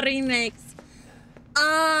original or remakes?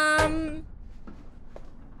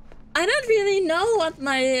 I don't really know what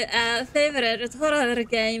my favorite horror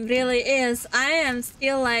game really is. I am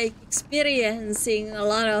still like experiencing a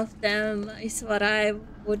lot of them is what I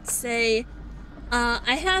would say.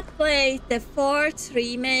 I had played the 4th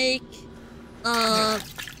remake I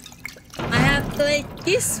have played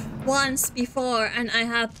this once before, and I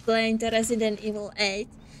have played the Resident Evil 8.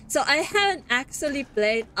 So I haven't actually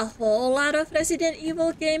played a whole lot of Resident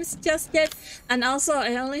Evil games just yet. And also,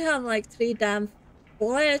 I only have like 3 damn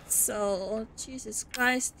bullets. So, Jesus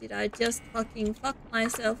Christ, did I just fucking fuck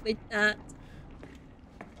myself with that?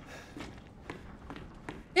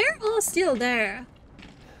 They're all still there.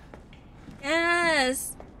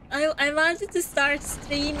 Yes. I wanted to start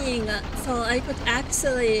streaming so I could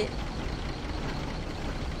actually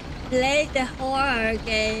play the horror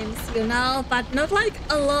games, you know, but not like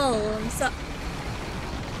alone. So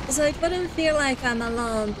it wouldn't feel like I'm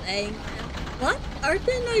alone playing them. What? Are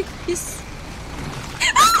they like this?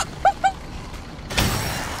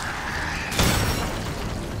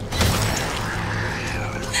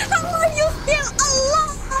 How are you still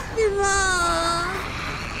alive?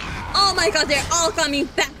 Oh my god, they're all coming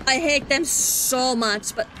back. I hate them so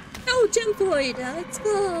much, but no, Gem Void, let's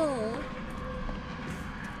go.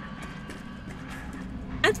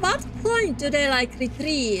 At what point do they like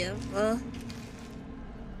retrieve? Huh?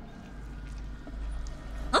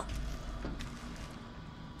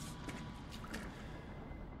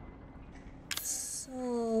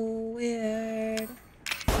 So weird.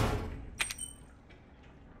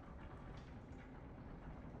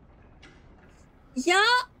 Yeah,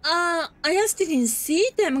 I just didn't see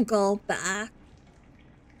them go back.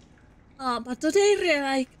 But do they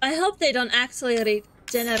like? I hope they don't actually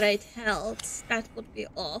regenerate health. That would be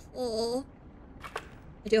awful.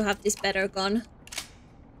 I do have this better gun.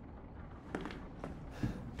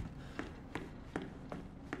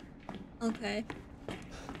 Okay.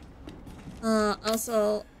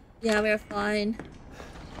 Also, yeah, we're fine.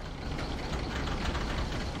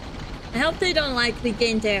 I hope they don't like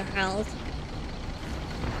regain their health.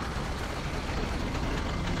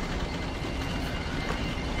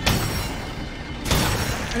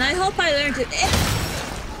 And I hope I learned to...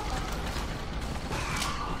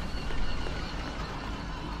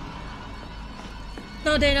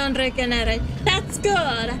 No, they don't regenerate. That's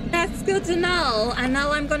good. That's good to know. And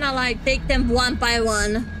now I'm gonna like take them one by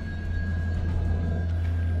one.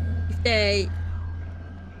 If they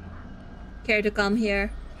care to come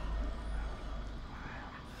here.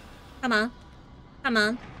 Come on. Come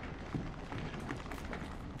on.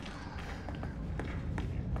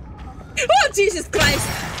 Oh, Jesus Christ!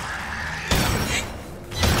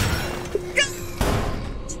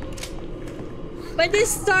 When they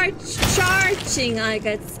start charging, I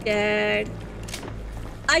get scared.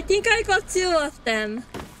 I think I got 2 of them.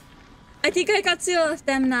 I think I got 2 of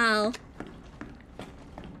them now.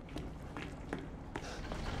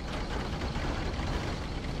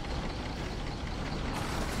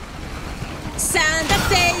 Santa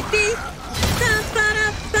baby!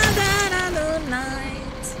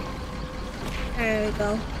 Night. There we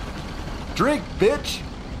go. Drink, bitch!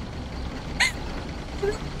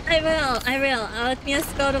 I will. Let me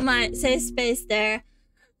just go to my safe space there.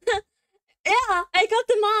 Yeah, I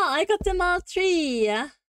got them all 3.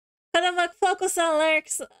 Gotta like focus on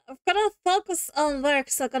lurks. Gotta focus on work,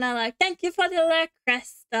 so gonna like thank you for the lurk,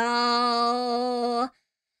 Cresto.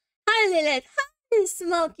 Hi Lilith. Hi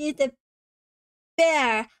Smokey the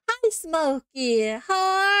Bear. Hi Smokey. How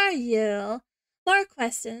are you? More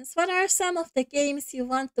questions. What are some of the games you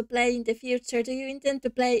want to play in the future? Do you intend to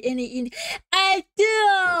play any indie? I do!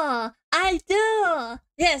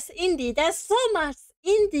 Yes, indie. There's so much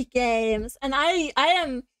indie games. And I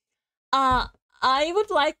would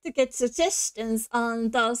like to get suggestions on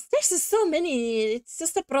those. There's just so many. It's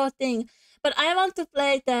just a pro thing. But I want to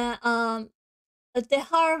play the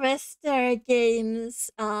Harvester games.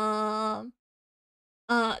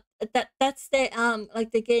 That's the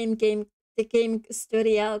like the game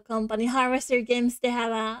studio company Harvester Games. They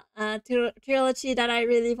have a trilogy that I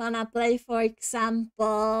really wanna play, for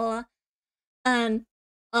example, and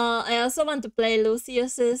I also want to play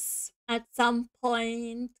Lucius's at some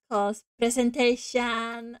point, cause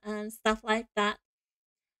presentation and stuff like that.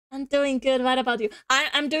 I'm doing good. What about you?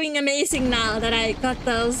 I'm doing amazing now that I got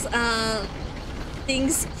those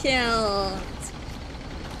things killed.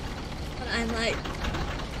 But I'm like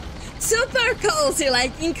super cozy,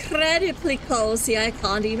 like incredibly cozy. I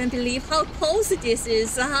can't even believe how cozy this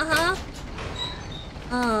is.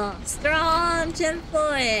 Oh, strong Gem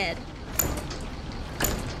Void.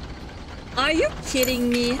 Are you kidding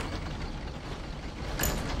me?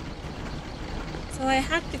 So I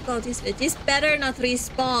had to go this way. This better not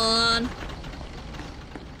respawn.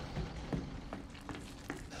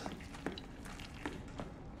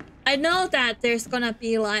 I know that there's gonna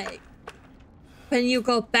be like, when you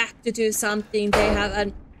go back to do something, they have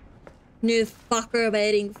an new fucker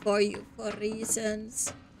waiting for you for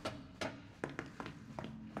reasons.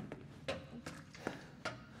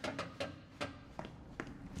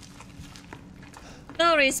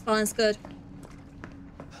 No response, good.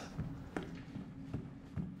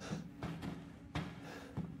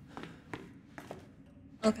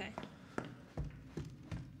 Okay.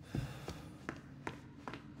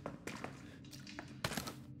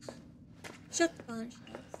 Shotgun shots.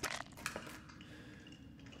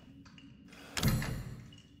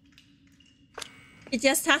 It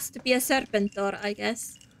just has to be a serpent door, I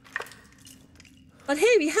guess. But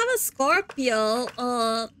hey, we have a Scorpio,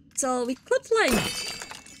 so we could like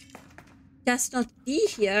just not be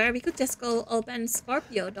here. We could just go open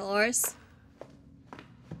Scorpio doors.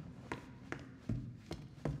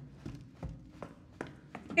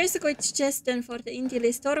 Here's a quick suggestion for the indie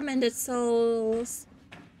list. Tormented Souls,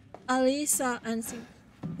 Alisa and Sim.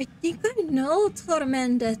 I think I know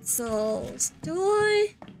Tormented Souls. Do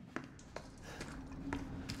I?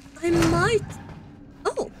 I might.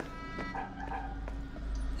 Oh.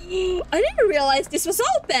 I didn't realize this was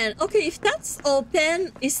open. Okay, if that's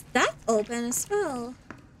open, is that open as well?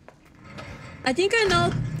 I think I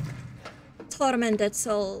know Tormented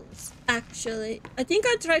Souls, actually. I think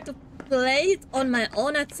I tried to play it on my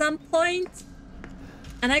own at some point,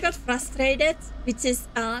 and I got frustrated, which is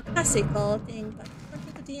a classical thing, but I want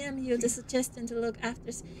me to DM you the suggestion to look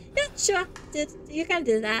after. Yeah, sure, you can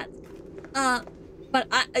do that. But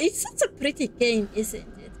it's such a pretty game, isn't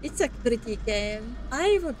it? It's a pretty game.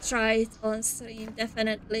 I would try it on stream,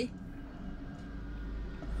 definitely.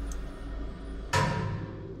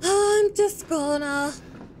 I'm just gonna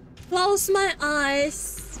close my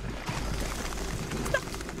eyes.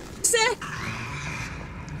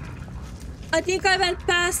 I think I went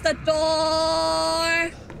past the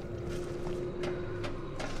door.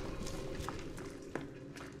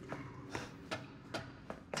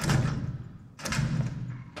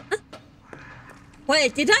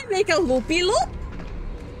 Wait, did I make a loopy loop?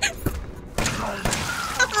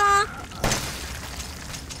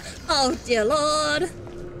 Oh dear Lord.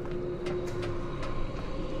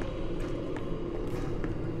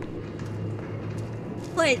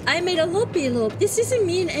 Wait, I made a loopy loop. This doesn't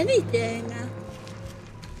mean anything.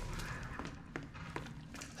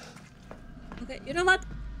 Okay, you know what?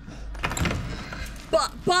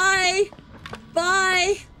 Bye!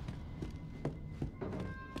 Bye!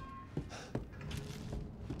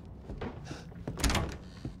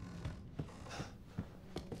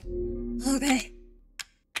 Okay.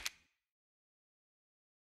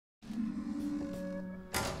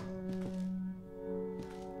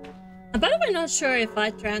 I'm by the way not sure if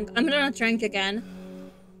I drank. I'm gonna drink again.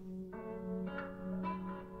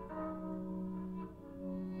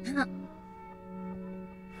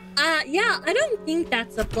 Yeah, I don't think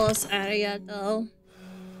that's a boss area though.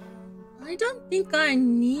 I don't think I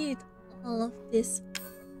need all of this.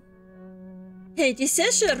 Hey, this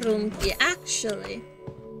is a room key, actually.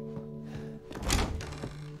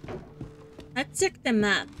 Let's check the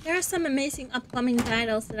map. There are some amazing upcoming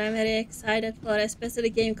titles that I'm very excited for, especially a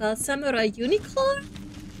game called Samurai Unicorn.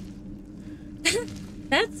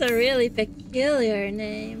 That's a really peculiar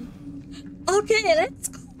name. Okay, let's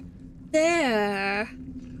go there.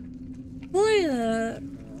 Boiler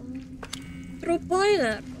room. Through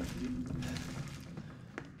boiler room.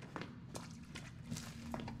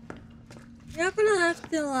 You're gonna have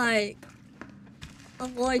to like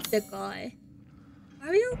avoid the guy. Are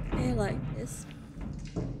we okay like this?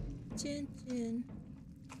 Chin chin.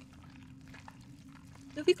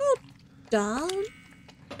 Do we go down?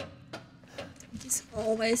 These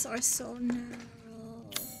hallways are so narrow.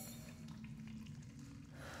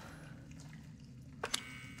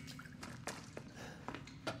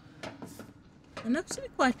 I'm actually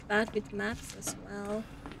quite bad with maps as well.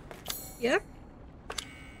 Here?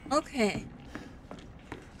 Okay.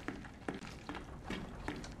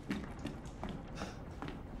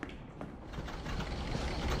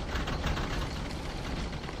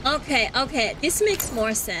 Okay, okay, this makes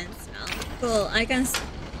more sense now. Cool, I can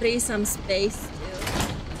free some space too.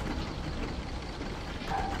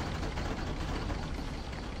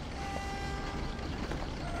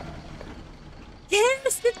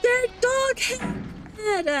 Yes, the third dog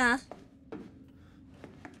head!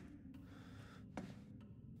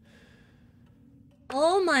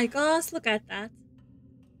 Oh my gosh, look at that.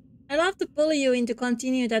 I love to bully you into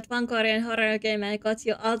continue that one Korean horror game I got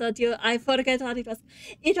you, although I forget what it was.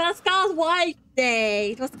 It was called White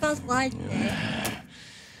Day. It was called White Day.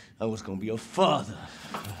 I was gonna be a father.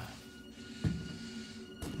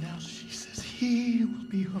 Now she says he will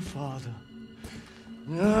be her father.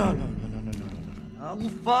 No. I will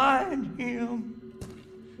find him.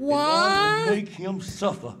 What? And I will make him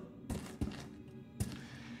suffer.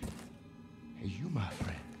 And you, my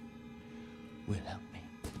friend, will help me.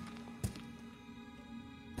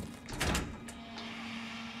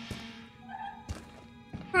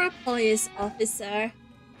 For a police officer.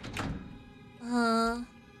 I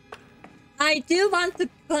do want to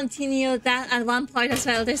continue that at one point as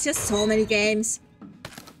well. There's just so many games.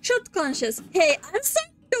 Shot conscious. Hey, I'm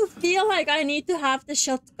starting to feel like I need to have the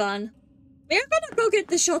shotgun. We're gonna go get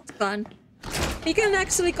the shotgun. We can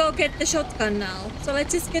actually go get the shotgun now. So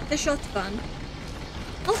let's just get the shotgun.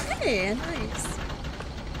 Oh, hey, nice.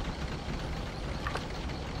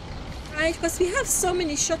 Right, because we have so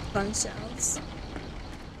many shotgun shells.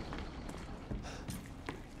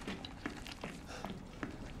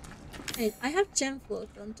 Wait, I have gem float,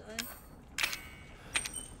 don't I?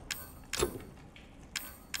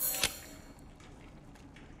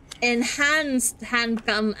 Enhanced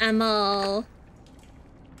handgun ammo.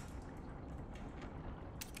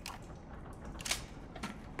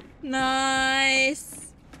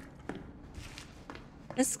 Nice.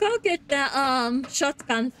 Let's go get the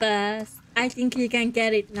shotgun first. I think we can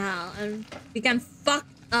get it now, and we can fuck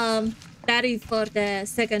Daddy for the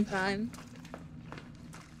second time.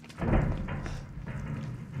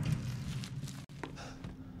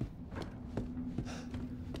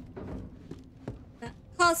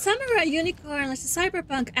 Called Samurai Unicorn, like a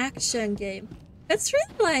cyberpunk action game. That's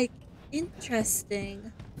really like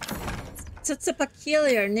interesting. Such a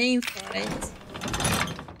peculiar name for it.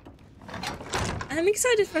 I'm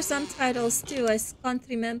excited for some titles too. I can't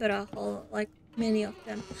remember a whole like many of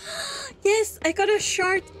them. Yes, I got a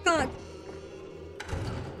shortcut.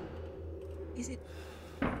 Is it?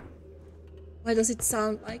 Why does it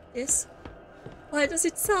sound like this? Why does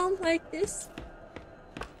it sound like this?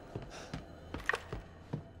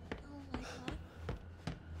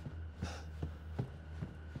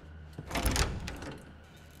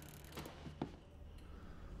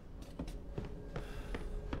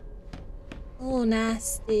 Oh,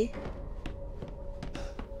 nasty.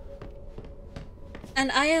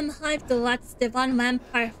 And I am hyped to watch the one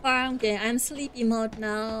vampire farm game. I'm sleepy mode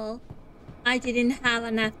now. I didn't have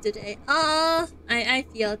a nap today. Oh, I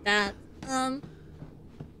feel that.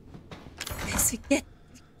 Yes, we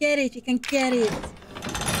get it. We can get it.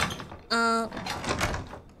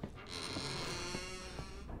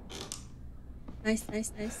 Nice.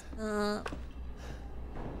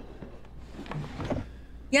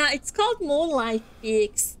 Yeah, it's called Moonlight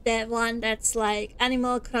Peaks, the one that's like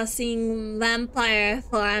Animal Crossing vampire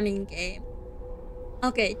farming game.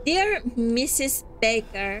 Okay, dear Mrs.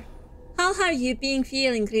 Baker, how have you been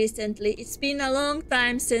feeling recently? It's been a long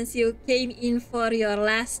time since you came in for your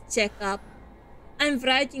last checkup. I'm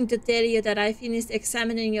writing to tell you that I finished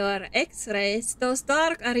examining your x-rays. Those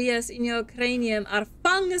dark areas in your cranium are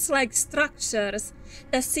fungus-like structures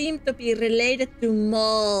that seem to be related to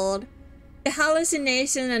mold. The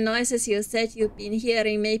hallucination and noises you said you've been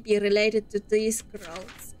hearing may be related to these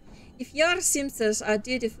growths. If your symptoms are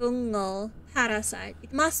due to fungal parasite,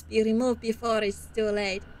 it must be removed before it's too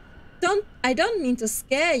late. I don't mean to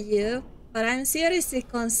scare you, but I'm seriously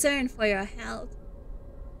concerned for your health.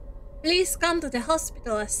 Please come to the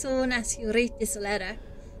hospital as soon as you read this letter.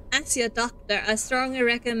 As your doctor, I strongly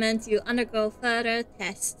recommend you undergo further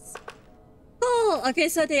tests. Oh, okay,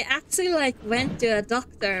 so they actually like went to a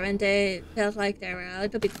doctor when they felt like they were a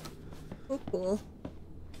little bit cuckoo.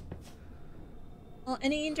 Oh,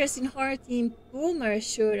 any interest in horror team boomer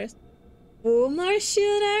shooters? Boomer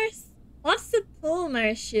shooters? What's the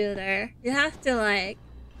boomer shooter? You have to like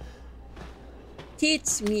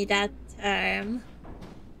teach me that term.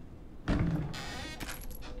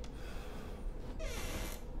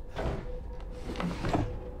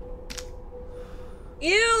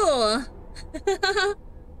 Ew!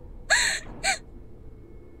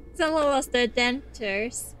 Someone lost their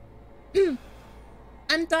dentures.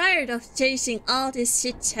 I'm tired of chasing all these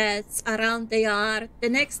shitheads around the yard. The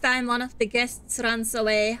next time one of the guests runs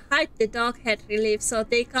away, hide the dog head relief so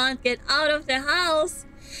they can't get out of the house.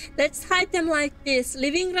 Let's hide them like this.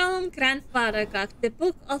 Living room, grandfather got the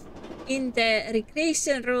book in the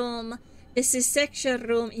recreation room. This is section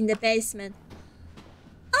room in the basement.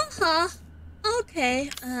 Okay,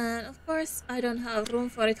 and of course I don't have room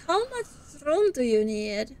for it. How much room do you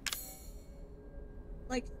need?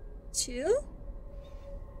 Like 2?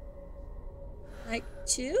 Like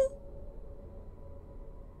 2?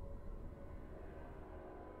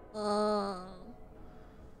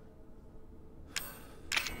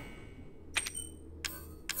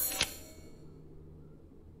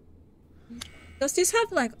 Does this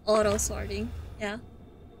have like auto sorting? Yeah.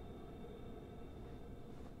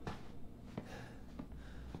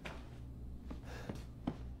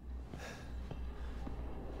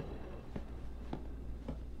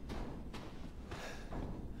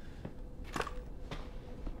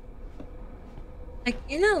 Like,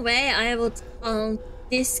 in a way, I would count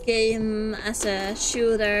this game as a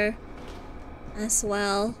shooter as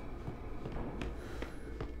well.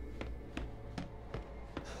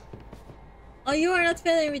 Oh, you are not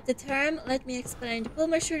familiar with the term? Let me explain. The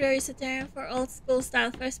boomer shooter is a term for old school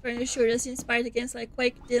style first-person shooters inspired games like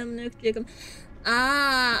Quake, Doom, Nuke, Nukem.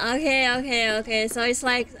 Ah, okay. So it's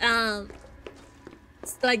like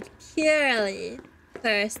purely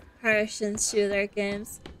first-person shooter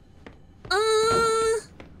games.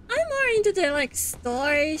 I'm more into the like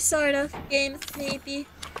story sort of games maybe.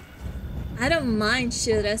 I don't mind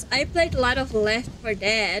shooters. I played a lot of Left 4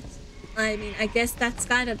 Dead. I mean, I guess that's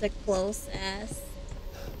kind of the closest.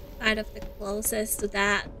 To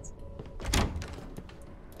that.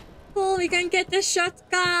 Cool, we can get the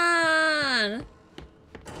shotgun!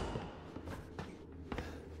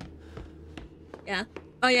 Yeah.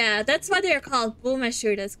 Oh yeah, that's what they're called, boomer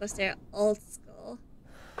shooters, because they're old school.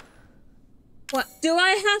 What? Do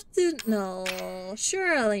I have to? No,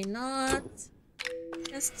 surely not.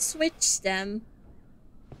 Just switch them.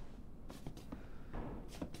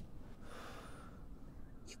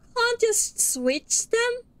 You can't just switch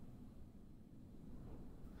them?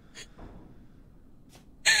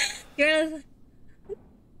 You're...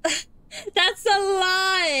 That's a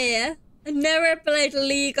lie! I never played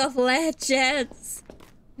League of Legends.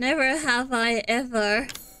 Never have I ever.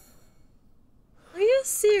 Are you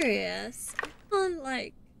serious? I can't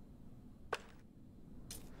like...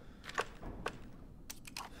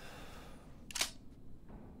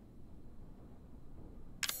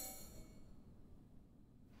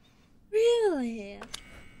 Really?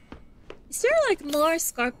 Is there like more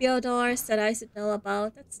Scorpio doors that I should know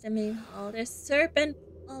about? That's the main hall. There's Serpent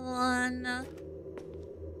one.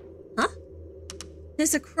 Huh?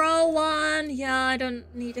 There's a crow one. Yeah, I don't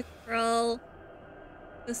need a crow.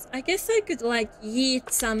 Because I guess I could like yeet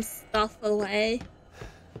some stuff away.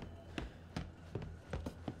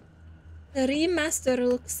 The remaster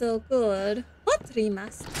looks so good. What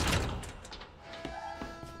remaster?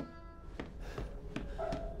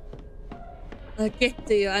 I'll get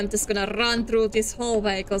to you. I'm just gonna run through this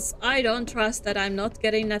hallway because I don't trust that I'm not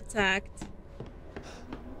getting attacked.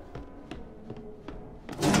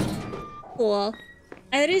 Cool.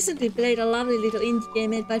 I recently played a lovely little indie game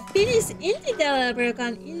made by Finnish indie developer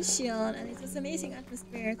called Incheon, and it was amazing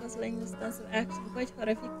atmosphere, cosplaying the tons of action, quite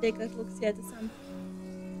horrific take that looks yet to some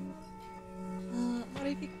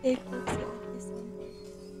horrific take looks yet like this one.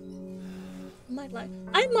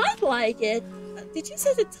 I might like it. Did you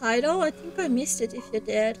say the title? I think I missed it if you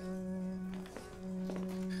did.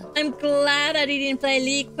 I'm glad I didn't play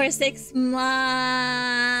League for 6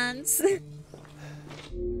 months.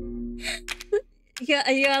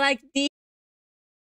 You're like the